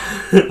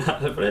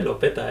 Alfred lo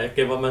peta, es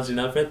que Batman sin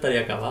Alfred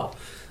estaría acabado.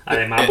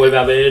 Además vuelve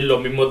a ver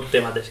los mismos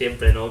temas de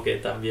siempre, ¿no? Que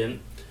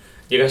también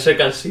llega a ser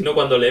cansino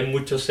cuando lees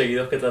muchos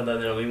seguidos que tratan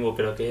de lo mismo,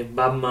 pero que es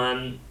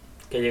Batman...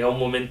 que llega un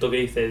momento que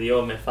dice,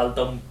 Dios, me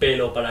falta un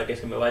pelo para que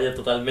se me vaya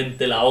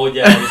totalmente la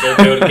olla y ser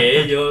peor que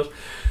ellos,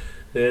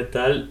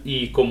 tal,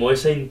 y como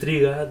esa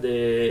intriga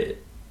de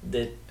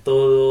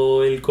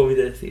todo el cómic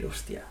de decir,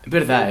 hostia. Es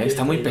verdad,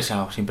 está muy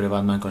pesado siempre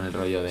Batman con el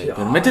rollo de... Sí,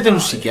 pero métete en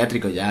un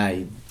psiquiátrico ya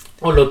y...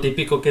 O lo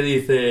típico que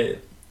dice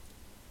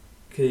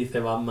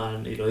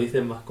Batman, y lo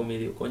dicen más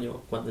conmigo,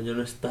 coño, cuando yo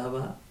no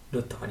estaba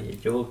ni el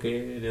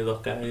Joker, ni dos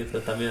caras,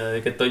 también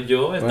de que estoy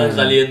yo, están Bueno.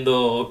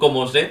 saliendo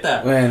como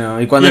setas.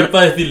 Bueno, y Y cuando... es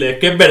para decirle, es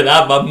que es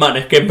verdad, Batman,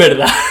 es que es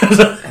verdad.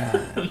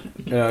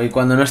 Pero, y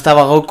cuando no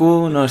estaba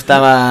Goku, no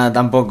estaba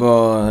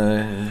tampoco...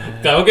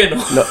 Claro que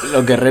no.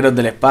 Los guerreros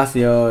del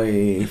espacio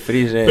y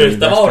Freezer... Pero y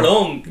estaba Blaster.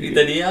 Olong y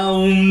tenía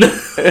un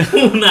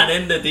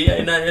harén de tía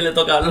y nadie le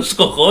tocaba los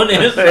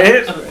cojones.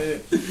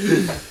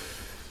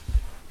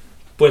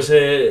 Pues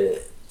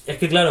es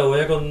que claro,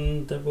 voy a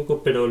contar un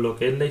poco, pero lo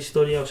que es la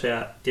historia, o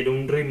sea, tiene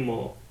un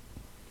ritmo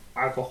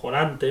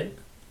acojonante.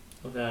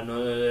 O sea,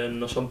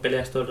 no son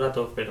peleas todo el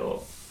rato,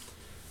 pero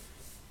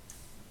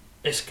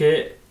es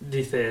que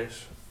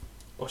dices,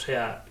 o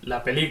sea,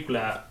 la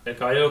película El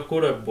Caballero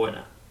Oscuro es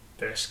buena,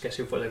 pero es que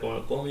si fuese como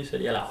el cómic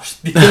sería la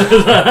hostia.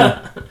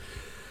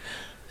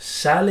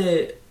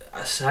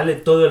 Sale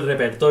todo el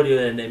repertorio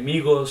de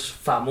enemigos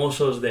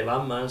famosos de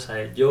Batman,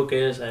 sale el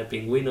Joker, sale el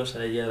Pingüino,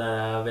 sale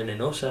Hiedra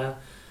Venenosa,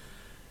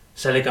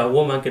 sale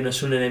Catwoman, que no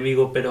es un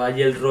enemigo, pero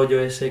hay el rollo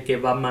ese que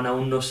Batman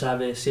aún no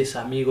sabe si es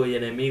amigo y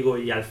enemigo,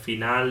 y al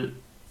final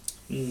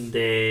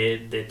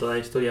de toda la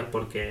historia,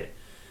 porque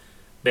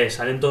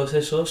salen todos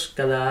esos,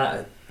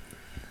 cada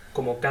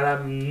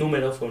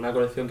número fue una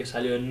colección que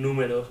salió en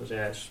números, o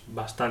sea, es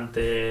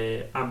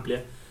bastante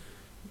amplia.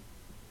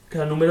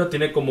 Cada número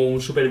tiene como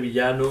un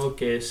supervillano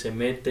que se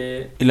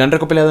mete... ¿Y lo han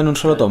recopilado en un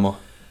solo tomo?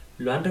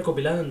 Lo han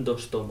recopilado en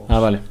 2 tomos. Ah,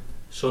 vale.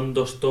 Son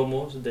 2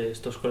 tomos de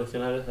estos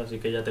coleccionables, así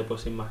que ya te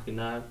puedes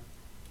imaginar,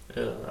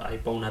 hay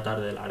para una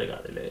tarde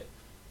larga de leer.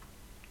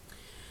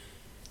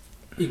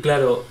 Y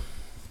claro,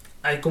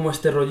 hay como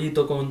este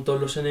rollito con todos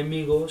los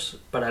enemigos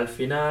para al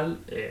final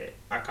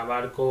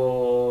acabar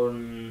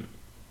con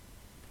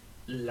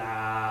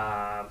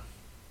la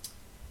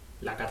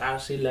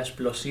catarsis, la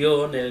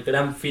explosión, el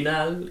gran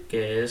final,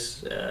 que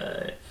es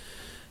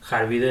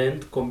Harvey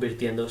Dent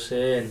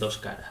convirtiéndose en 2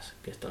 caras.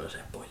 Que esto no es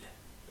spoiler,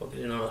 porque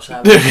si no lo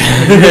sabes,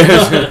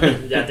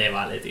 ya te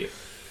vale, tío.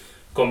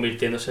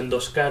 Convirtiéndose en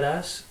 2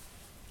 caras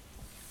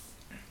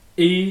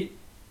y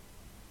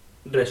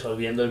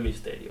resolviendo el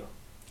misterio.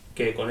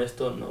 Que con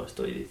esto no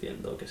estoy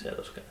diciendo que sea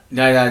 2 caras.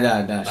 Ya.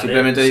 ¿Vale?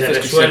 Simplemente dices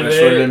que se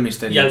resuelve el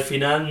misterio. Y al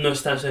final no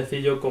es tan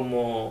sencillo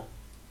como...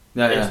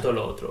 Ya. esto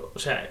lo otro. O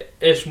sea,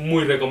 es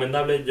muy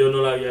recomendable. Yo no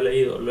lo había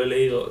leído, lo he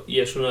leído y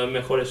es uno de los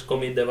mejores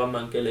cómics de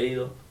Batman que he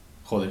leído.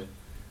 Joder.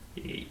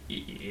 Y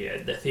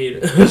es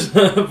decir,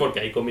 porque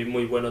hay cómics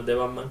muy buenos de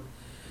Batman.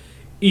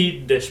 Y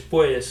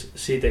después,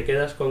 si te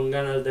quedas con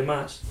ganas de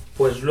más,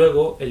 pues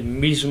luego el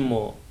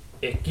mismo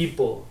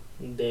equipo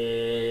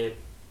de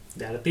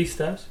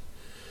artistas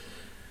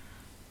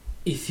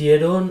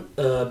hicieron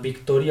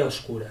Victoria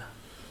Oscura,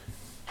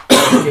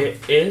 que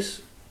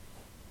es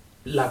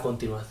la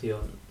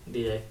continuación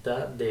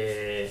directa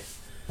del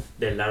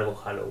largo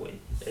Halloween.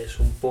 Es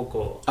un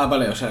poco... Ah,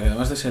 vale, o sea, que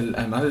además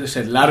de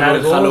ser largo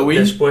el Halloween,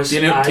 después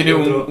tiene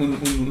otro-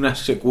 una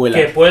secuela.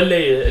 que puedes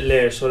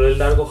leer solo el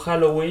largo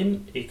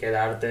Halloween y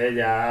quedarte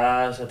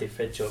ya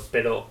satisfecho,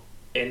 pero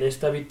en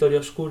esta victoria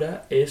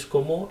oscura es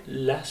como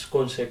las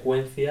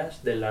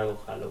consecuencias del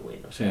largo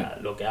Halloween. O sea,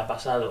 lo que ha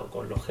pasado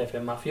con los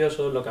jefes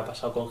mafiosos, lo que ha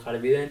pasado con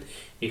Harvey Dent,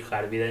 y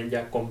Harvey Dent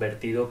ya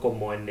convertido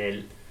como en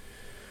el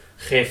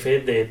jefe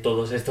de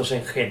todos estos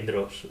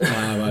engendros.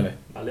 Ah, vale.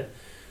 ¿Vale?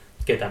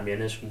 Que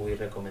también es muy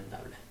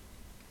recomendable.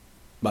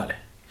 Vale.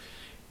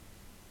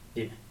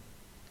 Dime.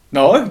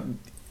 No,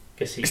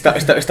 Que sí.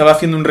 estaba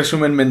haciendo un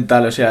resumen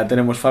mental. O sea,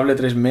 tenemos Fable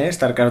 3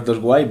 StarCraft 2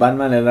 guay,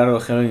 Batman el largo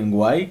Halloween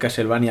guay,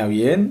 Castlevania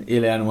bien y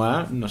L.A.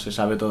 Noire no se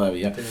sabe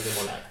todavía. Tiene que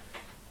molar.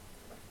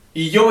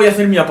 Y yo voy a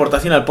hacer mi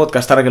aportación al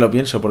podcast ahora que lo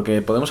pienso,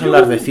 porque podemos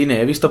hablar de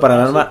cine. He visto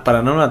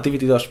Paranormal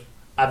Activity 2.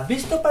 ¿Has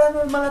visto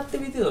Paranormal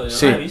Activity 2? Yo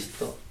Sí. no la he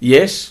visto. Y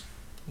es...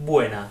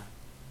 Buena.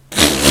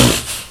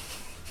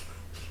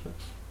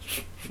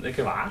 ¿De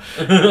qué va?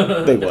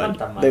 Da De igual,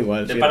 fantasmas, da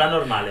igual. de sí,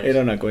 paranormales.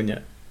 Era una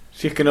coña.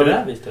 Si es que no ¿Pero ve-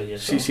 la has visto y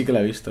eso? Sí que la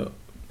he visto.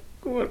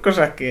 Como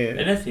cosas que...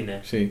 ¿En el cine?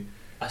 Sí.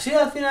 ¿Has ido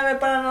al cine a ver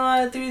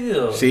Paranormal Activity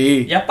 2?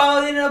 Sí. ¿Y has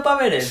pagado dinero para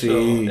ver eso?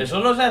 Sí. Eso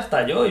lo sé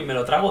hasta yo y me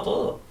lo trago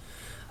todo.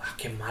 Ah,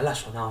 qué mal ha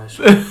sonado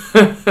eso.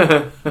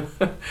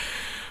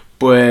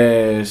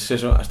 Pues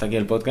eso, hasta aquí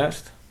el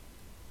podcast.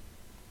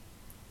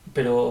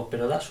 Pero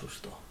da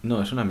susto.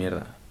 No, es una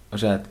mierda. O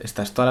sea,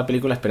 estás toda la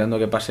película esperando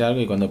que pase algo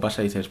y cuando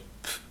pasa dices...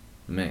 "Pff,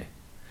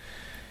 me.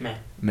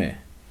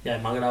 Y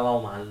además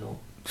grabado mal, ¿no?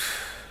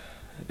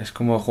 Es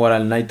como jugar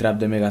al Night Trap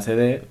de Mega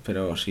CD,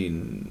 pero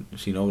sin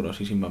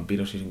ogros y sin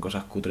vampiros y sin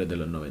cosas cutres de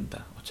los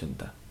 90,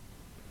 80.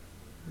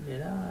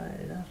 Era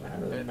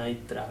raro el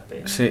Night Trap,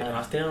 ¿eh? Sí.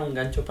 Además tenían un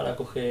gancho para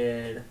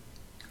coger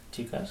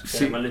chicas que Sí.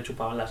 además le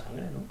chupaban la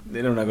sangre, ¿no?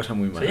 Era una cosa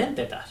muy mala. ¿Serían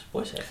tetas?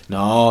 Puede ser.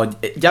 No,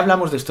 ya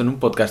hablamos de esto en un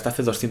podcast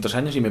hace 200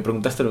 años y me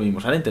preguntaste lo mismo.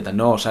 ¿Salen tetas?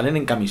 No, salen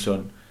en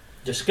camisón.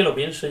 Yo es que lo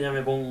pienso y ya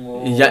me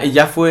pongo... Y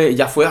ya fue,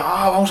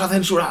 vamos a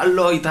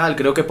censurarlo y tal.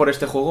 Creo que por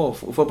este juego,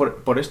 fue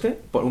por este,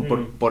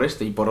 por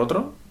este y por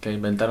otro, que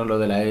inventaron lo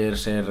de la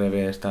ESRB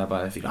esta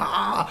para decir,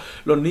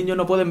 los niños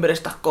no pueden ver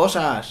estas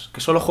cosas,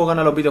 que solo juegan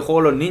a los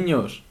videojuegos los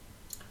niños.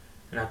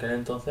 En aquel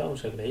entonces aún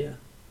se creía.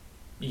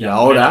 Y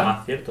ahora- era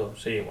más cierto.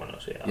 Sí,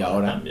 bueno, sí. Y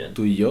ahora, también.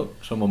 tú y yo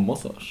somos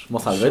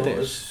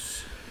mozalbetes.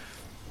 Somos-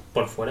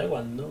 Por fuera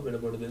igual, ¿no? Pero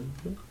por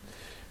dentro...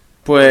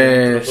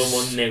 Pues...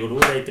 Como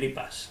negrura y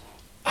tripas.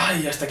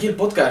 Ay, hasta aquí el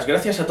podcast.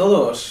 Gracias a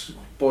todos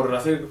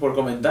por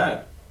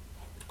comentar.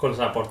 Con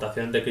la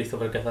aportación de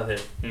Christopher que hace...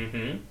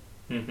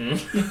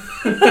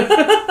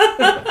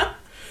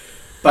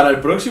 Para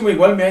el próximo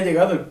igual me ha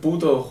llegado el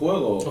puto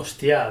juego.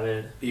 Hostia, a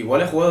ver.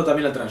 Igual he jugado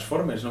también a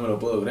Transformers, no me lo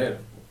puedo creer.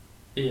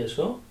 ¿Y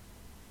eso?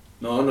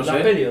 No ¿Lo sé.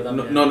 has pedido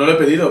también? No lo he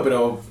pedido,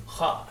 pero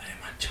Joder,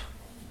 macho.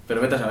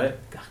 vete a saber.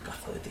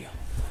 Cascazo de tío.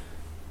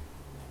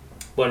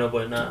 Bueno,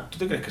 pues nada. ¿Tú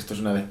te crees que esto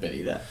es una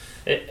despedida?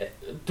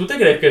 ¿Tú te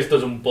crees que esto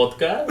es un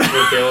podcast?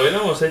 Porque hoy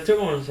lo hemos hecho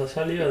como nos ha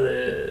salido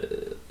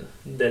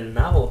del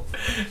nabo.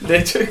 De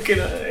hecho, es que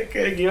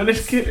el guión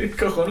es que es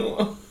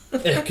cojonudo.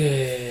 Es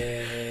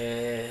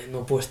que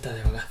no puedo estar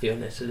de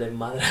vacaciones, se les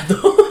madra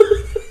todo.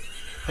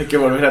 Hay que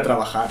volver a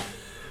trabajar.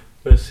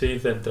 Pues sí,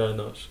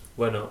 centrarnos.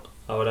 Bueno,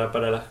 ahora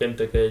para la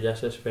gente que ya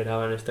se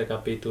esperaba en este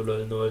capítulo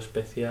el nuevo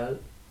especial,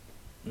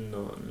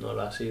 no lo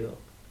ha sido.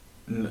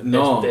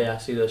 No. Este ha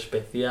sido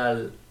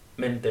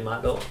especialmente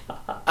malo.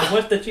 Como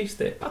este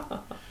chiste.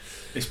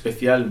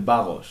 Especial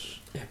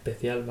vagos.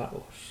 Especial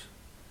vagos.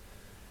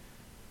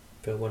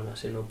 Pero bueno,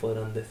 así no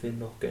podrán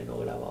decirnos que no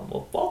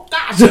grabamos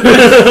podcast.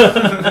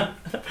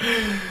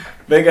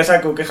 Venga,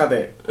 Saku,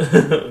 quéjate.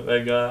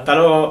 Venga. Hasta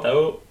luego. Hasta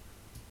luego.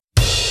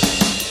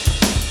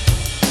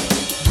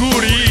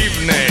 Good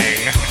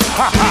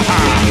evening.